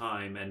at the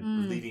time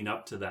and leading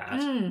up to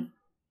that,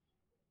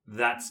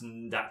 that's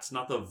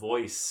not the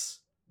voice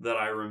that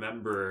I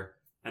remember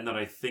and that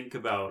I think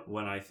about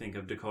when I think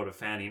of Dakota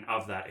Fanning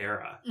of that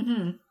era.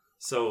 Mm-hmm.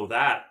 So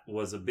that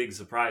was a big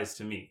surprise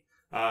to me.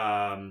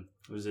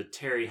 Was it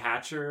Terry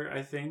Hatcher,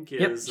 I think?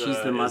 Yep, she's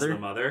the mother. Is the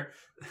mother.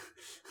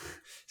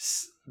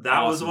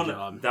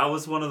 Awesome That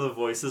was one of the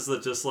voices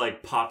that just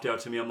like popped out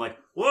to me. I'm like,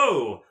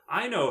 whoa,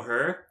 I know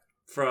her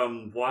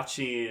from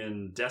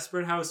watching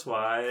Desperate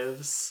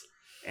Housewives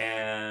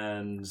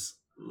and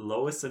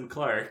Lois and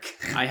Clark.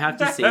 I have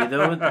to say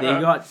though, they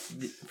got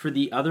for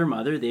the other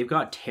mother, they've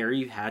got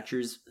Terry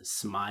Hatcher's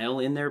smile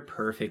in there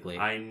perfectly.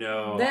 I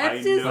know.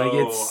 That's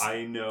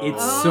I know.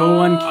 It's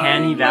so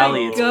uncanny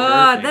valley. It's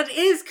God, perfect. that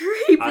is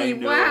creepy. I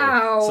know.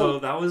 Wow. So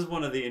that was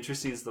one of the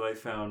interesting things that I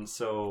found.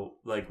 So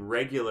like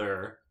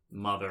regular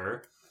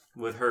mother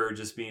with her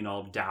just being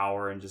all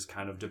dour and just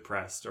kind of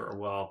depressed, or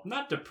well,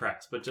 not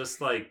depressed, but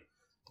just like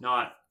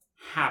not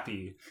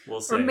happy, we'll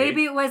say. Or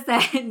maybe it was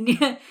that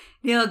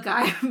Neil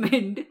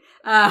Gaiman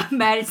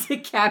managed to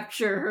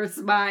capture her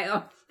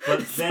smile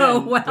so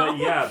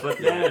well. But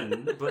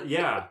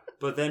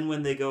then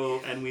when they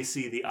go and we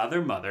see the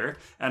other mother,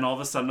 and all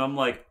of a sudden I'm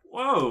like,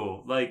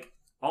 whoa, like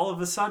all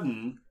of a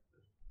sudden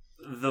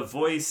the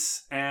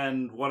voice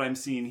and what I'm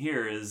seeing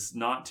here is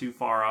not too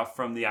far off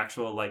from the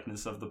actual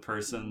likeness of the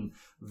person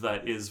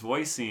that is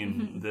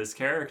voicing this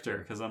character.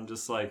 Because I'm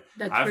just like,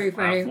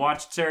 I've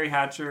watched Terry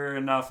Hatcher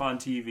enough on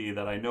TV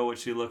that I know what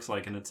she looks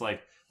like, and it's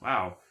like,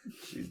 wow,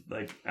 she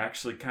like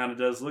actually kind of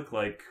does look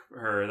like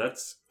her.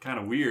 That's kind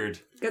of weird.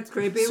 That's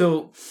creepy.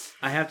 So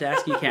I have to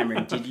ask you,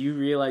 Cameron, did you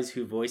realize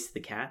who voiced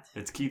the cat?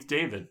 It's Keith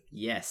David.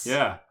 Yes.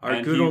 Yeah.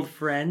 Our good old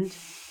friend,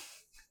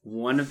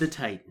 one of the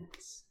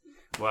Titans.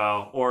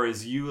 Well, or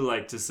as you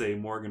like to say,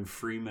 Morgan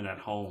Freeman at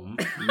home.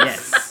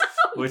 Yes.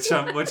 which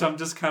I'm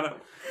just kind of...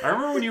 I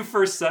remember when you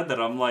first said that,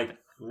 I'm like,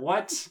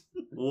 what?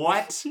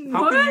 How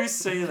can you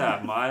say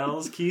that,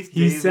 Myles? Keith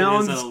David is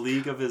in a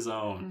league of his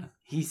own.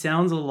 He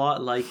sounds a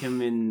lot like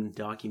him in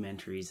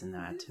documentaries and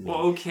that to me.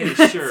 Well, okay,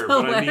 sure,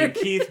 but I mean,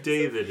 Keith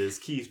David is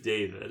Keith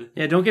David.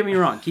 Yeah, don't get me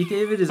wrong. Keith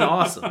David is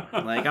awesome.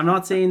 Like, I'm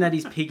not saying that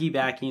he's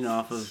piggybacking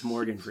off of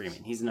Morgan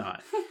Freeman. He's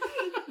not.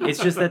 It's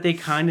just that they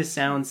kind of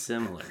sound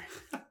similar.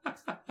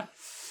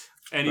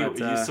 Anyway,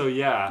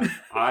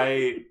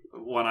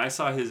 when I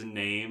saw his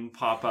name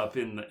pop up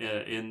in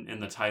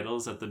the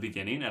titles at the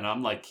beginning, and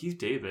I'm like, Keith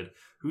David,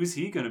 who's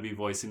he going to be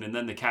voicing? And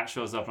then the cat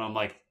shows up, and I'm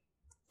like,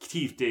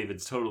 Keith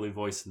David's totally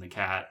voicing the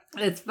cat.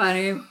 It's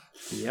funny.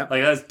 Yep.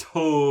 Like, that's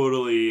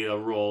totally a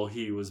role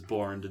he was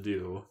born to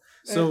do.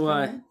 So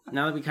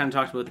now that we kind of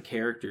talked about the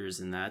characters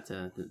and that,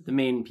 the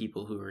main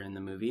people who are in the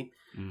movie,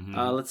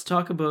 let's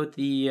talk about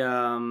the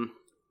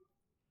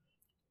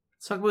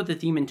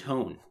theme and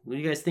tone. What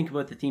do you guys think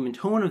about the theme and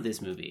tone of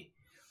this movie?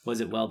 Was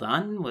it well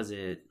done? Was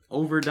it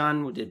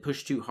overdone? Did it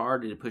push too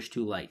hard? Did it push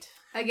too light?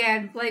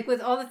 Again, like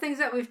with all the things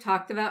that we've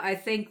talked about, I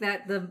think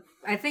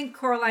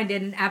Coraline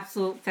did an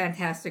absolute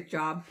fantastic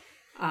job.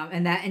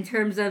 And that in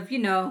terms of,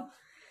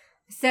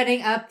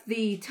 setting up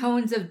the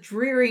tones of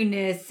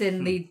dreariness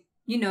and the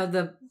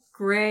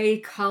gray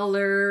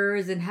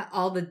colors and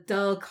all the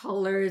dull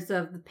colors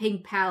of the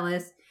Pink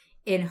Palace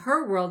in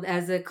her world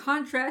as a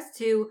contrast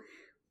to,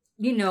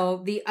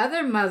 the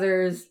other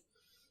mother's,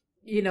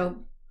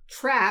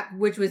 trap,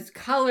 which was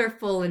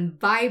colorful and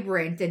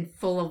vibrant and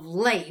full of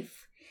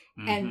life.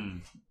 Mm-hmm.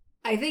 And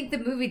I think the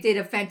movie did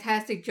a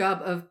fantastic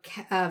job of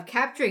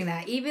capturing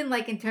that, even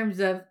like in terms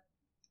of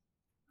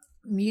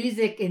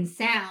music and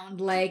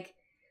sound. Like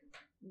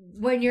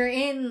when you're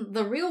in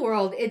the real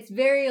world, it's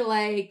very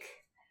like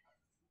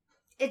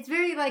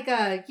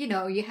a,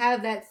 you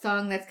have that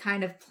song that's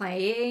kind of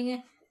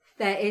playing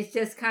that is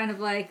just kind of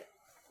like,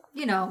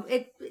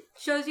 it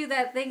shows you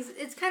that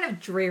it's kind of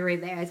dreary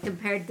there as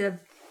compared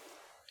to...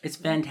 It's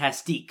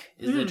fantastique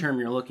is the term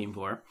you're looking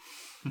for.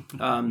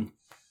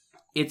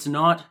 It's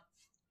not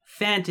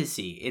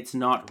fantasy. It's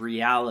not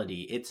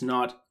reality. It's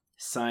not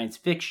science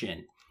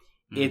fiction.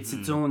 It's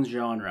its own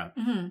genre.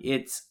 Mm-hmm.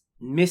 It's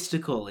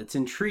mystical. It's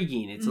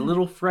intriguing. It's a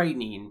little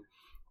frightening,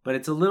 but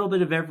it's a little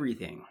bit of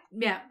everything.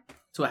 Yeah.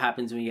 That's what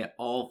happens when you get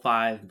all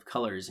 5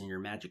 colors in your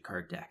magic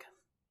card deck.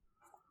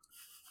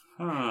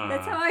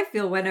 That's how I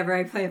feel whenever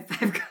I play a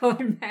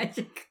 5-color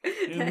magic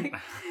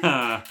deck.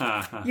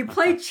 You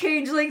play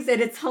changelings and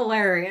it's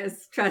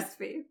hilarious. Trust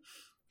me.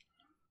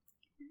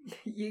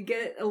 You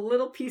get a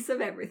little piece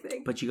of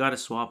everything. But you got to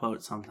swap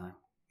out sometime.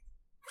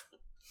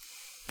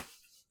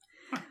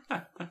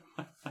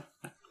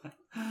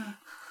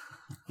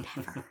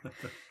 Never.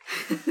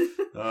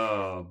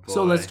 Oh boy.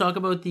 So let's talk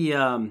about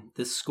the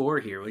score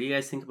here. What do you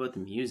guys think about the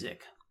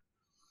music?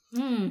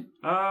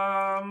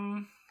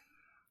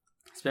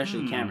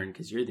 Especially Cameron,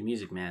 because you're the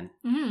music man.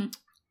 Mm-hmm.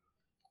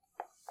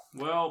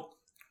 Well,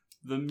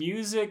 the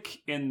music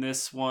in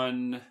this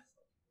one,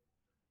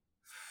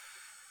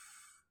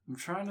 I'm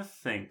trying to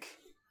think.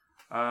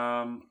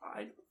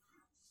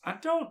 I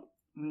don't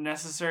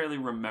necessarily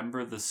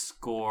remember the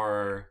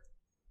score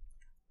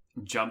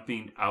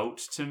jumping out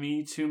to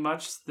me too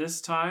much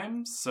this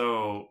time.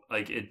 So,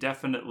 like, it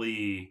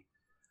definitely,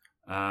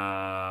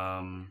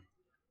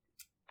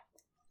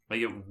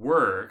 it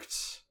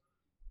worked.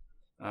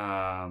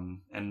 And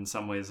in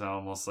some ways I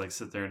almost like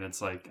sit there and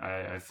it's like,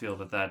 I feel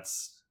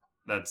that's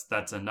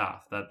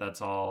enough.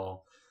 That's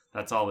all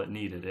it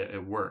needed.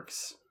 It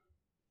works.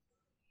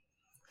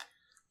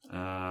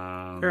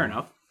 Fair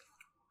enough.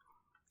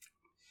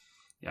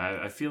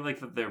 Yeah, I feel like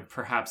that there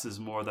perhaps is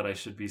more that I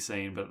should be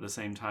saying, but at the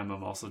same time,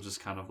 I'm also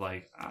just kind of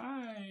like,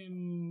 I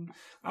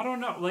don't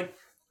know. Like,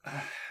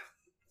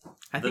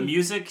 the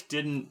music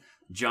didn't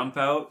jump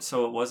out,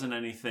 so it wasn't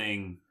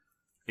anything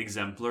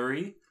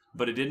exemplary,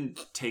 but it didn't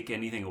take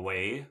anything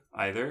away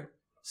either.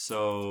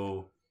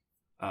 So,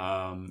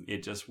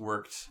 it just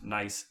worked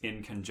nice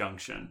in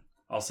conjunction.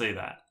 I'll say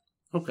that.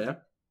 Okay.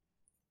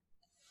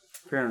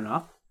 Fair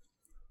enough.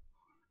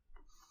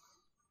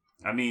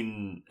 I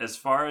mean, as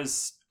far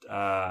as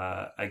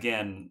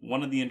again,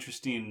 one of the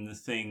interesting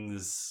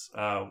things,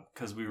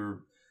 because we were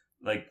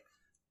like,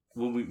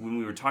 when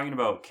we were talking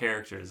about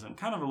characters, I'm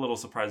kind of a little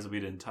surprised that we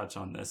didn't touch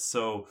on this.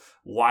 So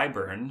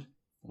Wyby,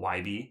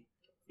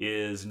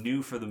 is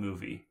new for the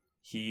movie.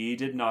 He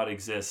did not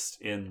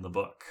exist in the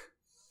book.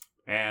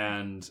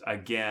 And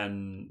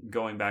again,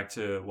 going back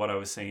to what I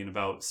was saying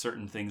about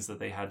certain things that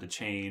they had to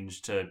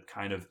change to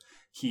kind of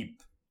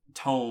keep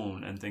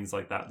tone and things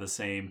like that the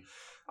same,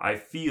 I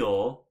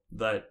feel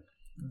that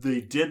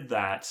they did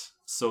that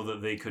so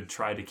that they could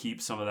try to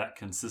keep some of that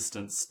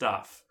consistent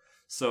stuff.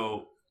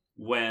 So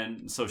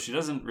she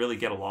doesn't really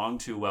get along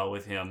too well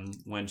with him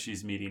when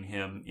she's meeting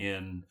him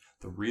in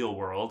the real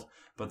world.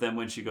 But then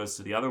when she goes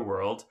to the other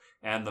world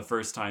and the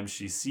first time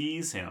she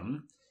sees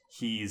him,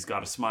 he's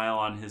got a smile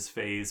on his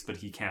face, but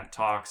he can't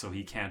talk, so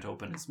he can't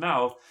open his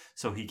mouth,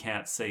 so he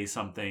can't say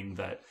something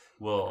that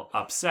will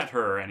upset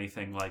her or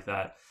anything like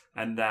that.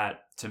 And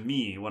that, to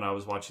me, when I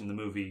was watching the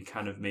movie,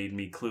 kind of made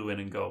me clue in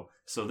and go,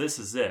 so this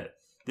is it.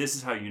 This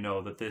is how you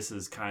know that this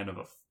is kind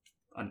of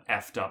an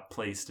effed up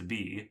place to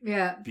be.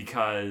 Yeah.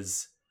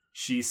 Because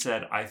she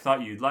said, I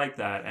thought you'd like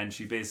that, and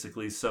she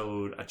basically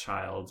sewed a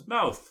child's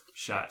mouth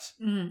shut.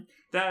 Mm-hmm.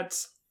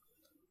 That's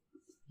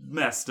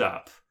messed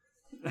up.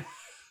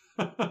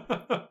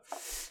 I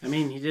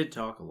mean, he did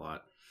talk a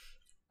lot.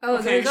 Oh,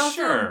 okay, there's also,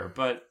 sure,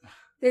 but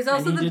there's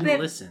also and he the didn't bit.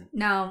 listen.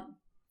 No,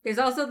 there's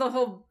also the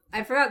whole.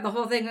 I forgot the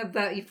whole thing of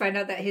that. You find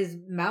out that his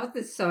mouth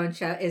is sewn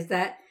shut. Is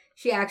that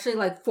she actually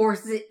like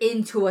forces it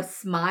into a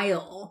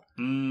smile,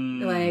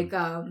 near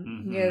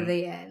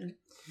the end.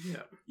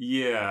 Yeah.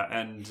 Yeah,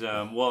 and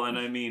and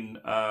I mean,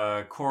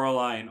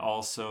 Coraline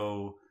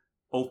also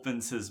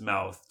opens his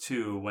mouth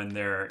too when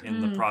they're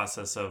in the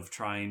process of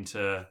trying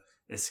to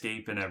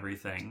escape and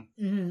everything,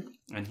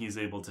 and he's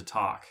able to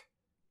talk.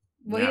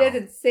 Well, now. he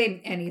doesn't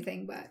say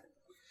anything, but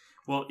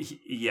but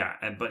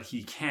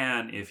he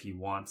can if he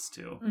wants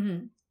to.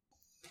 Mm-hmm.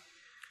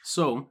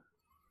 So,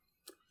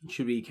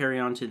 should we carry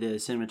on to the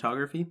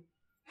cinematography?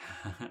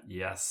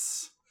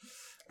 Yes,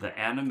 the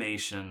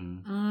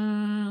animation.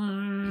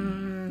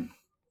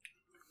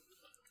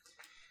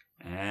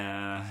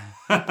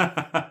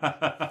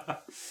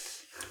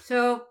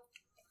 So,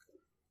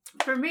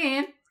 for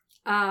me,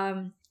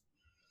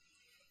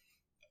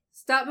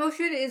 stop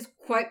motion is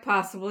quite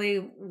possibly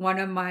one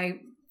of my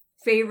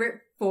favorite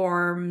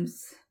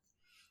forms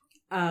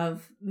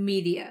of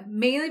media.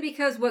 Mainly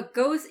because what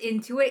goes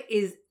into it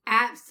is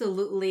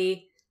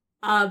absolutely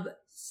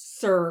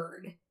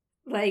absurd.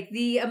 Like,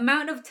 the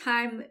amount of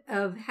time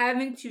of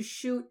having to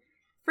shoot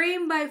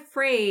frame by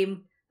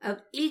frame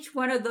of each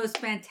one of those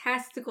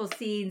fantastical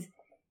scenes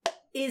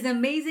is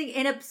amazing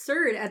and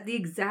absurd at the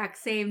exact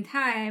same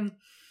time.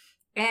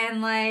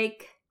 And,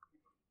 like,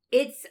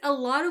 it's a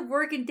lot of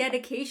work and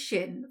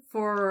dedication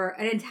for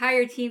an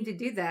entire team to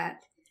do that.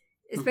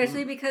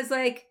 Especially because,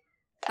 like,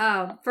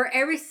 for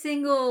every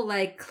single,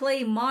 like,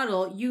 clay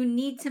model, you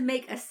need to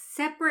make a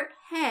separate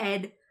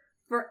head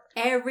for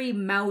every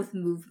mouth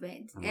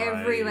movement,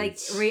 every, like,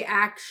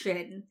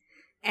 reaction.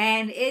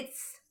 And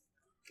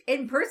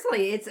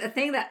personally, it's a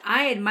thing that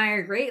I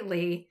admire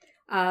greatly,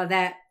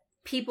 that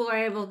people are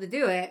able to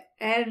do it.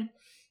 And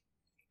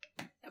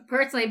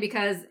personally,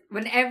 because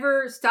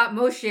whenever stop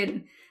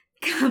motion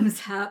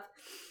comes up,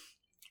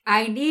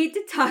 I need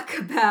to talk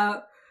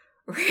about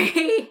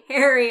Ray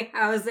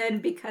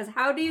Harryhausen, because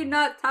how do you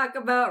not talk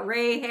about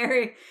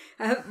Ray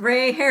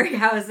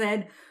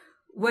Harryhausen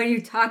when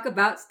you talk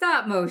about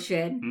stop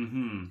motion?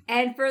 Mm-hmm.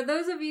 And for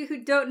those of you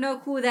who don't know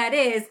who that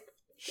is,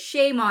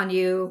 shame on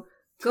you.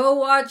 Go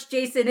watch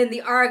Jason and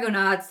the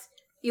Argonauts.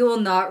 You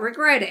will not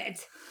regret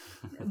it.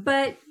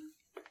 But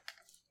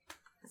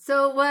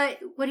So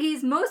what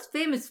he's most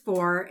famous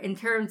for in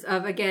terms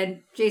of,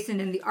 again, Jason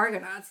and the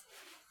Argonauts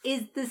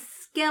is the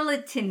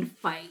skeleton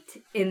fight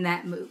in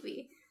that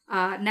movie.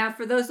 Now,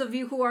 for those of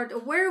you who aren't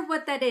aware of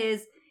what that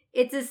is,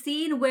 it's a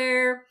scene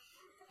where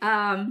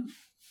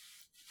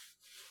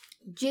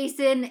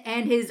Jason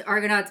and his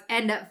Argonauts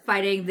end up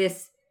fighting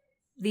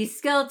these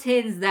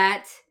skeletons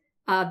that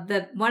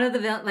one of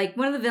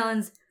the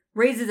villains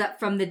raises up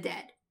from the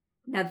dead.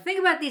 Now, the thing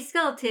about these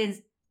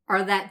skeletons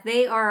are that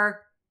they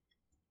are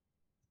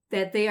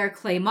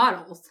clay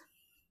models.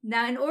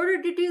 Now, in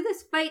order to do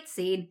this fight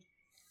scene,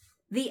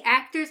 the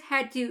actors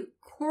had to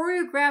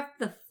choreograph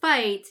the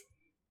fight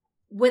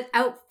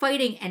without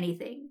fighting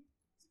anything.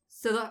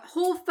 So the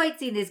whole fight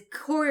scene is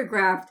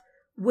choreographed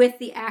with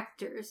the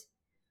actors.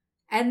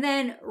 And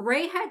then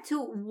Ray had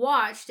to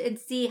watch and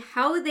see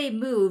how they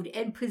moved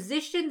and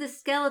position the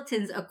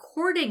skeletons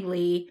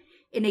accordingly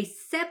in a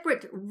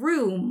separate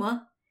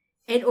room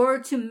in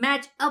order to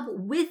match up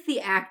with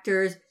the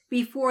actors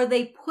before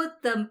they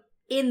put them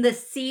in the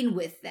scene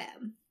with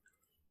them.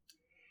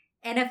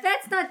 And if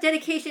that's not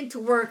dedication to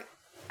work,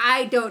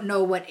 I don't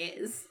know what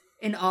is,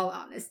 in all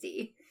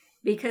honesty.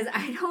 Because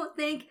I don't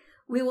think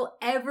we will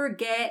ever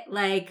get,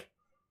 like...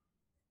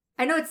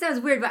 I know it sounds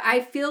weird, but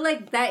I feel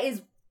like that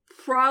is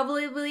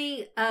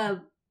probably a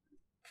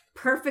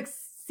perfect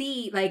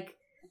scene, like,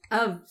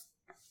 of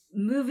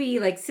movie,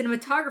 like,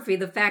 cinematography.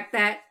 The fact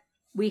that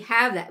we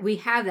have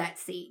that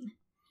scene.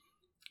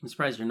 I'm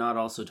surprised you're not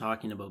also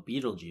talking about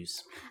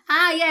Beetlejuice.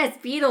 Ah, yes,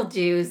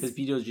 Beetlejuice. Because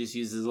Beetlejuice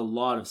uses a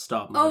lot of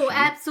stop motion. Oh,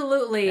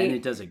 absolutely. And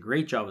it does a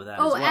great job of that as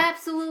well. Oh,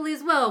 absolutely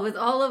as well. With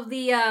all of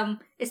the,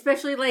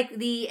 especially like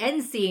the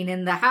end scene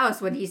in the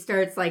house when he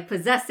starts like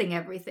possessing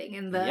everything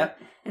and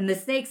the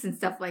snakes and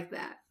stuff like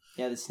that.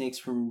 Yeah, the snakes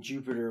from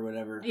Jupiter or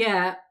whatever.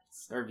 Yeah.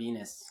 Or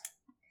Venus.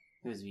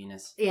 It was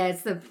Venus. Yeah,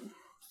 it's the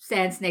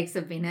sand snakes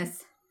of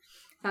Venus.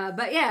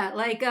 But yeah,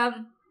 like,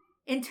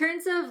 in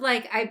terms of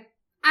like, I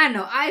don't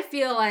know. I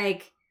feel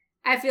like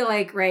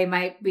Ray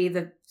might be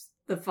the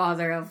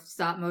father of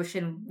stop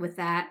motion with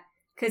that,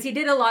 because he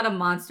did a lot of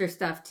monster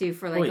stuff too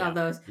for like all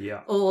those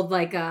old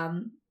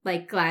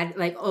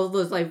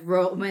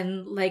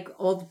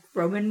old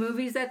Roman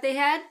movies that they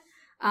had.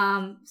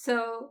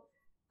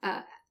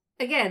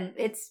 Again,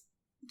 it's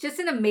just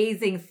an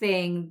amazing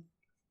thing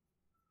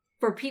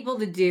for people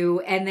to do,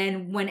 and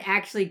then when it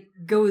actually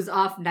goes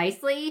off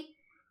nicely,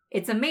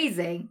 it's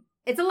amazing.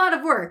 It's a lot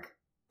of work,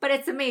 but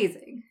it's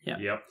amazing. Yeah.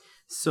 Yep.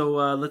 So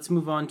let's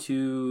move on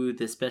to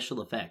the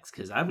special effects,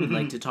 because I would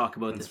like to talk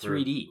about the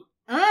 3D.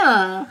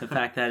 The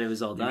fact that it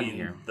was all done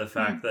here. The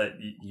fact that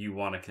you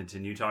want to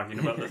continue talking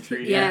about the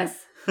 3D?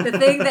 Yes. The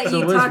thing that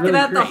you talked really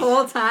about the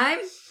whole time?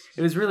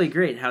 It was really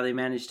great how they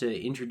managed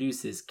to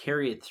introduce this,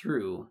 carry it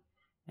through,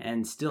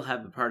 and still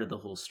have it part of the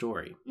whole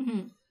story.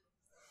 Mm-hmm.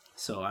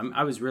 So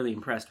I was really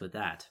impressed with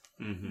that.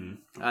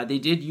 Mm-hmm. They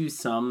did use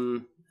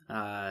some...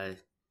 they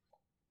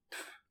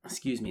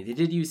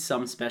did use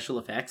some special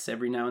effects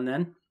every now and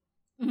then.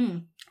 Mm-hmm.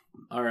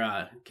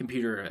 Or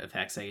computer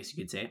effects, I guess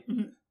you could say.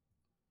 Mm-hmm.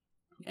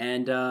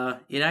 And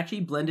it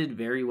actually blended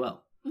very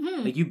well.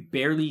 Mm-hmm. Like, you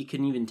barely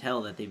can even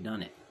tell that they've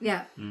done it.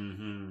 Yeah.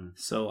 Mm-hmm.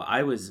 So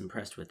I was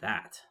impressed with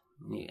that.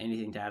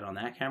 Anything to add on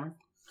that, Cameron?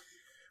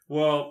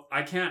 Well,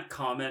 I can't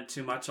comment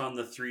too much on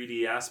the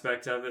 3D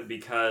aspect of it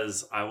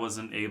because I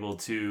wasn't able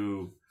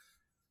to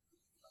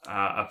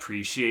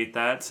appreciate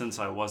that since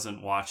I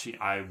wasn't watching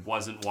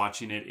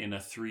it in a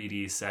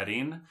 3D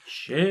setting.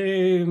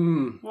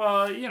 Shame.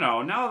 Well,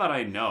 now that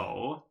I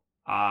know,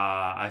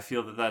 I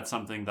feel that that's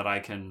something that I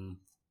can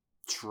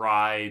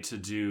try to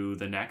do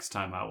the next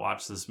time I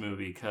watch this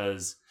movie,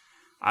 because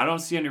I don't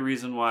see any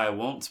reason why I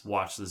won't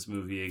watch this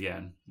movie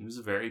again. It was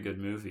a very good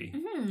movie.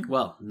 Mm-hmm.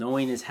 Well,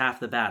 knowing is half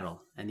the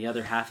battle, and the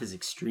other half is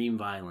extreme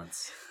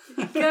violence.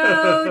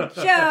 Go,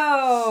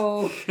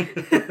 Joe!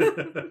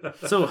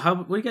 So,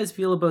 what do you guys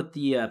feel about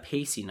the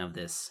pacing of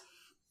this?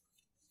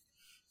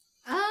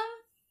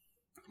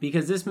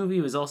 Because this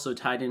movie was also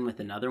tied in with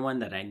another one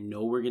that I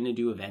know we're going to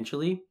do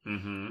eventually,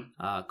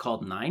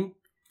 called 9.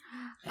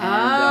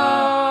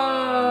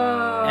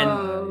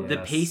 And the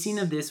pacing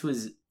of this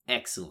was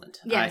excellent,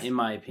 in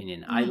my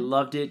opinion. Mm-hmm. I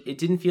loved it. It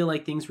didn't feel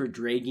like things were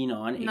dragging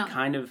on. No. It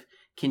kind of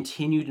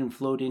continued and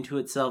flowed into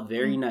itself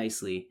very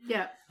nicely.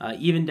 Yeah.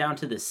 Even down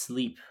to the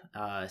sleep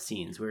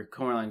scenes where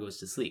Coraline goes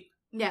to sleep.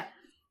 Yeah.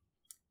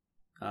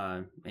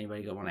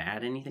 Anybody want to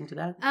add anything to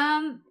that?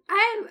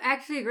 I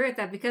actually agree with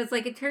that, because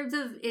like in terms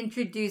of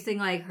introducing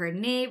like her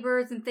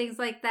neighbors and things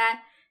like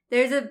that,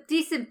 there's a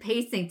decent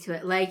pacing to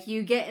it. Like,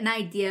 you get an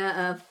idea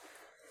of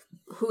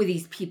who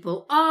these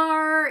people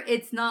are.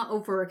 It's not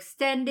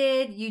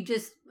overextended. You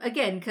just,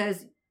 again,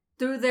 because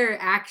through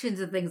their actions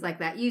and things like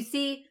that, you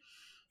see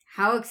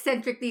how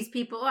eccentric these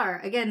people are.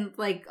 Again,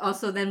 like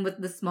also then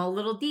with the small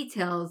little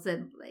details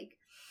and like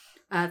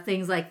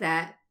things like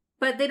that.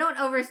 But they don't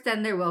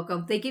overextend their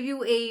welcome. They give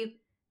you a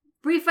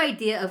brief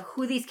idea of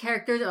who these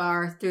characters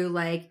are through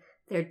like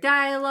their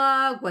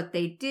dialogue, what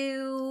they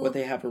do, what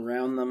they have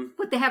around them,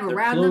 their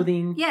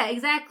clothing. Yeah,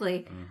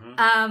 exactly.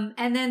 Mm-hmm.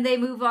 And then they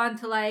move on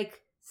to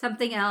like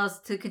something else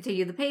to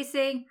continue the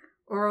pacing,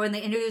 or when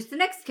they introduce the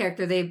next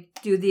character, they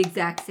do the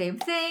exact same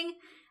thing.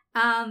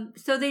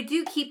 So they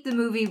do keep the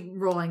movie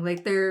rolling.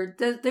 Like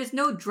there's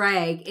no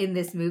drag in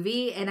this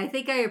movie, and I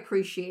think I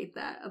appreciate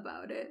that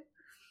about it.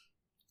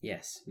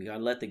 Yes, we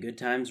gotta let the good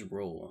times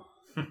roll.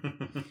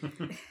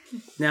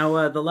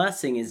 Now, the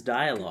last thing is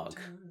dialogue.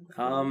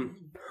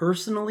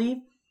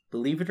 Personally,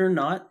 believe it or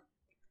not,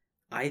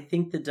 I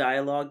think the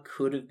dialogue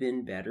could have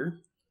been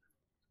better.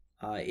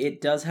 It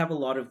does have a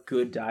lot of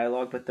good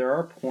dialogue, but there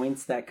are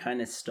points that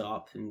kind of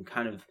stop and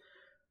kind of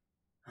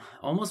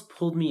almost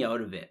pulled me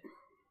out of it.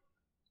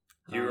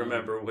 Do you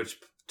remember which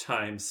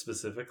times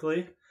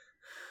specifically?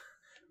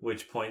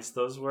 Which points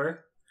those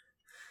were?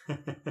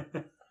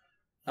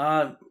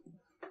 Part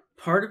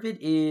of it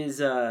is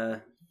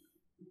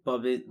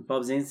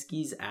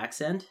Bobzinski's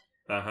accent.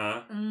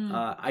 Uh-huh.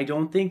 I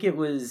don't think it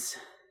was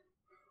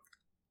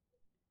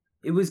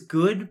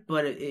good,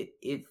 but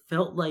it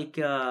felt like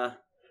a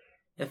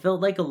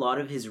lot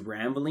of his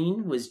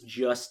rambling was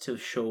just to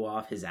show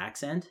off his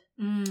accent.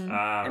 And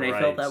I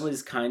felt that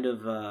was kind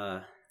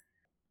of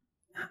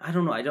I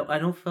don't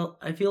know.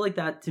 I feel like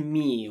that to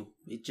me,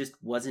 it just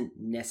wasn't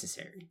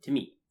necessary to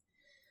me.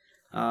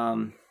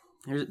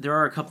 There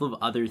are a couple of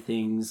other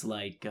things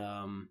like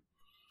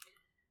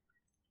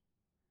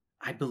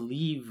I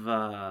believe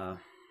the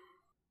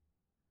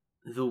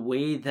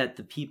way that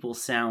the people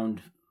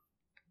sound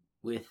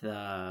with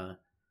the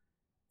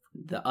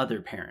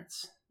other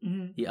parents.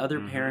 Mm-hmm. The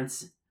other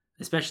parents,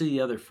 especially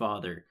the other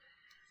father,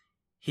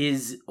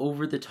 his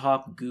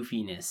over-the-top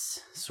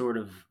goofiness sort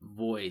of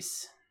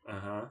voice.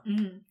 Uh-huh.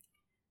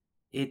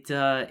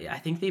 I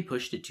think they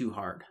pushed it too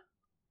hard.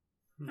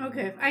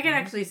 Okay, I can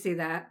actually see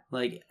that.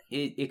 Like,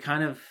 it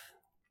kind of...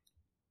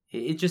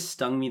 It just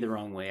stung me the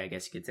wrong way, I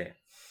guess you could say.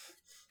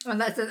 Well,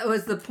 that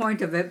was the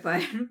point of it,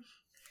 but...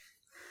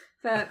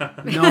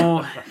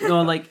 No,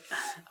 like,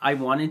 I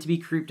wanted to be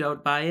creeped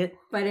out by it.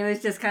 But it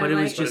was just kind of But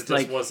like... it just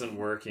wasn't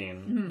working.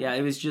 Mm-hmm. Yeah,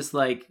 it was just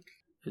like...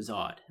 It was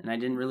odd, and I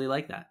didn't really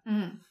like that.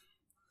 Mm-hmm.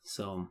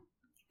 So...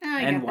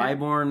 and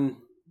Wyborn...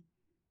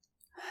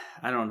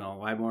 I don't know.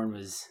 Wyborn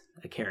was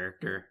a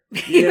character.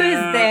 He was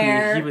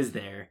there. He was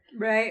there.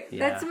 Right? Yeah.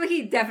 That's what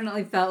he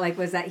definitely felt like,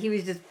 was that he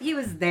was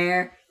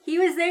there. He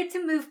was there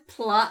to move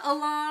plot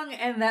along,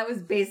 and that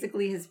was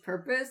basically his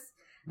purpose.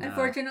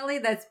 Unfortunately,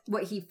 that's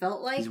what he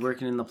felt like. He's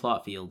working in the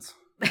plot fields.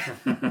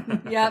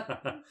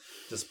 Yep.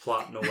 Just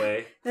plotting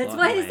away. That's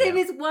why his name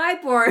is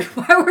Wyborn.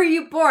 Why were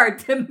you born?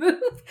 To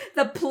move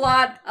the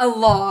plot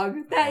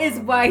along. That is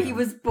why he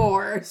was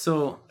born.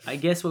 So, I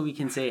guess what we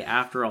can say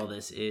after all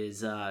this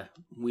is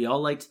we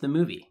all liked the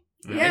movie.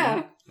 Right?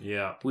 Yeah.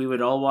 Yeah. We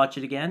would all watch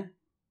it again.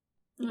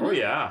 Oh,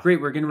 yeah.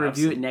 Great, we're going to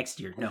review it next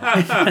year. No.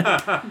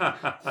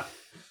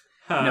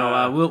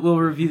 No, we'll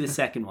review the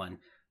second one.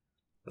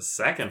 The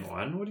second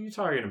one? What are you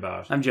talking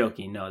about? I'm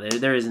joking. No,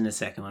 there isn't a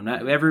second one.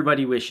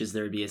 Everybody wishes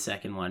there would be a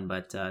second one,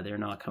 but they're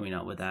not coming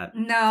out with that.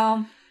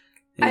 No.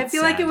 I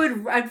feel sad.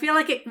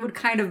 like it would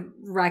kind of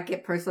wreck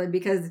it personally,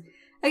 because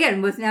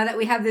again, now that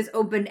we have this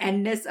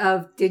open-endedness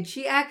of, did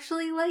she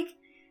actually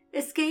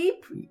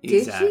escape?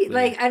 Did Exactly.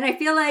 she? And I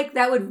feel like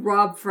that would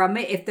rob from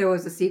it if there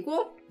was a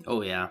sequel.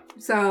 Oh, yeah.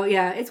 So,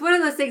 yeah, it's one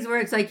of those things where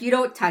it's like, you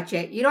don't touch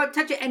it. You don't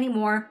touch it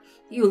anymore.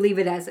 You leave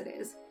it as it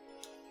is.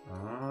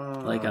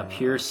 Like a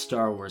pure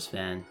Star Wars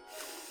fan.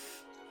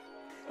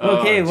 Oh,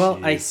 Okay, well,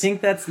 geez. I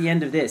think that's the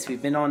end of this.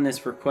 We've been on this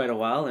for quite a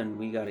while, and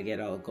we got to get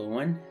all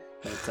going.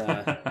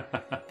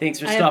 But thanks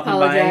for I stopping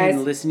by apologize.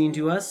 and listening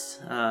to us.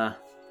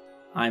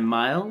 I'm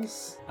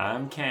Myles.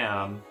 I'm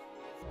Cam.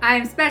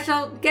 I'm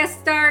special guest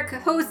star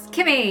host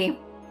Kimmy.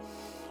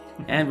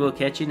 And we'll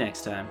catch you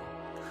next time.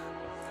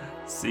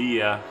 See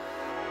ya.